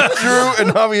 So Andrew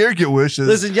and Javier get wishes.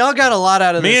 Listen, y'all got a lot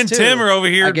out of Me this and too. Tim are over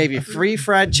here. I gave you free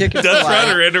fried chicken. Dutch for life.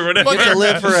 rudder or whatever. Get to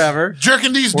live forever.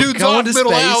 Jerking these We're dudes going off to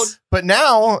middle space. out. But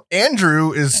now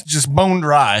Andrew is just bone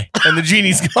dry and the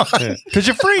genie's gone. Because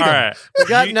you freed All him. right. We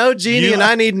got You- no genie, you- and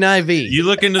I need an IV. You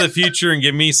look into the future and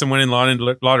give me some winning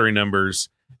lottery numbers,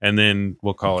 and then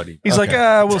we'll call it. He's Okay.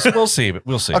 like, we'll see, but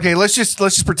we'll see. Okay, let's just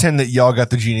pretend that y'all got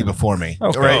the genie before me.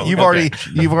 Okay. All right, Oh, you've okay.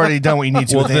 already done what you need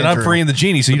to. Well, with then I'm Andrew. freeing the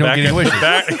genie, so you don't get any wishes.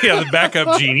 The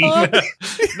backup genie.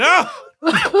 No.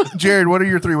 Jared, what are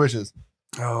your 3 wishes?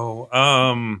 Oh,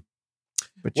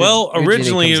 But well, your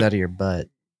originally- genie comes out of your butt.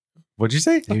 what'd you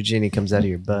say? Your genie comes out of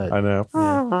your butt. I know.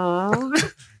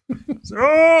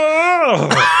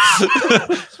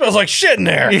 Smells like shit in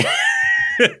there.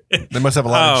 They must have a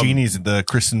lot of Um, genies at the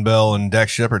Kristen Bell and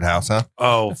Dax Shepard house, huh?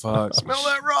 Oh fuck! Smell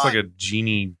that It's like a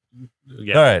genie.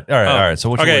 Yeah. All right. So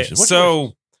what's your Okay, wishes? What's your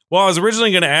wishes? so well, I was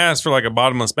originally going to ask for like a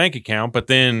bottomless bank account, but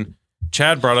then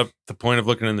Chad brought up the point of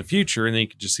looking in the future, and then you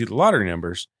could just see the lottery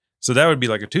numbers. So that would be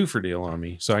like a 2-for deal on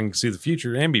me, so I can see the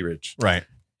future and be rich. Right.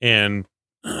 And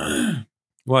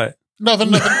what?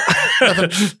 Nothing.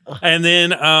 And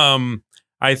then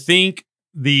I think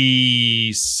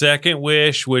the second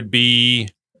wish would be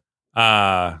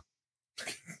I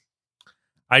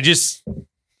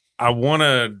want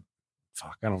to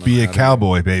fuck, I don't know. Be a how to-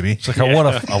 cowboy, baby. It's like I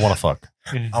want to fuck.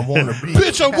 I want to be.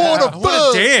 Bitch, I want I to want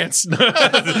fuck. to dance.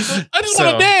 I just So-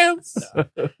 want to dance.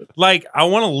 Like I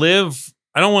want to live.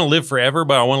 I don't want to live forever,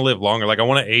 but I want to live longer. Like I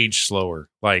want to age slower.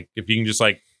 Like if you can just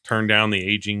like turn down the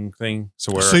aging thing,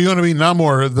 so where So you want to be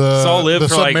Namor, so I'll live the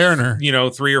for like Submariner.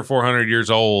 300 or 400 years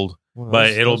old, Well, but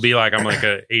those- it'll those- be like I'm like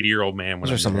a 80-year-old man. When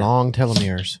Those are I'm some there. long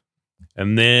telomeres.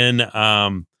 And then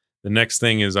the next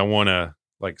thing is I want a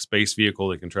like space vehicle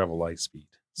that can travel light speed,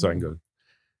 so I can go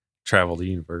travel the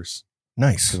universe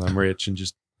Nice. because I'm rich and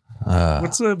just Dude,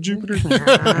 what's up, Jupiter?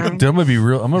 I'm gonna be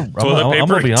real. I'm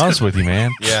gonna be honest with you,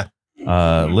 man. Yeah.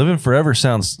 Living forever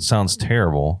sounds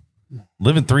terrible.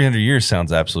 Living 300 years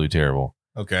sounds absolutely terrible.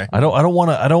 Okay. I don't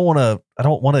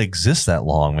want to exist that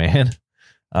long, man.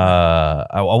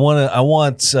 I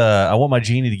want my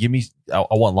genie to give me. I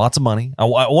want lots of money. I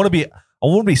want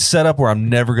to be set up where I'm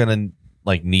never gonna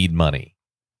like need money,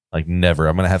 like never.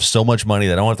 I'm gonna have so much money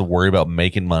that I don't have to worry about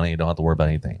making money. I don't have to worry about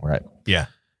anything, right? Yeah.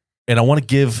 And I want to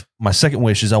give my second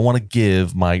wish is I want to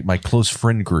give my close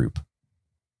friend group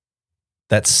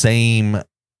that same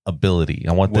ability.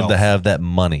 I want them to Wealth. have that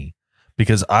money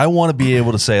because I want to be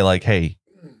able to say like, hey,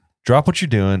 drop what you're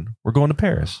doing. We're going to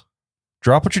Paris.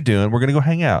 Drop what you're doing. We're going to go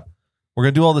hang out. We're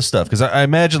going to do all this stuff. Because I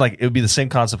imagine like it would be the same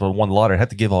concept of won the lottery. I have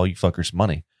to give all you fuckers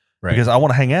money. Right. Because I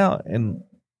want to hang out and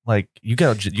like you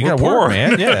got We're to poor. work,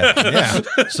 man. Yeah.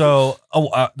 Yeah. So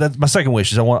that's my second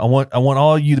wish is I want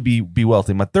all you to be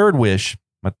wealthy. My third wish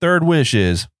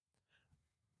is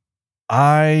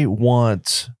I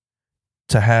want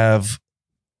to have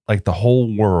like the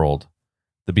whole world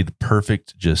to be the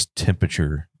perfect just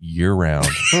temperature year round.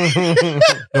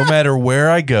 No matter where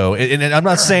I go. And I'm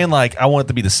not saying like I want it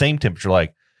to be the same temperature.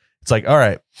 Like it's like, all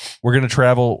right, we're going to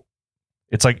travel.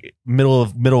 It's like middle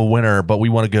of winter, but we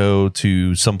want to go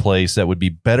to some place that would be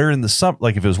better in the summer.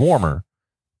 Like if it was warmer,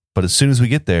 but as soon as we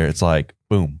get there, it's like,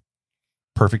 boom,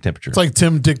 perfect temperature. It's like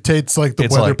Tim dictates like the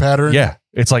It's weather like- pattern. yeah.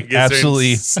 It's like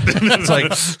absolutely, it's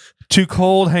like too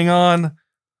cold. Hang on.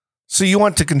 So you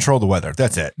want to control the weather.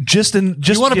 That's it. Just You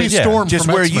want to be Storm Just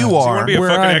from where X-Men. you You are. want to be a where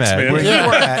fucking I'm at. X-Men. Where Yeah. you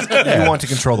are at, you want to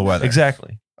control the weather.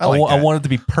 Exactly. I like I that. want it to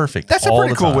be perfect. That's a all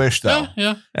pretty the cool time. wish, though. Yeah,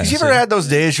 yeah. Because you ever had those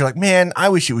days you're like, man, I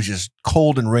wish it was just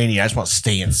cold and rainy. I just want to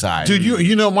stay inside. Dude,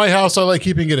 you know my house, I like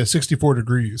keeping it at 64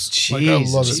 degrees. Like I love it.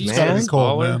 Jesus, It's gotta be man.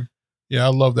 cold, man. Yeah, I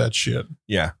love that shit.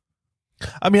 Yeah.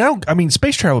 I mean,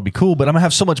 space travel would be cool, but I'm gonna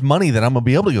have so much money that I'm gonna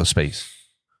be able to go space.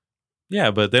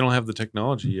 Yeah, but they don't have the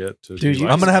technology yet. To Dude, do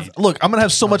I'm gonna light speed.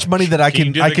 have so much money that I Can you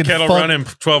can do I the can kettle fund, run in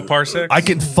 12 parsecs? I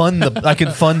can fund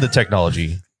the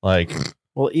technology. Like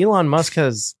Well, Elon Musk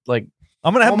has like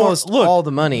I'm gonna have almost more. Look, all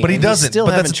the money, but he and doesn't. He's still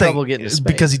but having that's the trouble thing, getting to space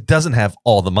because he doesn't have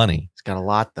all the money. he's got a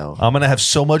lot though. I'm gonna have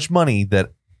so much money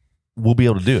that we'll be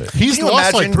able to do it. He's Can you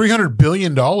lost imagine- like $300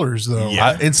 billion though.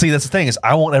 Yeah. And see, that's the thing is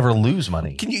I won't ever lose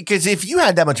money. Can you? Because if you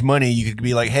had that much money, you could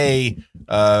be like, hey,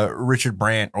 Richard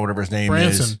Brandt or whatever his name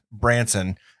is,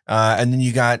 Branson, and then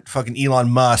you got fucking Elon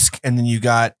Musk, and then you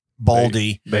got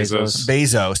Baldy Bezos.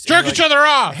 Bezos. Jerk And you're each other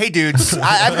off. like, hey, dudes,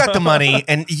 I've got the money,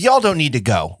 and y'all don't need to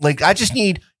go. Like, I just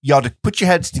need y'all to put your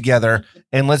heads together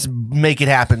and let's make it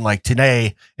happen like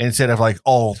today instead of like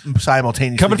all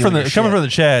simultaneously. Coming from doing the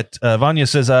chat, Vanya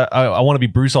says I want to be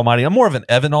Bruce Almighty. I'm more of an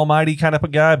Evan Almighty kind of a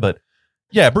guy, but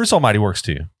yeah, Bruce Almighty works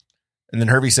too. And then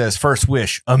Herbie says, first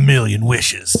wish, a million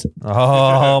wishes.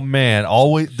 Oh man,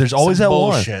 there's always Some that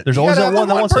bullshit. one. There's You always gotta that have one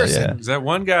that one wants that. person. Yeah. Is that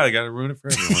one guy that got to ruin it for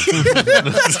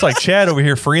everyone? It's like Chad over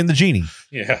here freeing the genie.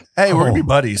 Yeah. Hey, we're gonna be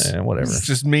buddies. Yeah, whatever. It's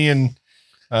just me and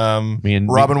Me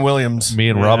Robin Williams. Me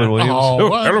and Robin Williams. Oh,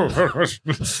 what?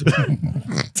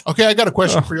 Okay, I got a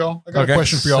question for y'all. I got Okay. a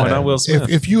question for y'all. Why not Will Smith?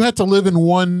 If you had to live in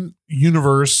one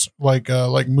universe, like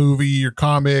movie or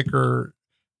comic or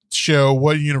show,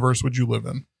 what universe would you live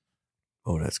in?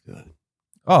 Oh, that's good.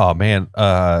 Oh man,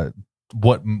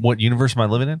 what universe am I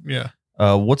living in? Yeah,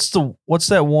 What's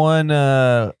that one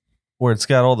where it's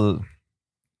got all the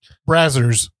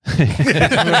Brazzers.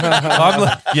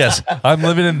 yes, I'm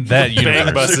living in that universe.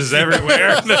 Bang buses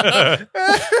everywhere.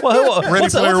 Well, Ready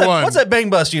what's that- Player what's that- One. What's that Bang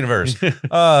Bus universe?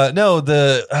 No,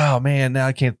 now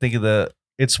I can't think of the.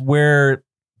 It's where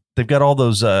they've got all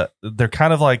those. They're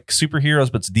kind of like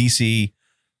superheroes, but it's DC.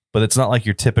 But it's not like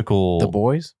your typical. The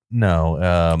Boys. No,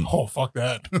 Oh, fuck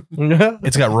that.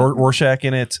 it's got Rorschach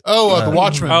in it. The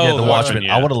Watchmen. Oh, Yeah, the the Watchmen. Watchmen, I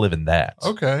yeah. want to live in that.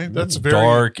 Okay, that's It's very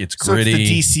dark. It's So it's gritty.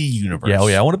 the DC universe.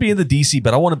 Yeah, I want to be in the DC,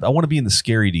 but I want to be in the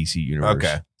scary DC universe.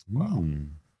 Okay.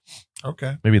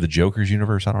 Okay. Maybe the Joker's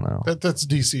universe. I don't know. That's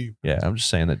DC. Yeah, I'm just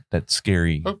saying that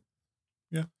scary. Oh.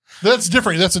 That's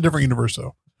different. That's a different universe,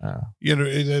 though. You know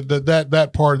that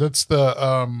part. That's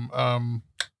the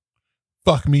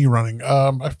fuck me running.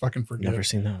 I fucking forget. Never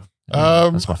seen that.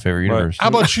 That's my favorite universe. How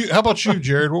about you? How about you,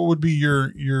 Jared? What would be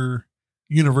your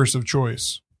universe of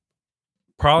choice?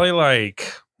 Probably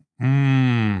like,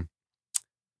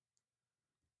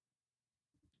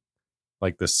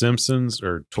 like The Simpsons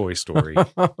or Toy Story.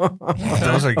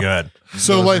 Those are good.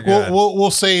 So, Those like, are good.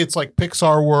 we'll say it's like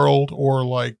Pixar World or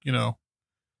like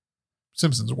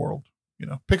Simpsons World.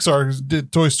 Pixar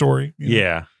did Toy Story.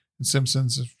 Yeah. And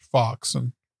Simpsons is Fox,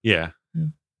 and Yeah.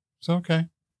 so okay.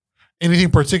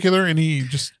 Anything particular? They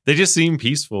just seem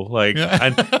peaceful. Like,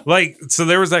 Yeah. so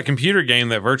there was that computer game,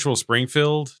 that Virtual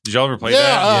Springfield. Did y'all ever play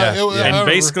that? And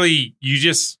basically,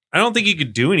 I don't think you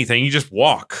could do anything. You just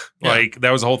walk. Yeah. Like,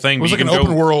 that was the whole thing. It was like an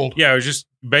open world. Yeah, it was just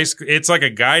basically, it's like a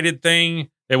guided thing.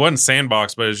 It wasn't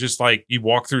sandbox, but it's just like you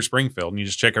walk through Springfield and you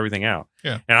just check everything out.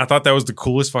 Yeah. And I thought that was the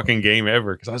coolest fucking game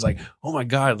ever because I was like, oh my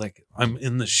God, like I'm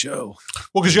in the show.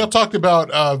 Well, because y'all talked about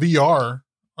VR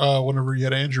whenever you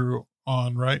had Andrew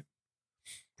on, right?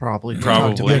 Probably.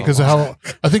 Probably. Yeah, because I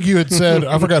think you had said,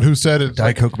 I forgot who said it.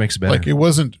 Diet Coke makes it better. Like it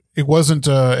wasn't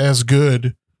as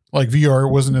good. Like VR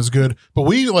wasn't as good, but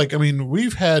we've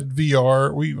had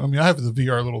VR. I have the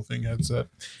VR little thing headset.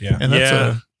 Yeah. And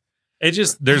that's It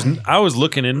just I was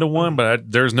looking into one,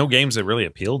 but there's no games that really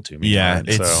appealed to me. Yeah,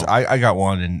 right? So- I got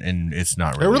one and it's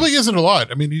not it really. really isn't a lot.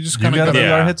 I mean, you just you kind got of a got VR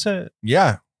Yeah. headset?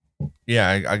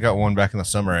 Yeah, I got one back in the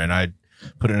summer and I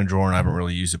put it in a drawer and I haven't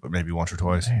really used it, but maybe once or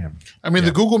twice. Damn. I mean,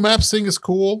 the Google Maps thing is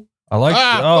cool. I like.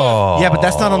 Yeah, but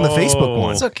that's not on the Facebook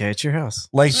one. It's okay. It's your house.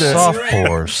 Like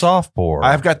the soft pour.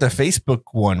 I've got the Facebook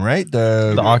one, right?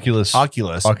 The Oculus.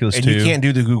 Oculus, Oculus and 2. you can't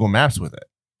do the Google Maps with it.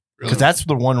 Because that's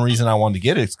the one reason I wanted to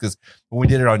get it. Because when we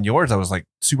did it on yours, I was like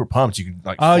super pumped. You can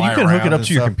like Oh, fly you can hook around it up and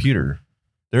to your stuff. computer.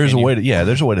 There's Can a you? way to. Yeah,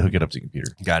 there's a way to hook it up to your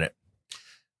computer. Got it.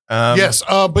 Yes,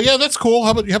 but yeah, that's cool.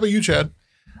 How about you, Chad?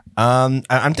 I'm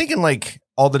thinking like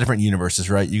all the different universes,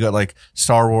 right? You got like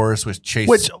Star Wars with Chase.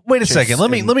 Which wait a Chase second. Let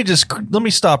me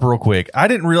stop real quick. I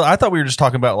didn't realize. I thought we were just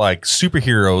talking about like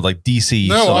superhero, like DC.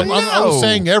 No, so, I was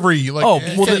saying every like.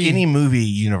 any movie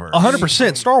universe.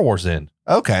 100% Star Wars. Then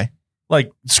Okay.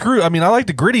 like screw. I mean, I like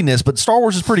the grittiness, but Star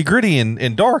Wars is pretty gritty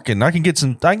and dark, and I can get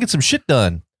some shit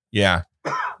done. Yeah.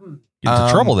 Get into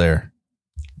trouble there.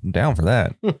 I'm down for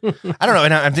that. I don't know.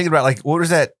 And I'm thinking about like what was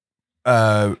that?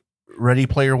 Ready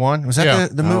Player One? Was that Yeah.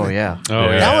 the movie? Oh yeah. Oh,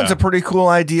 yeah. That one's a pretty cool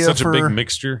idea. Such for a big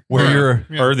mixture. Where you're.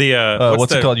 Yeah. Or the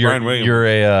What's it called? Brian Williams. You're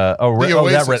a that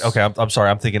Oasis. red. Okay, I'm sorry.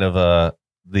 I'm thinking of the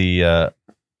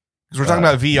because we're talking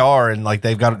about VR and like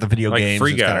they've got the video Like games.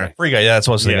 Free It's Guy. kinda- Free Guy. Yeah, that's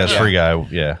what I was thinking. Yeah. That's Free Guy.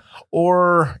 Yeah.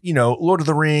 or Lord of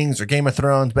the Rings or Game of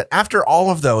Thrones. But after all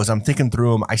of those, I'm thinking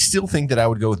through them. I still think that I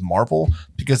would go with Marvel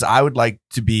because I would like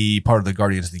to be part of the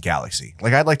Guardians of the Galaxy.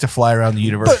 Like I'd like to fly around the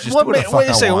universe. But Just what do what the fuck wait a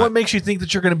I second. want. What makes you think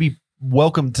that you're going to be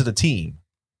welcome to the team?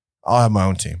 I'll have my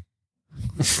own team.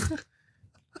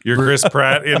 You're Chris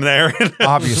Pratt in there.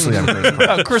 Obviously, I'm Chris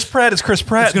Pratt. No, Chris Pratt is Chris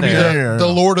Pratt. It's gonna be there. the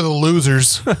Lord of the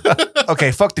Losers.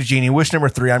 Okay, fuck the genie. Wish number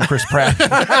 3. I'm Chris Pratt.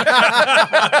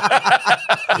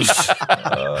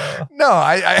 No,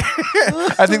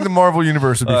 I think the Marvel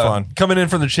universe would be fun. Coming in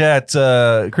from the chat,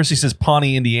 Chrissy says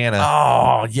Pawnee, Indiana.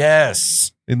 Oh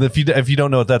yes, And if you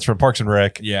don't know what that's from, Parks and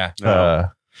Rec. yeah.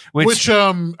 Which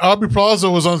Aubrey Plaza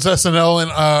was on SNL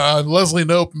and Leslie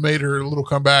Knope made her little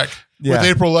comeback with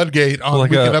April Ludgate on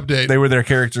Like Weekend Update. They were their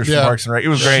characters Yeah. from Parks and Rec. It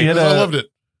was She great. had I loved it.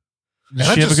 Does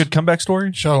And she I have a just- good comeback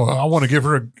story? So I want to give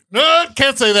her a. No,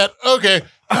 can't say that. Okay.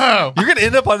 You're going to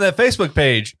end up on that Facebook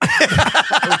page we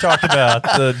talked about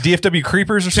the DFW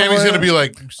Creepers or something. Tammy's going to be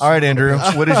like, All right, Andrew.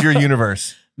 What is your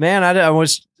universe? Man, I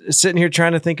was sitting here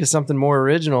trying to think of something more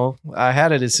original. I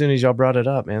had it as soon as y'all brought it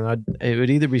up, man. It would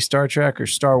either be Star Trek or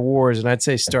Star Wars, and I'd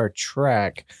say Star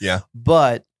Trek. Yeah.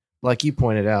 But like you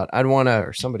pointed out,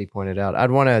 somebody pointed out,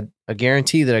 I'd want a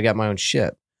guarantee that I got my own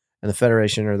ship, and the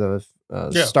Federation or the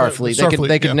Starfleet,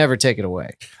 they could never take it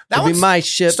away. It'd be my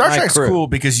ship. Star my Trek's crew. cool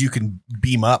because you can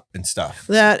beam up and stuff.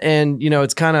 That and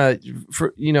it's kind of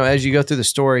as you go through the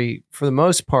story, for the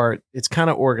most part, it's kind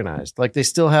of organized. Like they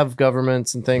still have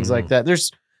governments and things like that.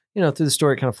 There's through the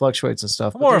story, it kind of fluctuates and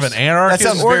stuff. More of an anarchist. That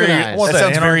sounds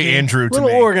organized. very Andrew A to little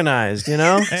me. organized,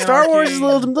 Star Wars is a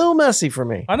little messy for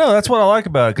me. I know. That's what I like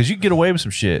about it because you can get away with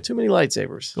some shit. Too many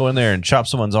lightsabers. Go in there and chop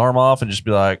someone's arm off and just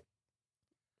be like,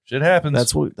 shit happens.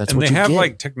 That's what and they you have get.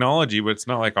 like technology, but it's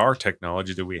not like our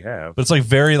technology that we have. But it's like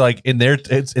very like in there.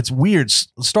 It's weird.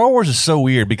 Star Wars is so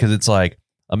weird because it's like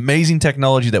amazing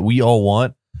technology that we all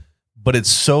want, but it's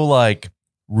so like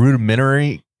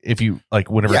rudimentary. If you like,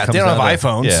 whenever it comes they don't down have to-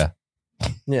 iPhones.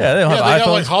 Yeah, they don't they have got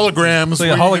iPhones. like holograms. They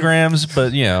got holograms,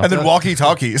 but And then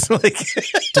walkie-talkies. Like,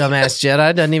 Dumbass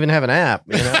Jedi doesn't even have an app.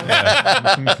 You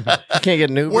can't get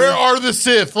an Uber. Where are the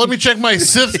Sith? Let me check my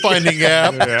Sith finding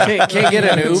app. Can't get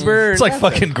an Uber. It's like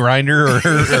fucking Grinder or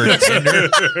Tinder.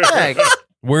 Heck,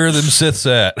 Where are them Siths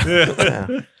at?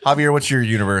 Javier, what's your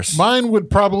universe? Mine would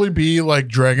probably be like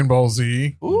Dragon Ball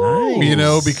Z.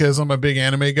 Nice. Because I'm a big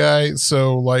anime guy.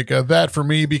 So like that for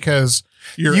me because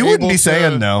You wouldn't be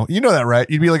saying no. You know that, right?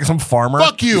 You'd be like some farmer.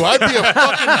 Fuck you. I'd be a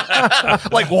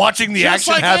fucking like watching the Just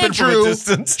action like happen from Andrew. a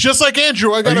distance. Just like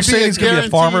Andrew. I Are gotta you saying he's going to be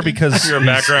a farmer because You're a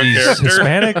background he's character.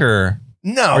 Hispanic or?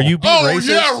 No. Are you being Oh, racist?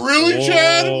 yeah, really,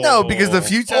 Chad? No, because the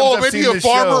few times Oh, I've maybe seen a this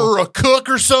farmer show, or a cook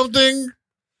or something.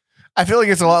 I feel like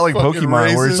it's a lot like Fucking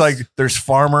Pokemon, where it's racist. like there's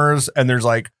farmers and there's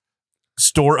like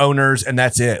store owners, and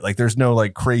that's it. Like there's no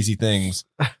like crazy things.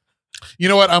 You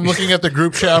know what? I'm looking at the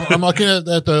group chat. I'm looking at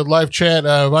the live chat.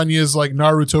 Vanya's like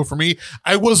Naruto for me.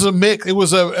 I was a mix. It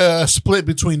was a split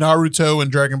between Naruto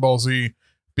and Dragon Ball Z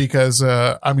because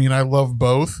I mean I love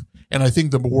both, and I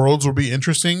think the worlds will be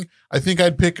interesting. I think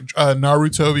I'd pick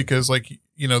Naruto because like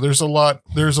you know there's a lot.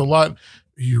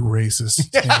 You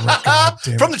racist. God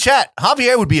damn it. From the chat,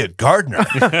 Javier would be a gardener.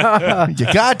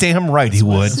 You're goddamn right he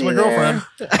would. That's my girlfriend.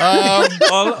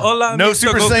 Hola, No Mr.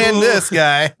 Super Goku. Saiyan this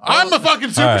guy. I'm a fucking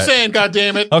Super All right. Saiyan. God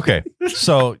damn it. Okay,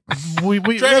 so we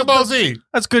Dragon Ball Z.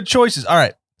 that's good choices. All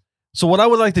right. So what I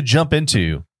would like to jump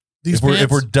into These if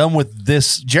we're done with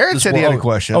this, Jared this said he had a world-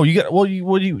 question. Oh, you got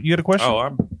you got a question? Oh, I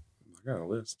got a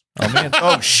list. Oh man.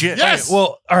 Oh shit. Yes.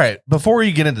 Well, all right. Before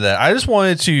you get into that, I just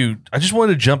wanted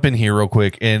to jump in here real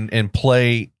quick and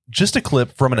play just a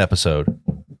clip from an episode.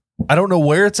 I don't know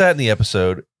where it's at in the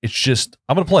episode. It's just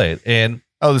I'm gonna play it, and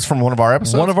Oh, this is from one of our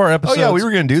episodes. one of our episodes. Oh yeah, we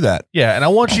were gonna do that. Yeah, and I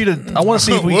want to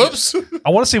see if we Whoops. I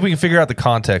want to see if we can figure out the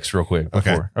context real quick. Okay.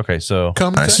 Before. Okay. So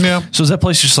Come Nice. yeah. So is that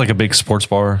place just like a big sports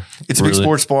bar? It's a big Really?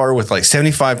 sports bar with like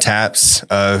 75 taps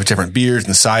of different beers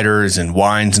and ciders and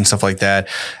wines and stuff like that.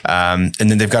 And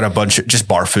then they've got a bunch of just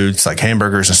bar foods like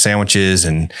hamburgers and sandwiches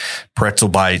and pretzel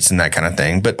bites and that kind of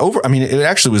thing. But it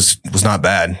actually was not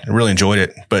bad. I really enjoyed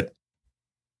it. But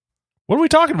what are we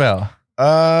talking about?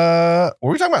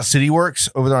 Were we talking about City Works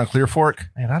over there on Clear Fork?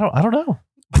 Man, I don't know.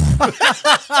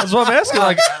 That's what I'm asking.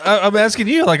 Like, I'm asking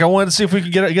you. Like, I wanted to see if we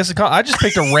could get. I just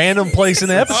picked a random place in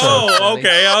the episode. Oh,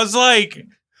 okay. I was like,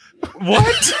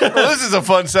 what? Well, this is a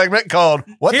fun segment called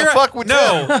 "What the fuck with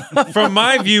No, from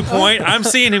my viewpoint, I'm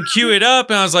seeing him cue it up,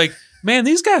 and I was like, man,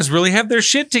 these guys really have their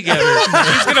shit together.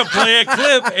 He's gonna play a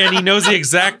clip, and he knows the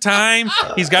exact time.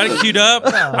 He's got it queued up.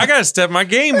 I gotta step my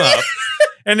game up.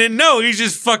 And then no, he's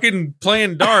just fucking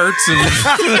playing darts and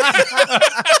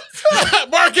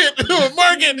Mark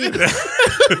it.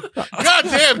 God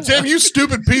damn, Tim, you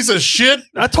stupid piece of shit.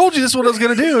 I told you this is what I was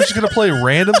going to do. I was just going to play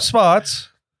random spots.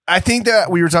 I think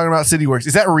that we were talking about City Works.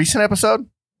 Is that a recent episode?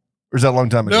 Or is that a long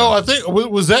time ago? No, I think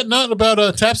was that not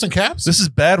about taps and caps? This is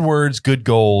Bad Words, Good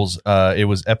Goals. It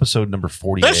was episode number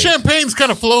 48. That champagne's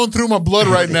kind of flowing through my blood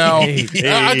right now. I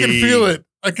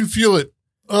can feel it.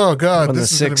 Oh God! From the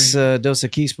this is gonna six be- Dos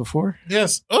Equis before.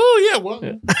 Yes. Oh yeah. Well.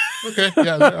 Okay.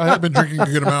 Yeah. I have been drinking a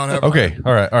good amount. haven't I? Okay.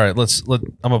 All right. I'm going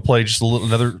to play just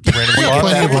another random We got spot.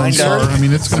 plenty of them, sir. I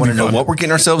mean, it's I going want to to be know fun. what we're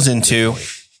getting ourselves into.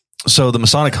 So the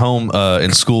Masonic Home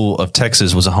and School of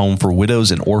Texas was a home for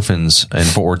widows and orphans in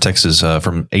Fort Worth, Texas,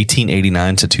 from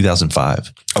 1889 to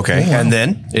 2005. Okay. And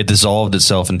then It dissolved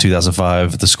itself in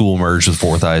 2005. The school merged with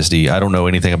Fort Worth ISD. I don't know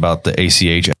anything about the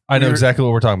ACH. I know exactly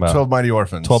what we're talking about. 12 Mighty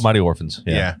Orphans. 12 Mighty Orphans.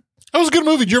 Yeah. That was a good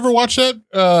movie. Did you ever watch that,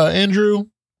 Andrew?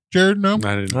 Jared? No.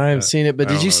 I haven't seen it, but I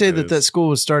did don't you know say what it that is. school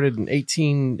was started in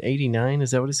 1889?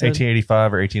 Is that what it said?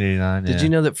 1885 or 1889. Did yeah. you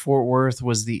know that Fort Worth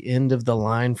was the end of the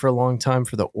line for a long time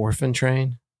for the orphan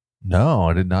train? No,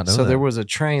 I did not know So that. there was a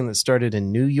train that started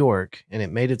in New York and it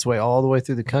made its way all the way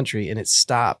through the country and it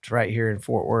stopped right here in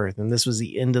Fort Worth. And this was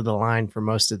the end of the line for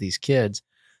most of these kids.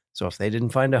 So if they didn't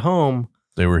find a home,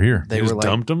 They were here. they They were just like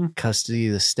dumped him. custody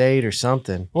of the state or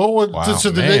something. Well, what, Wow, so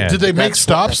did man. they make That's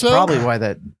stops that's though? probably why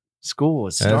that school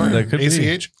was That- started. that could be.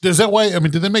 ACH. Is that why? I mean,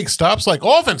 did they make stops like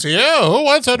orphans? Yeah. Who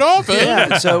wants an orphan?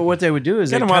 Yeah. So what they would do is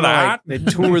Get they 'em kind while of they're like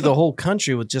hot. they tour the whole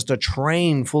country with just a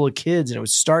train full of kids, and it would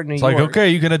start in New It's like, York. okay,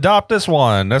 you can adopt this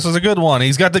one. This is a good one.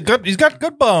 He's got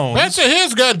good bones. Betsy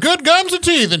here's got good gums and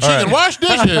teeth, and she All right. can wash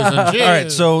dishes. And she, All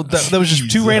right, so that was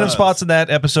just two random spots in that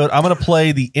episode. I'm going to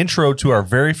play the intro to our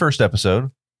very first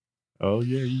episode. Oh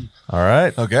yeah. All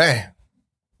right. Okay.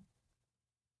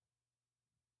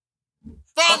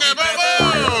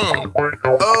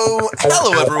 Oh,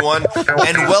 hello everyone,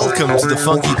 and welcome to the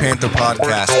Funky Panther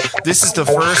podcast. This is the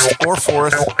first or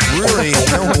fourth, really,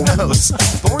 no one knows,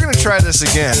 but we're going to try this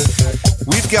again.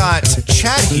 We've got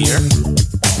Chad here.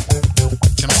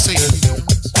 Can I say anything on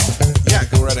this? Yeah,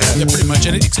 go right ahead. Yeah, pretty much.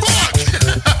 And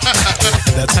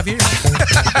that's Javier.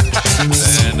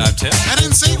 And I'm Tim. I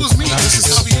didn't say it was me. This is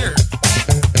Javier.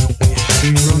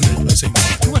 You ruined it by saying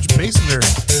too much bass in there.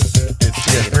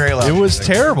 It's very loud. It was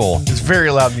terrible. It's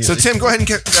very loud So, music. Tim, go ahead and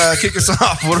kick us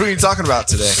off. What are we talking about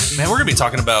today? Man, we're going to be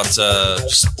talking about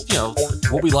just,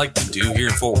 what we like to do here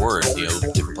in Fort Worth.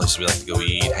 Different places we like to go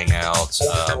eat, hang out.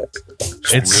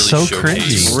 It's so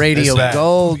cringy. Radio It's bad.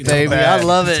 Gold, baby. bad. I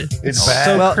love it. It's bad.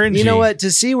 So Well, cringy. you know what?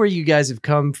 To see where you guys have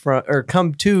come from or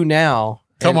come to now,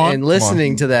 Come on. and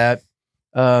listening to that,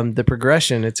 the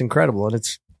progression, it's incredible, and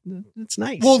it's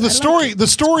nice. Well, I like the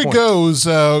story point. goes,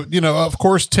 of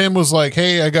course, Tim was like,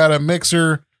 "Hey, I got a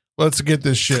mixer. Let's get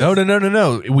this shit." No. I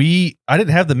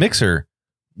didn't have the mixer.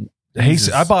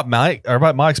 I bought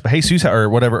mics, but Jesus or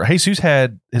whatever. Jesus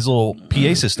had his little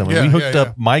PA system, and we hooked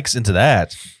up mics into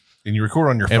that, and you record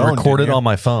on your phone and recorded on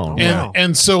my phone.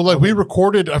 And so like we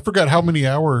recorded, I forgot how many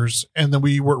hours, and then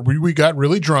we got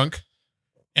really drunk.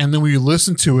 And then we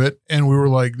listened to it, and we were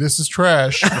like, "This is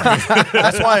trash."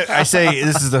 That's why I say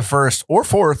this is the first or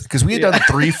fourth, because we had done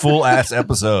 3 full ass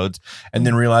episodes, and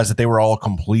then realized that they were all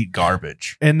complete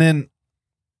garbage. And then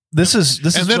this is.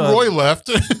 And then Roy left.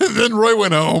 Then Roy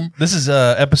went home. This is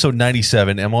episode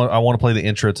 97, and I want to play the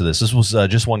intro to this. This was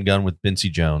Just One Gun with Bency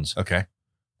Jones. Okay.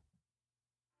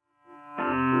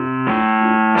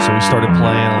 So we started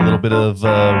playing a little bit of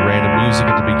random music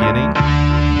at the beginning.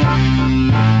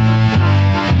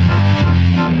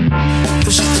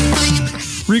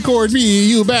 Record me,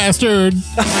 you bastard.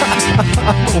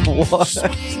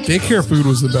 Daycare food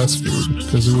was the best food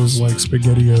because it was like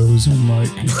SpaghettiOs and like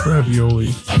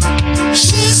ravioli.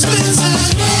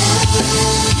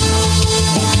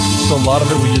 So a lot of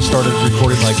it we just started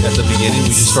recording like at the beginning. We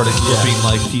just started clipping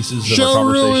like pieces of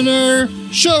our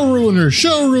conversation. Show ruiner.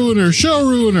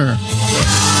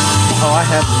 Oh, I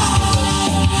have this.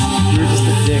 You were just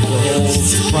a dick the whole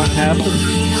front half of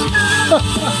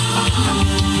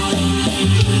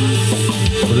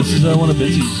Well, this is one of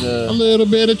Benzy's. A little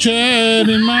bit of Chad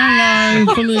in my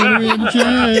life. A little bit of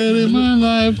Chad in my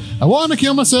life. I want to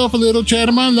kill myself. A little Chad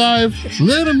in my life. A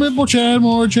little bit more Chad in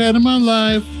my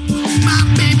life.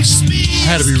 I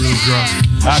had to be really drunk.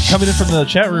 Coming in from the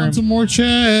chat room, some more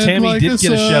Chad. Tammy like did a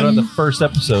get a son. shout out in the first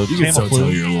episode. You can so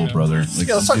tell your little brother. Like,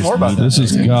 Yeah, let's talk more about that. This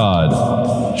is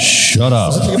God. Shut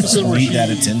up. That's the episode where Need she that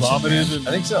attention. vomited and-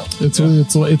 I think so. It's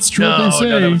true No, what they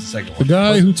no, that say. was the second The one.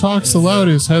 guy who talks the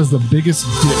loudest has the biggest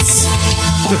dick.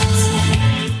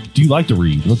 Do you like to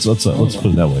read? Let's put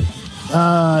it that way.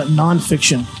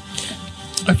 Nonfiction.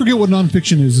 I forget what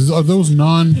nonfiction is. Are those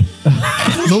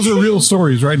those are real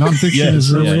stories, right? Nonfiction Yes,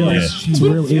 is real. yeah, yeah. It's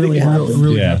really happened.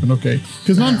 Really Yeah. happened. Okay.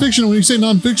 Because nonfiction, when you say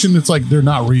nonfiction, it's like they're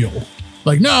not real.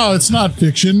 Like, no, it's not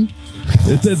fiction.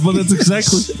 That's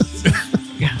exactly.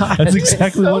 That's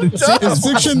exactly what it is. Is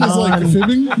fiction is like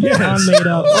fibbing? Non-made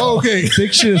up. Oh, okay.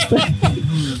 Fiction is.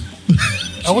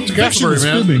 I went to Fiction Glastonbury, is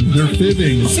man. fibbing. They're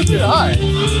fibbing.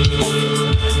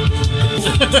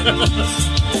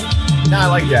 No, I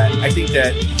like that. I think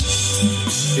that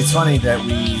it's funny that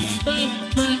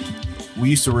we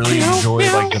used to really enjoy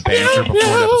like the banter before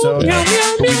an episode,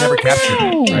 but we never captured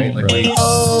it, right? Like,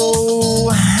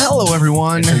 hello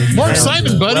everyone. Mark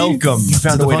Simon, buddy. Welcome. You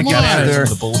found a way to Come get on. out there.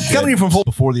 Coming in from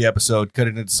before the episode,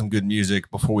 cutting into some good music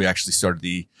before we actually started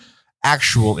the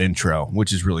actual intro,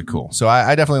 which is really cool. So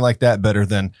I definitely like that better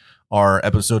than our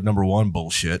episode number 1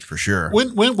 bullshit for sure.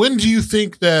 When do you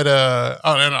think that?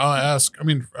 And I'll ask. I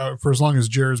mean, for as long as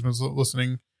Jared's been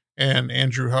listening, and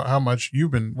Andrew, how much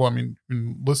you've been? Well, I mean,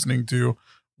 been listening to.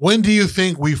 When do you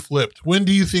think we flipped? When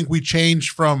do you think we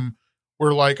changed from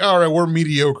we're like, all right, we're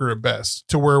mediocre at best,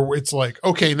 to where it's like,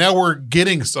 okay, now we're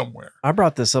getting somewhere? I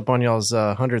brought this up on y'all's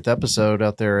 100th episode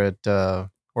out there at where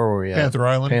were we at? Panther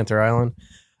Island. Panther Island.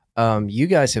 You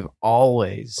guys have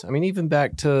always, I mean, even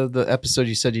back to the episode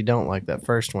you said you don't like, that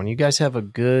first one, you guys have a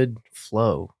good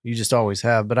flow. You just always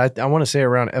have. But I want to say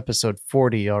around episode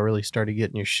 40, y'all really started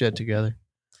getting your shit together.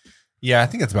 Yeah, I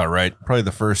think that's about right. Probably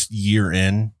the first year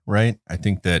in, right? I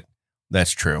think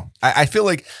that's true. I feel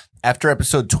like after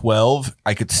episode 12,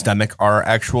 I could stomach our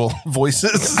actual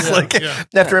voices.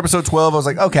 After episode 12, I was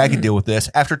like, okay, I can deal with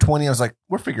this. After 20, I was like,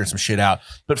 we're figuring some shit out.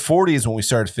 But 40 is when we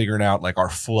started figuring out like our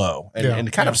flow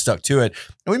and kind of stuck to it.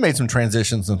 And we made some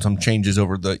transitions and some changes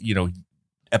over the,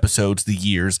 episodes, the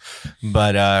years.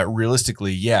 But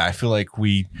realistically, yeah, I feel like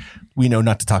we know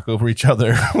not to talk over each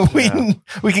other. We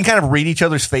can kind of read each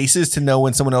other's faces to know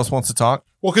when someone else wants to talk.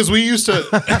 Well, because we used to,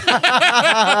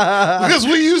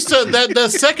 that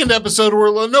second episode,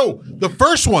 the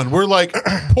first one, we're like,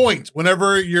 point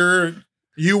whenever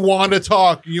you want to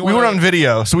talk. We were on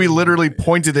video, so we literally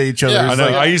pointed at each other. I know.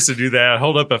 Like, I used to do that. I'd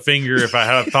hold up a finger if I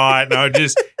had a thought, and I would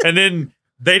just, and then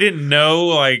they didn't know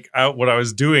like what I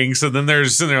was doing. So then they're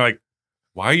just sitting there like,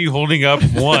 why are you holding up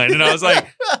one? And I was like,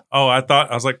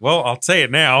 well, I'll say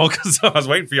it now because I was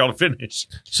waiting for y'all to finish.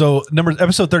 So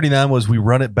episode 39 was We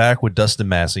Run It Back with Dustin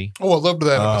Massey. Oh, I loved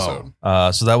that episode.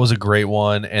 So that was a great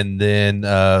one. And then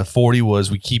 40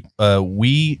 was when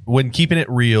Keeping It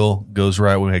Real Goes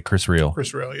Right when we had Chris Real.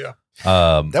 Chris Real, yeah.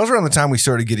 That was around the time we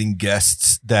started getting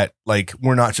guests that like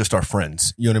were not just our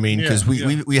friends. You know what I mean? Because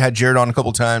we had Jared on a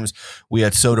couple times. We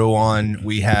had Soto on.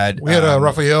 We had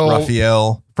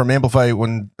Raphael from Amplify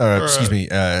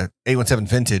 817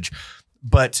 Vintage.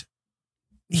 But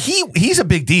he's a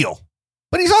big deal.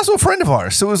 But he's also a friend of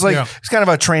ours. So it was like, it's kind of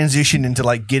a transition into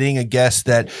like getting a guest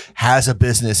that has a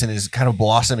business and is kind of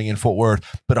blossoming in Fort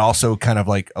Worth, but also kind of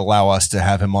like allow us to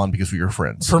have him on because we were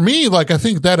friends. For me, like, I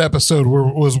think that episode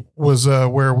was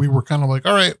where we were kind of like,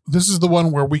 all right, this is the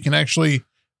one where we can actually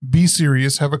be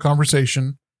serious, have a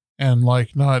conversation, and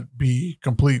like not be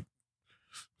complete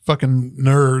fucking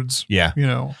nerds. Yeah. You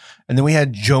know. And then we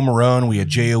had Joe Marone, we had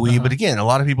JOE, but again, a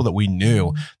lot of people that we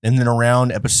knew. And then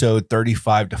around episode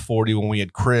 35 to 40, when we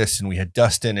had Chris and we had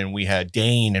Dustin and we had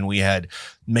Dane and we had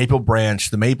Maple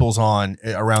Branch, the Maples on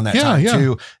around that time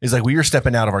too, is like we were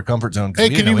stepping out of our comfort zone. Hey,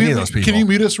 can you mute those people? Can you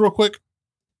mute us real quick?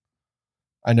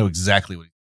 I know exactly what.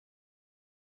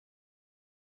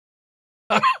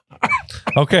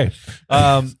 Okay.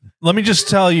 Let me just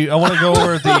tell you, I want to go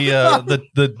over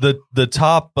the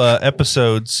top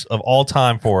episodes of all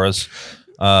time for us.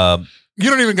 You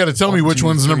don't even got to tell me which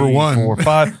one's number 1. 4,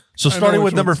 5. So starting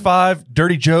with number 5,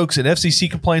 Dirty Jokes and FCC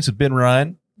Complaints with Ben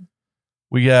Ryan.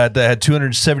 We got that had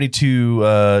 272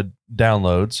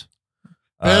 downloads.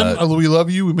 Ben, we love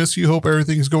you. We miss you. Hope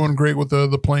everything's going great with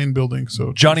the plane building.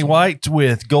 So Johnny White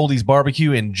with Goldie's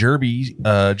Barbecue and Jerby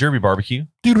Barbecue.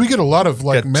 Dude, we get a lot of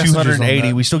like messages 280. on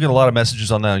that. We still get a lot of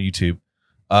messages on that on YouTube.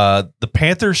 The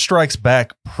Panther Strikes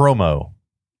Back promo.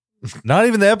 Not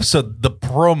even the episode. The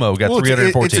promo got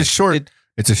 314. It's a short.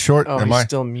 It's a short. Oh, he's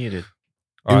still muted.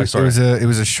 It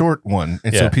was a short one,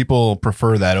 and so people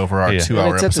prefer that over our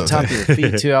 2-hour It's episodes. at the top of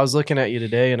your feed too. I was looking at you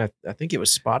today, and I think it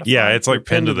was Spotify. Yeah, it's like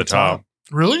pinned to the top.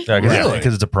 Really? Really?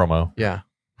 Because it's a promo. Yeah.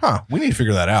 Huh. We need to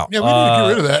figure that out. Yeah, we need to get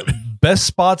rid of that. Best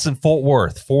spots in Fort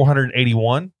Worth,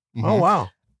 481. Oh, wow.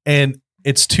 And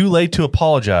It's Too Late to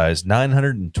Apologize,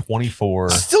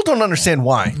 924. I still don't understand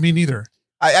why. Me neither.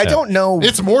 I don't know.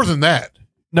 It's more than that.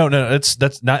 No, it's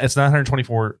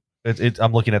 924.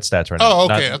 I'm looking at stats right now. Oh,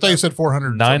 okay. I thought you said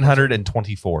 400.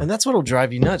 924. And that's what'll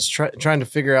drive you nuts, trying to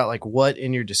figure out like what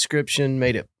in your description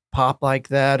made it pop like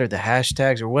that, or the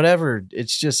hashtags or whatever.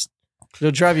 It's just,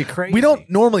 it'll drive you crazy. We don't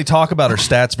normally talk about our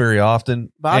stats very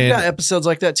often. But I've got episodes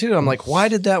like that too. I'm like, why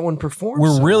did that one perform?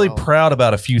 We're so really well? proud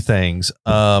about a few things.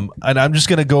 And I'm just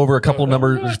going to go over a couple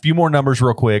numbers, a few more numbers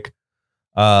real quick.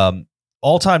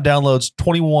 All-time downloads,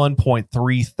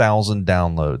 21.3 thousand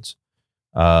downloads.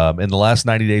 In the last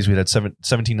 90 days, we had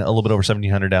 17, a little bit over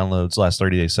 1,700 downloads. Last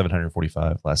 30 days,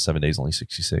 745. Last 7 days, only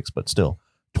 66. But still,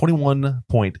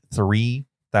 21.3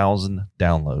 thousand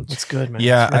downloads. That's good, man.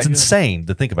 Yeah, that's insane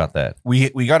to think about that.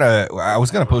 We gotta. I was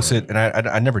gonna post it, and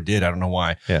I never did. I don't know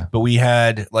why. Yeah, but we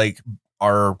had like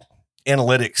our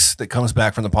analytics that comes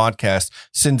back from the podcast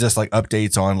sends us like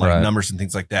updates on like numbers and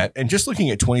things like that. And just looking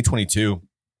at 2022.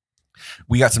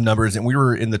 We got some numbers, and we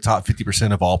were in the top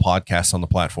 50% of all podcasts on the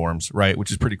platforms, right?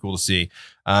 Which is pretty cool to see.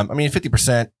 I mean,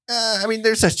 50%,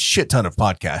 there's a shit ton of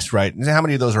podcasts, right? And how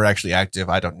many of those are actually active?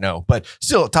 I don't know. But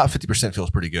still, top 50%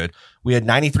 feels pretty good. We had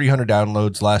 9,300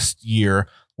 downloads last year.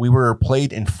 We were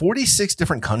played in 46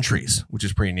 different countries, which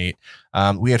is pretty neat.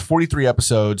 We had 43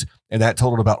 episodes, and that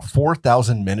totaled about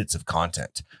 4,000 minutes of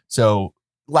content. So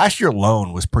last year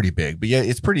alone was pretty big. But yeah,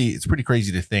 it's pretty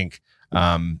crazy to think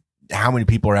how many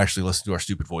people are actually listening to our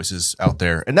stupid voices out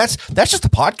there. And that's just a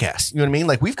podcast. You know what I mean?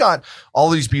 Like, we've got all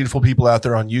these beautiful people out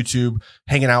there on YouTube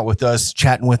hanging out with us,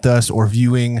 chatting with us, or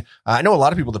viewing. I know a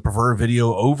lot of people that prefer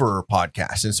video over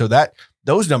podcasts. And so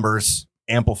those numbers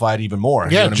amplified even more.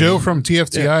 Yeah. You know Joe from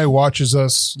TFTI watches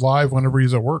us live whenever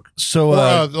he's at work. So,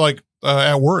 at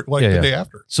work, the day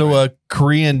after. So, North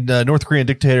Korean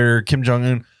dictator Kim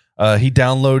Jong-un, he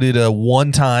downloaded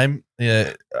one time.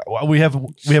 We have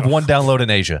one download in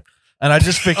Asia. And I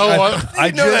just think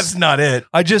that's not it.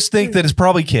 I just think that it's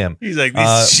probably Kim. He's like,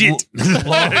 this shit.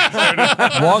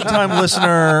 Long time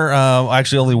listener,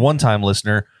 actually only one time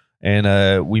listener,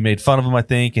 and we made fun of him, I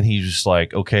think, and he's just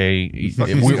like, okay,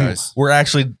 we're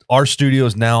actually, our studio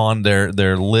is now on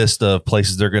their list of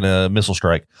places they're gonna missile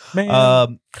strike.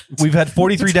 We've had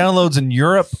 43 downloads in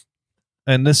Europe,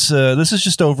 and this is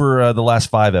just over the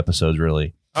last 5 episodes,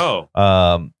 really.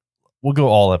 Oh. We'll go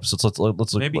all episodes. Let's look.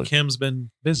 Maybe Kim's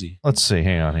been busy. Let's see.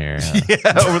 Hang on here.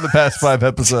 Yeah, over the past 5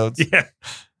 episodes. Yeah.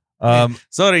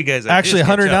 Sorry, guys. Actually,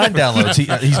 109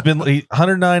 downloads. He's been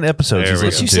 109 episodes. He's But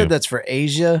listened you to. said that's for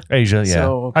Asia. Asia, yeah.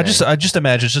 So, okay. I just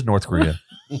imagine it's just North Korea.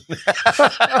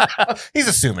 He's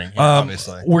assuming,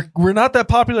 obviously. We're not that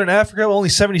popular in Africa. Only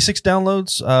 76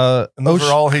 downloads. And those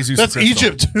are all Jesus. That's Crystal.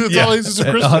 Egypt. That's all Jesus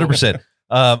Christ. 100%.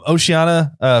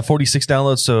 Oceania, 46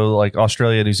 downloads. So like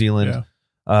Australia, New Zealand,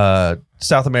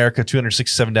 South America,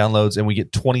 267 downloads, and we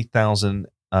get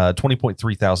 20,300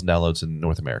 downloads in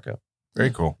North America.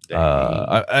 Very cool.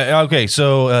 Okay,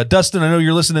 so Dustin, I know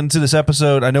you're listening to this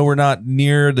episode. I know we're not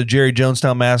near the Jerry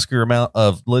Jonestown Massacre amount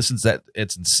of listens. That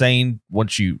it's insane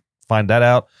once you find that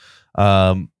out.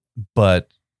 But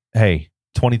hey,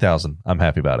 20,000. I'm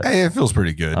happy about it. Hey, it feels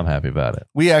pretty good. I'm happy about it.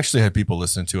 We actually have people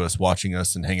listening to us, watching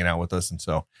us, and hanging out with us, and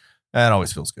so that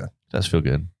always feels good. Does feel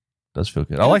good. Does feel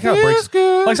good. I like how it breaks.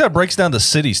 I like how it breaks down to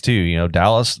cities too. You know,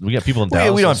 Dallas. We got people in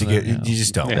Dallas. We don't have to listening, get. You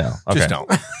just don't. Yeah. Okay. Just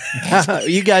don't.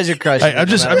 You guys are crushing. I'm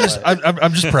just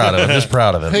proud of it. I'm just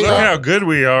proud of it. Look how good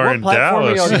we are What in platform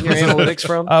are Dallas. y'all getting your analytics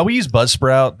from? We use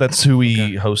Buzzsprout. That's who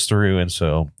we host through, and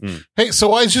so Hey,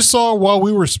 so I just saw while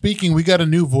we were speaking, we got a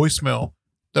new voicemail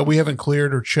that we haven't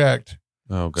cleared or checked.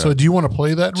 Oh, God. So do you want to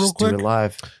play that real Just do quick? it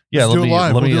live. yeah. Let's do it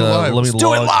live. Let me We'll do it live. let me Let's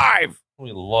do it log- live. Let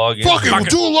me log in. Fuck it, we'll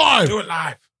do it live. Do it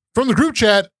live. From the group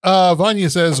chat, Vanya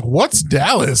says, "What's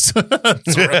Dallas?" That's right.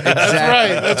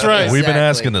 That's right. We've been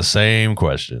asking the same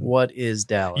question. What is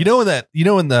Dallas? You know in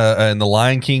the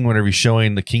Lion King, whenever he's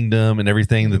showing the kingdom and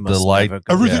everything, that the must light. never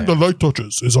go Everything the light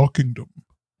touches is our kingdom.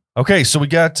 Okay, so we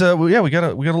got we got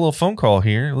a little phone call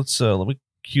here. Let's let me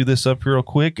cue this up real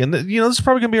quick, and this is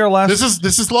probably gonna be our last.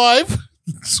 This is live.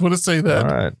 Just want to say that.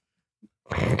 All right.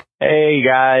 Hey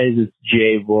guys, it's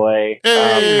Jay Boy.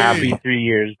 Hey. Happy 3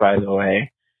 years, by the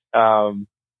way. Fun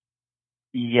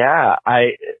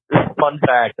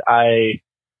fact,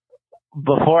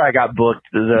 before I got booked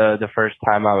the first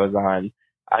time I was on,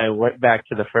 I went back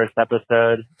to the first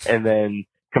episode and then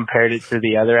compared it to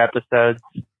the other episodes,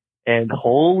 and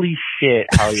holy shit,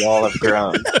 how y'all have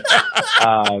grown.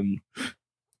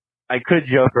 I could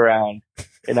joke around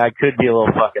and I could be a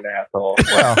little fucking asshole.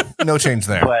 Well, no change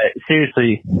there. But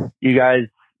seriously, you guys,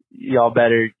 y'all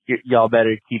better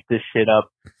keep this shit up,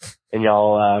 and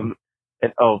y'all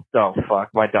and oh fuck,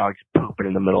 my dog's pooping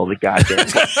in the middle of the goddamn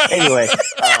thing. Anyway,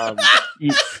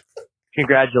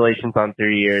 congratulations on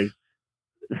 3 years,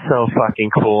 so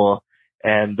fucking cool,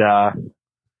 and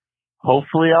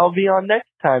hopefully I'll be on next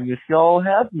time if y'all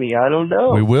have me. I don't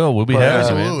know. We will. We'll be But,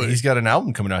 happy. Man. He's got an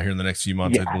album coming out here in the next few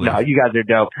months, I believe. No, you guys are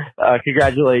dope.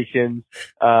 Congratulations,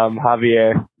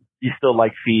 Javier. You still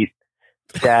like feet,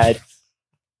 Dad.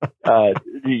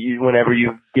 Whenever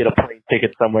you get a plane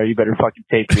ticket somewhere, you better fucking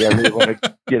tape me. I really want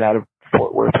to get out of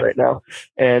Fort Worth right now.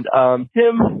 And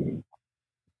Tim,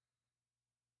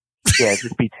 yeah,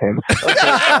 just be Tim. Okay,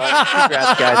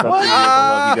 congrats, guys. On 3 years. I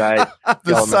love you guys.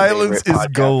 The Y'all are my silence favorite is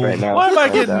podcast gold. right now. Why am I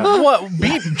So, getting what?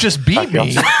 Just beat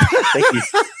me. Thank you.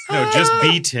 No, just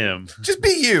beat him. Just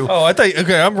beat you. Oh, I thought.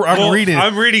 Okay, I'm reading.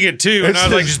 I'm reading it too, and I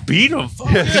was like, just beat him.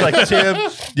 It's like Tim.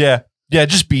 Yeah,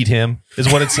 just beat him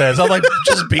is what it says. I'm like,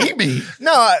 just beat me.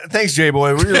 No, thanks, J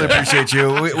Boy. We really appreciate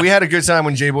you. We had a good time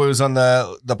when J Boy was on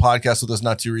the podcast with us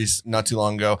not too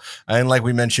long ago, and like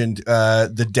we mentioned,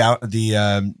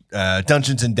 the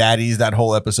Dungeons and Daddies. That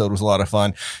whole episode was a lot of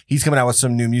fun. He's coming out with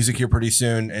some new music here pretty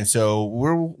soon, and so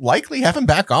we're likely have him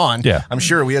back on. Yeah, I'm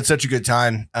sure we had such a good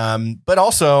time. But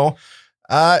also,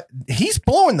 he's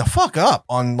blowing the fuck up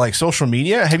on like social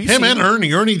media. Have you Him seen and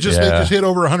Ernie? Ernie just hit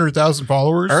over 100,000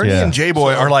 followers. Ernie and J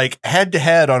Boy are like head to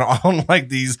head on like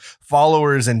these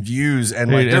followers and views, and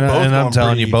like Dude, they're both. and I'm going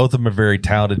telling pretty- you, both of them are very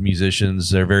talented musicians.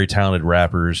 They're very talented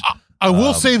rappers. I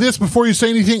will say this before you say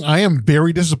anything. I am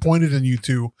very disappointed in you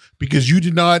two because you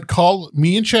did not call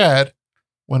me and Chad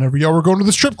whenever y'all were going to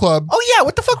the strip club. Oh yeah,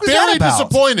 what the fuck was that Very about?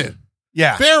 disappointed.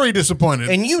 Yeah, very disappointed.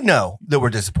 And you know that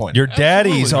we're disappointed. Your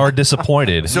daddies are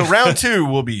disappointed. So round 2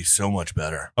 will be so much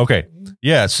better. Okay,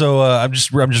 yeah. So I'm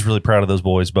just really proud of those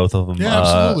boys, both of them. Yeah,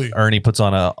 absolutely. Ernie puts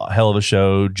on a hell of a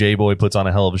show. J Boy puts on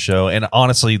a hell of a show. And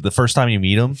honestly, the first time you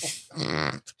meet them,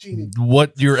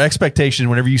 what your expectation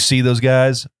whenever you see those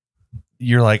guys,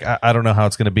 you're like, I don't know how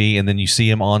it's going to be, and then you see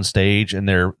them on stage, and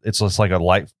it's just like a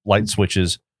light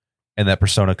switches. And that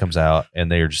persona comes out, and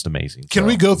they are just amazing. Can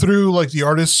we go through like the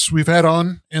artists we've had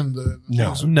on and the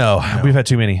No, we've had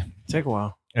too many. Take a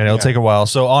while. And it'll take a while.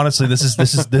 So honestly, this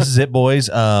is it, boys.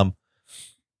 I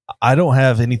don't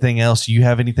have anything else. You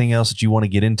have anything else that you want to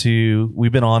get into?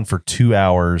 We've been on for 2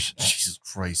 hours. Jesus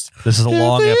Christ. This is a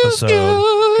long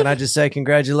episode. Can I just say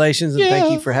congratulations and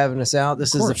thank you for having us out?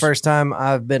 This is the first time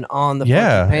I've been on the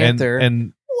Funky Panther.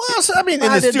 And well, so, I mean, in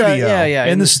I the did studio.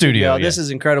 in the studio. This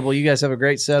is incredible. You guys have a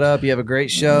great setup. You have a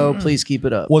great show. Please keep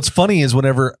it up. What's funny is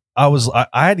whenever I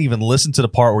hadn't even listened to the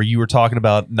part where you were talking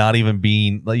about not even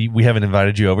being, like, we haven't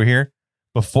invited you over here.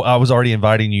 Before I was already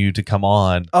inviting you to come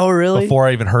on. Oh, really? Before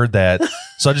I even heard that.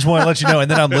 So I just want to let you know. And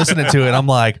then I'm listening to it. I'm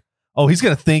like, oh, he's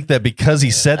going to think that because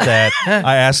he said that,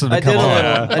 I asked him to come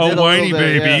on. Oh, whiny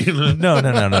baby. No.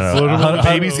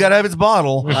 Baby's got to have its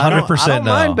bottle. 100% I don't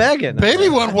no. mind begging. Baby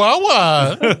want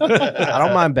Wawa. I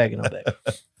don't mind begging. I'll beg.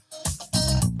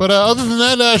 But other than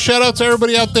that, shout out to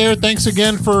everybody out there. Thanks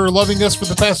again for loving us for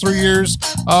the past 3 years.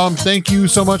 Thank you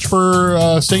so much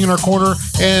for staying in our corner.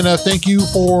 And thank you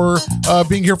for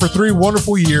being here for 3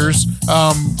 wonderful years.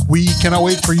 We cannot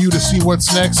wait for you to see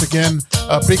what's next. Again,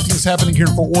 big things happening here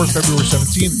in Fort Worth, February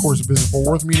 17th. Of course, the Visit Fort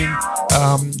Worth meeting.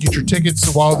 Get your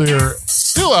tickets while they're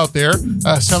still out there,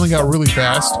 selling out really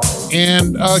fast.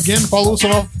 And again, follow us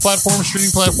on all platforms, streaming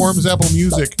platforms, Apple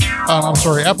Music.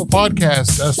 Apple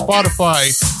Podcast,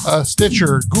 Spotify,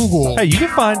 Stitcher, Google. Hey, you can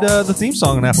find the theme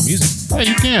song on Apple Music. Yeah,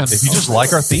 you can. If you just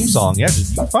like our theme song, you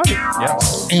can find it. Yeah.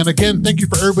 And again, thank you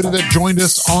for everybody that joined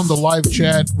us on the live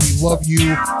chat. We love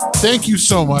you. Thank you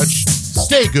so much.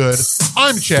 Stay good.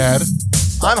 I'm Chad.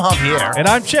 I'm Javier. And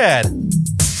I'm Chad.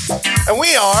 And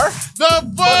we are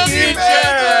the Fucking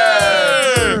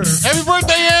Bangers. Happy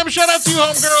birthday, Em. Shout out to you,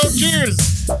 homegirl. Cheers.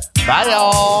 Bye,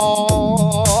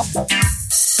 y'all.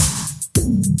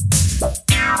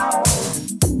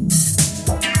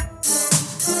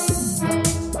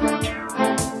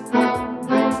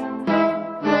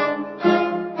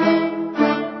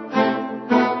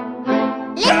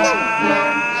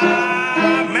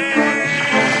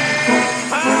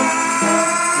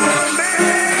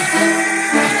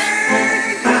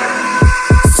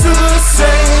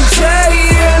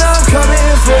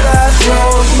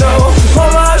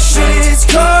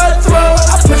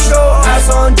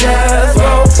 On death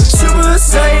row, Super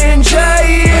Saiyan J,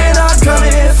 and I'm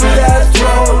coming for that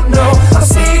throne. No, I'll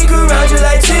sneak around you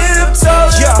like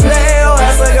tiptoes. Yeah, play your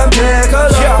ass like I'm Piccolo.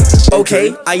 Yeah.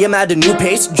 Okay, I am at a new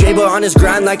pace. J-Boy on his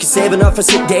grind like he's saving up for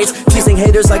sick days. Teasing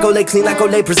haters like Olay, clean like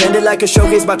Olay, presented like a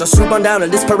showcase. About to swoop on down on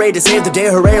this parade to save the day.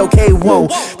 Hooray, okay, whoa.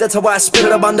 That's how I spit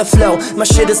it up on the flow. My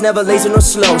shit is never lazy nor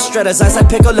slow. Straight as ice like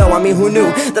Piccolo. I mean, who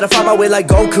knew that I found my way like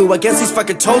Goku against these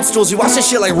fucking toadstools? You watch this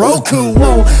shit like Roku.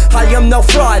 Whoa, I am no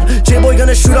fraud. J-Boy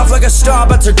gonna shoot off like a star,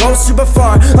 about to go super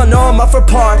far. I know I'm up for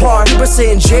par. Super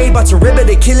Saiyan J, about to rip it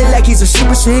and kill it like he's a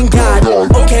Super Saiyan God.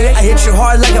 Okay, I hit you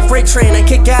hard like a freight train. I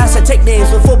kick ass, I take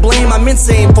names with full blame. I'm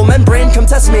insane, full membrane, come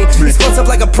test me. Explosive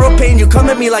like a propane. You come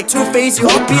at me like Two-Face, you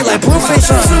hope be like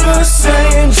Blueface. Super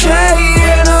Saiyan J,